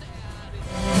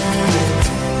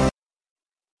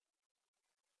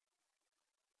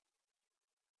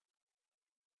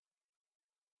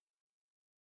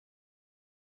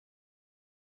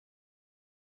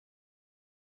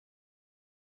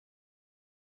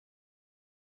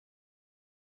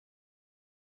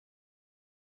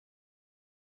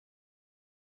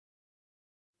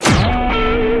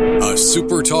 A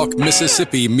SuperTalk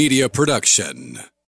Mississippi media production.